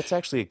bought. That's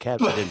actually a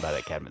cabinet. I didn't buy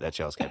that cabinet. That's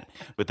y'all's cabinet.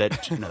 But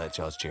that's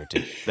y'all's chair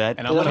too. That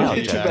and I'm going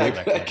to get you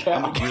back that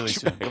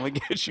couch. I'm gonna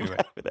get you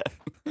back for that."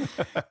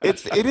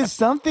 It is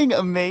something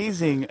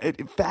amazing.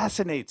 It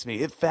fascinates me.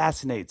 It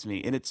fascinates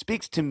me, and it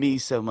speaks to me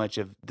so much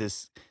of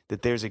this,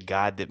 that there's a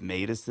God that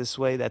made us this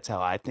way. That's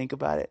how I think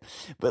about it.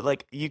 But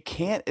like, you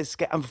can't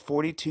escape. I'm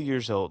 42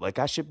 years old. Like,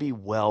 I should be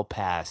well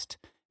past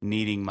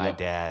needing my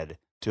dad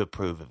to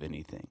approve of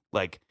anything.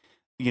 Like,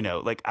 you know,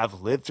 like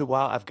I've lived a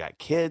while. I've got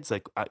kids.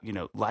 Like, you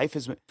know, life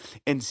is,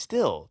 and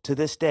still to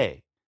this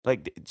day,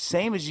 like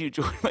same as you,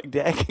 Jordan, like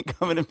Dad can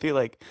come in and be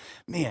like,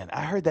 "Man,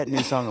 I heard that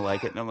new song. I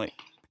like it." And I'm like,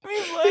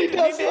 He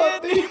does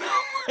love me.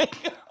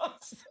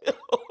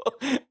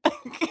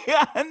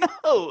 I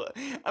know.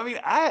 I mean,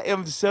 I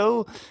am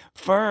so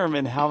firm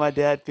in how my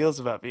dad feels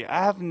about me.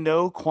 I have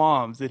no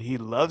qualms that he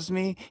loves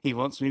me. He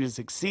wants me to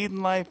succeed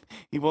in life.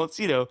 He wants,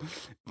 you know,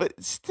 but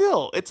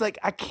still, it's like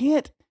I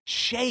can't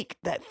shake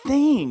that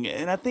thing.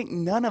 And I think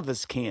none of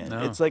us can.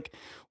 No. It's like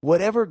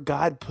whatever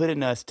God put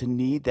in us to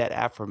need that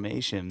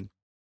affirmation,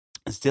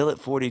 still at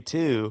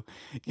 42,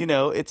 you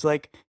know, it's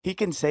like he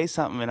can say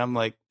something and I'm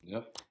like,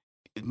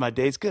 "My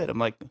day's good." I'm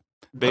like,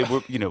 "Babe,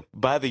 we're, you know,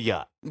 buy the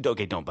yacht."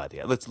 "Okay, don't buy the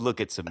yacht. Let's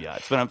look at some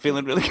yachts." But I'm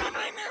feeling really good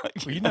right now.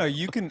 Well, you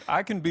know,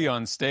 I can be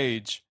on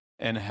stage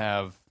and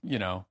have, you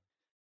know,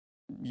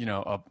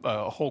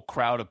 a whole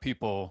crowd of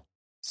people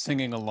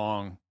singing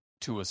along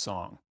to a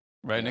song,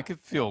 right? And it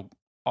could feel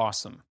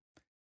awesome.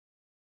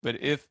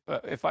 But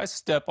if I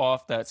step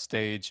off that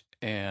stage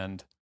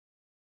and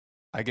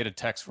I get a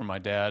text from my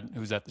dad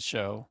who's at the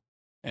show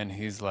and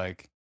he's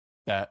like,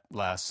 "That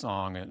last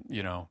song, and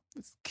you know,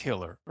 it's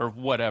killer," or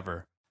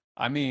whatever.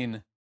 I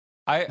mean,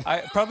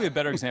 I probably a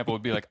better example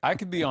would be like, I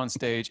could be on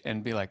stage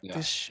and be like,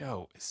 "This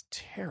show is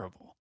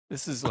terrible.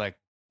 This is like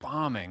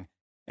bombing."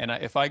 And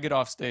if I get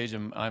off stage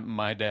and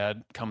my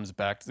dad comes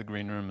back to the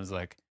green room and is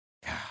like,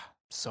 "God,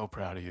 I'm so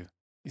proud of you.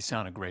 You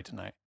sounded great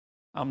tonight."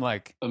 I'm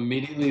like,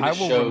 immediately I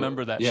will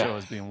remember that show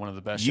as being one of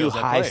the best shows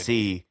I played.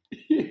 C.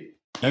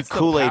 You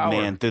Kool-Aid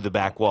man through the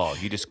back wall.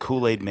 You just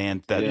Kool-Aid man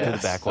through the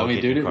back wall. I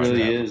mean, dude, it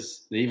really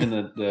is. Even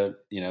the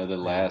you know, the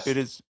last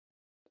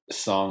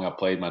song I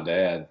played my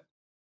dad,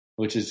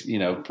 which is, you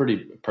know, pretty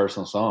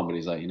personal song, but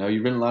he's like, "You know,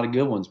 you've written a lot of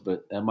good ones,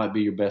 but that might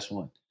be your best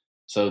one."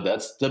 So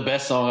that's the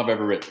best song I've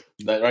ever written.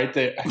 That right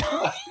there.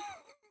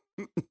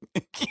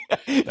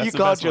 You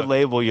called your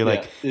label. You're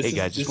like, hey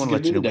guys, just want to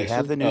let you know we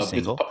have the new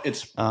single.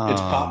 It's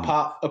pop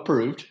pop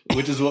approved,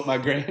 which is what my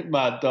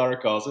daughter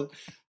calls it.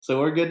 So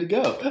we're good to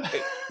go.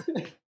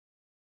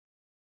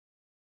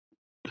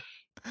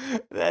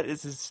 That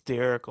is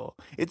hysterical.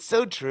 It's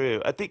so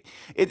true. I think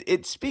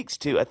it speaks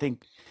to, I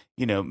think,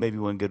 maybe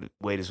one good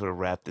way to sort of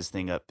wrap this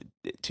thing up.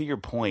 To your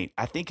point,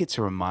 I think it's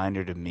a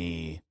reminder to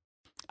me.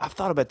 I've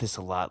thought about this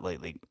a lot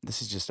lately.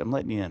 This is just, I'm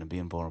letting you in, I'm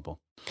being vulnerable.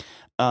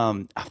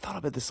 I've thought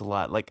about this a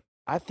lot. Like,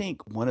 I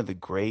think one of the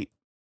great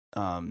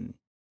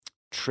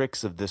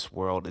tricks of this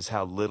world is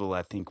how little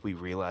I think we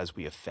realize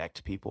we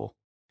affect people.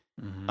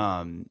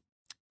 Mm-hmm.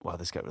 Wow,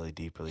 this got really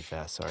deep really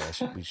fast. Sorry, I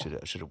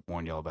should have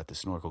warned y'all about the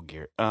snorkel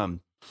gear.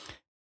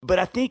 But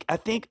I think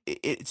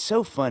it's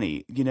so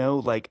funny,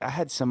 like I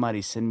had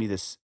somebody send me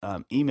this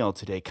email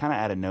today, kind of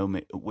out of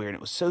nowhere, and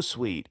it was so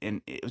sweet.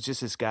 And it was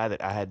just this guy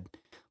that I had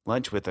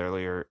lunch with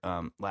earlier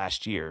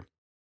last year,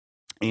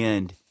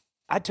 and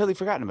I'd totally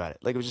forgotten about it.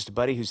 Like, it was just a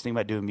buddy who's thinking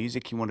about doing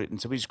music. He wanted,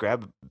 and so we just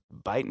grabbed a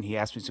bite, and he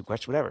asked me some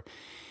questions, whatever.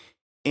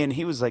 And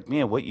he was like,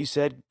 man, what you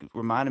said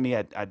reminded me,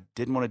 I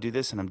didn't want to do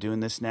this, and I'm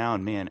doing this now.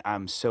 And man,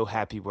 I'm so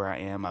happy where I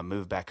am. I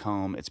moved back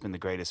home. It's been the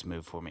greatest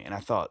move for me. And I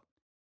thought,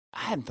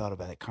 I hadn't thought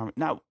about that.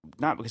 Not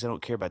because I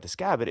don't care about this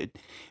guy,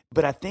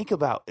 but I think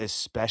about,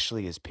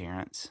 especially as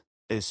parents,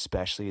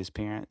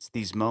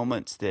 these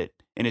moments that,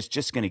 and it's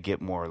just going to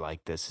get more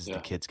like this as the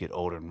kids get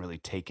older and really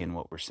take in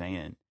what we're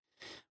saying.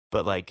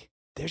 But like,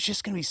 there's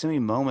just going to be so many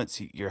moments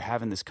you're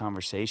having this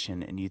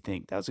conversation and you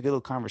think that was a good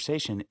little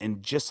conversation.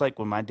 And just like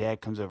when my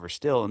dad comes over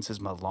still and says,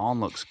 my lawn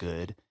looks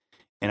good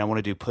and I want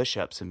to do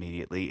push-ups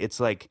immediately. It's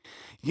like,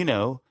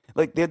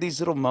 like there are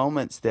these little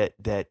moments that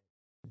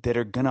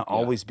are going to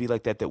always be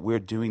like that we're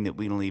doing that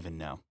we don't even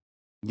know,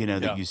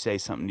 that you say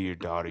something to your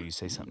daughter, you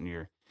say something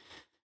to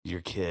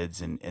your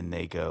kids and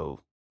they go,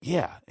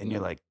 yeah. And you're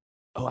like,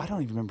 oh, I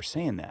don't even remember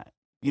saying that.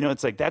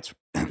 It's like, that's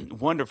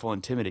wonderful,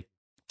 intimidating,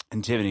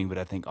 but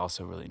I think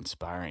also really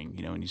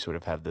inspiring, when you sort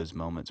of have those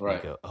moments where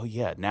you go, oh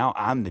yeah, now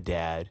I'm the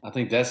dad. I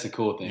think that's the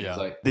cool thing. Yeah. It's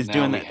like, that's now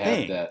doing we that have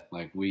thing. That,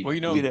 like we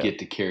get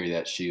to carry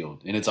that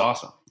shield, and it's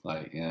awesome.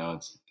 Like,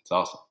 it's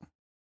awesome.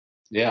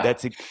 Yeah.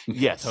 That's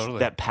yes, totally.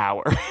 That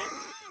power.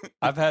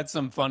 I've had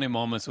some funny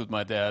moments with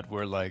my dad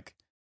where like,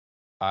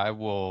 I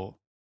will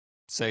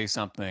say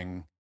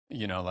something,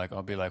 like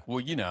I'll be like,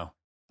 well,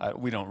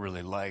 we don't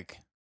really like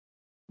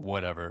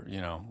whatever,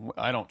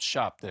 I don't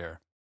shop there.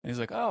 And he's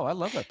like, oh, I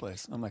love that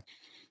place. I'm like,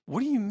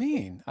 what do you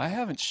mean? I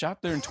haven't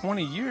shopped there in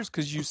 20 years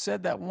because you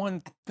said that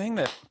one thing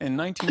that in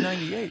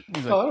 1998.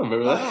 He's like, I don't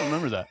remember that. I don't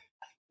remember that.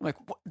 I'm like,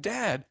 what?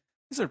 Dad,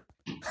 these are...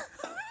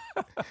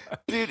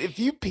 Dude, if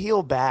you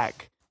peel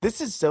back,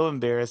 this is so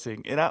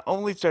embarrassing. And I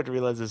only started to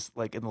realize this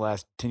like in the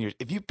last 10 years.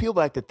 If you peel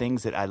back the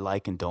things that I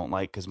like and don't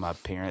like, because my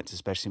parents,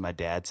 especially my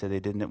dad, said they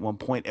didn't at one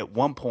point,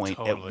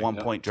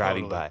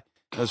 driving by,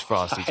 those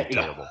Frosties are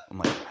terrible. I'm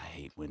like, I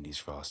hate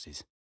Wendy's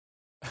Frosties.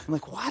 I'm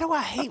like, why do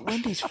I hate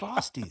Wendy's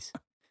Frosties?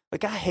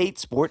 Like, I hate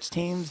sports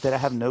teams that I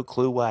have no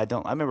clue why I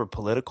don't. I remember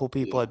political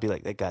people. I'd be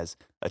like, that guy's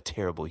a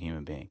terrible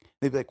human being.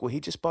 They'd be like, well, he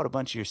just bought a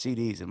bunch of your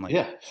CDs. I'm like,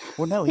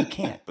 well, no, he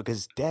can't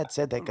because Dad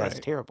said that guy's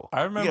terrible.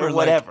 I remember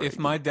whatever. If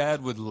my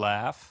dad would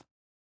laugh,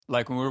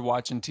 like when we were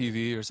watching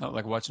TV or something,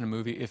 like watching a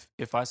movie,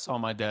 if I saw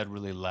my dad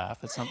really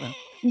laugh at something,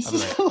 I'd be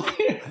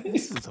like,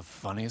 this is the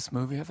funniest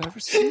movie I've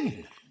ever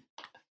seen.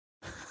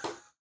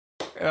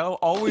 I'll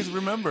always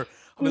remember.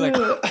 I'll be like,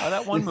 oh,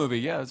 that one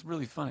movie, it's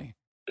really funny.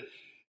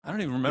 I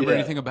don't even remember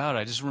anything about it.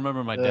 I just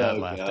remember my dad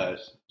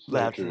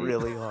laughed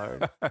really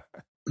hard.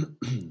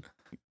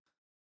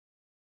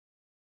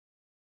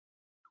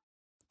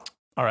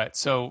 All right,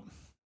 so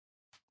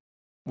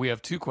we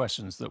have 2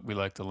 questions that we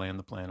like to land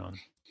the plan on.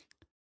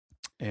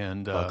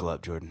 And buckle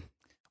up, Jordan.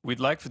 We'd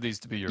like for these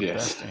to be your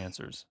best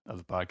answers of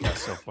the podcast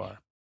so far,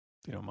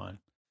 if you don't mind.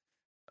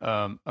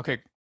 Okay,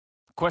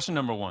 question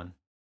number 1.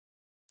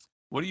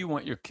 What do you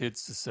want your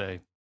kids to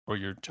say or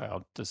your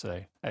child to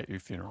say at your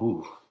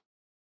funeral?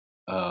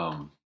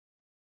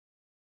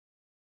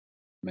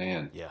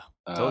 Man. Yeah,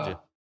 told you.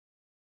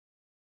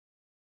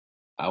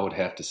 I would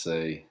have to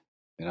say,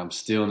 and I'm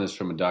stealing this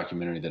from a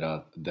documentary that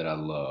I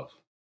love,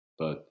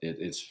 but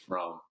it's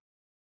from.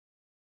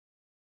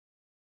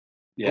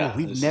 Yeah,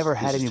 we've never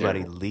had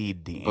anybody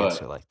lead the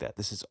answer like that.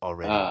 This is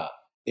already.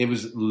 It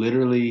was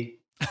literally.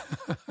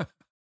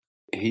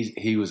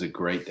 He was a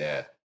great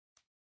dad.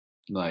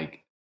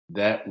 Like,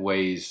 that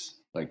weighs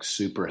like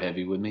super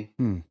heavy with me.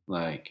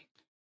 Like,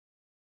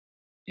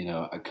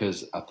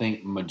 because I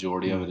think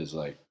majority of it is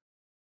like,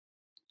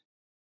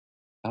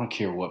 I don't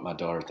care what my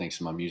daughter thinks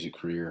of my music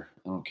career.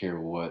 I don't care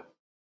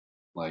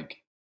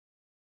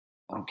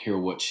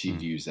what she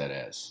views that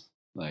as.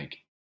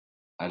 Like,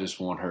 I just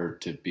want her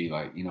to be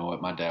like, you know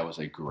what, my dad was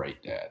a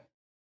great dad.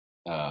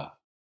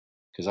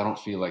 Because I don't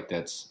feel like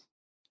that's,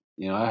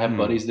 I have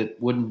buddies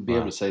that wouldn't be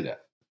able to say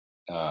that.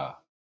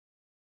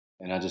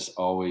 And I just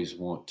always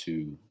want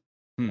to,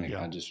 I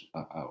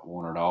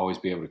want her to always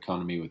be able to come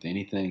to me with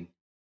anything.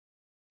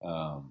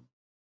 And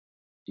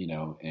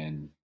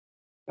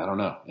I don't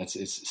know. It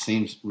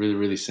seems really,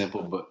 really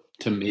simple, but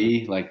to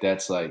me, like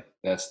that's the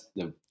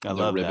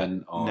ribbon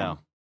that. on No.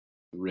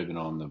 the ribbon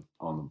on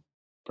the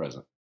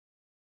present.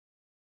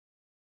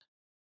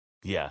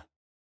 Yeah.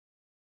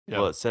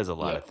 Well, it says a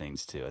lot of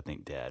things too. I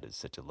think dad is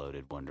such a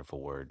loaded,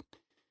 wonderful word,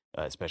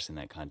 especially in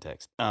that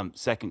context.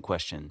 Second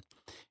question.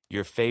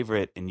 Your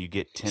favorite, and you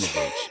get 10 of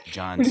each,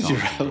 John songs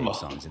and Dave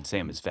songs, and say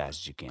them as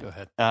fast as you can. Go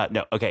ahead.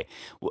 No, okay.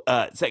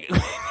 Second,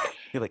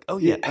 you're like, oh,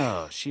 yeah.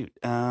 Oh, shoot.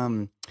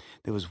 There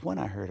was one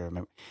I heard, I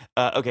remember.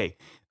 Okay,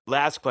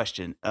 last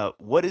question.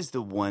 What is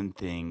the one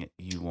thing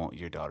you want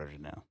your daughter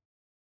to know?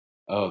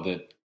 Oh,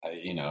 that,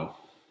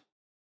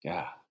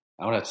 yeah.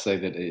 I would have to say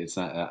that it's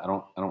not, I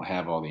don't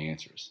have all the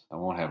answers. I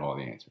won't have all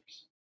the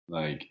answers.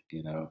 Like,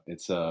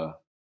 it's, come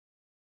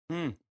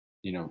to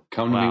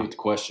me with the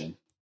question.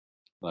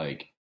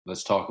 Like,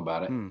 let's talk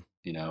about it.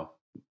 No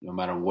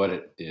matter what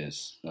it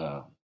is.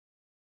 I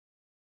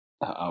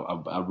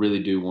really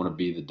do want to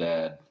be the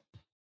dad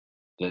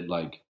that,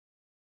 like,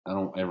 I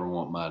don't ever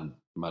want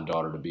my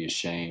daughter to be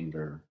ashamed,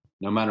 or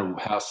no matter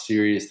how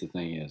serious the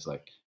thing is,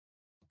 like,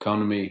 come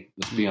to me,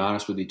 let's be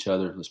honest with each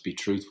other. Let's be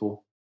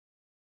truthful.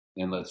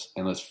 And let's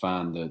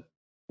find the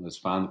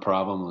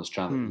problem. Let's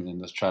try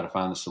to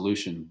find the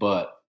solution.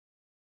 But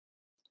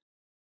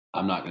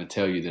I'm not going to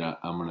tell you that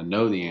I'm going to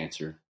know the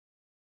answer,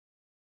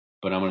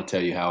 but I'm going to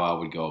tell you how I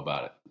would go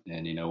about it.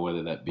 And,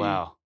 whether that be,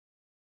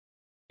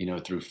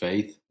 through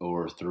faith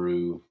or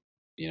through,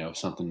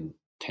 something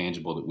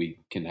tangible that we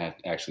can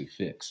actually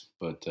fix.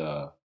 But,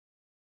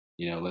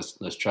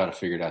 let's try to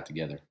figure it out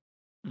together.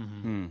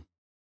 Mm-hmm.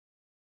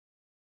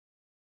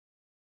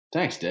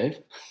 Thanks, Dave.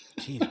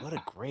 Jeez, what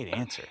a great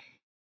answer.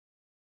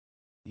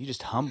 You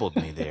just humbled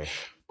me there.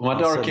 My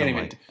daughter can't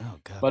even.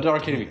 My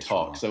daughter can't even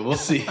talk, wrong. So we'll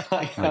see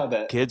how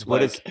that. Kids,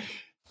 what is?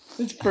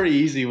 It's pretty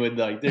easy when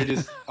they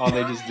just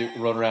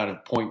run around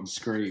and point and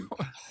scream.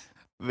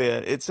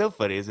 Man, it's so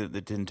funny, isn't it?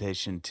 The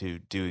temptation to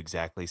do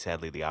exactly,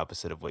 sadly, the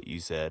opposite of what you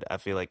said. I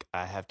feel like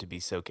I have to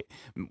be so.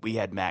 We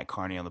had Matt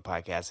Carney on the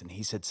podcast, and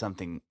he said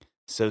something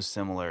so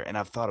similar, and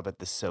I've thought about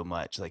this so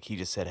much. Like, he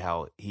just said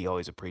how he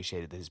always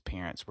appreciated that his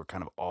parents were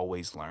kind of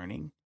always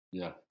learning.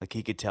 Yeah. Like,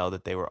 he could tell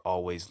that they were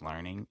always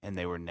learning and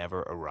they were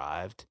never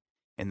arrived.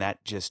 And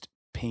that just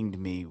pinged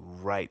me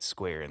right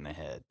square in the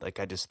head.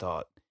 Like, I just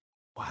thought,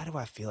 why do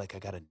I feel like I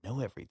got to know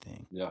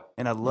everything? Yeah.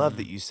 And I love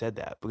that you said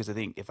that, because I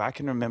think if I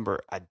can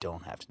remember, I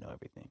don't have to know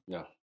everything.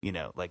 Yeah.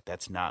 Like,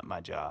 that's not my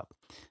job.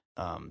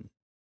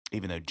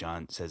 Even though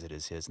John says it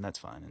is his, and that's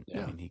fine.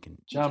 And I mean, he can.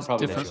 John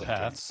probably different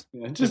paths.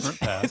 Different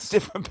paths.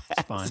 Different paths.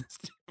 It's fine.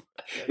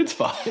 It's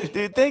fine.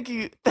 Dude, thank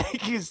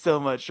you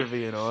so much for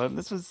being on.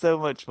 This was so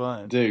much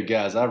fun. Dude,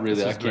 guys, I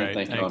can't great.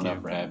 thank y'all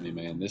enough for having me,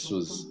 man.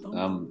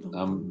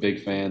 I'm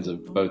big fans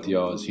of both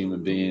y'all as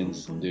human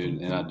beings, dude,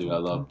 and I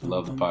love the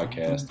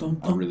podcast.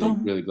 I'm really,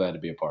 really glad to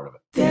be a part of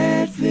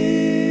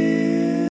it.